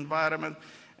protect the environment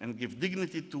and give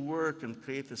dignity to work and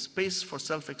create a space for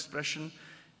self-expression.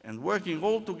 And working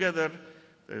all together,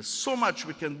 there's so much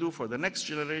we can do for the next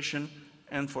generation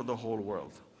and for the whole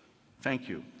world. Thank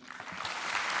you.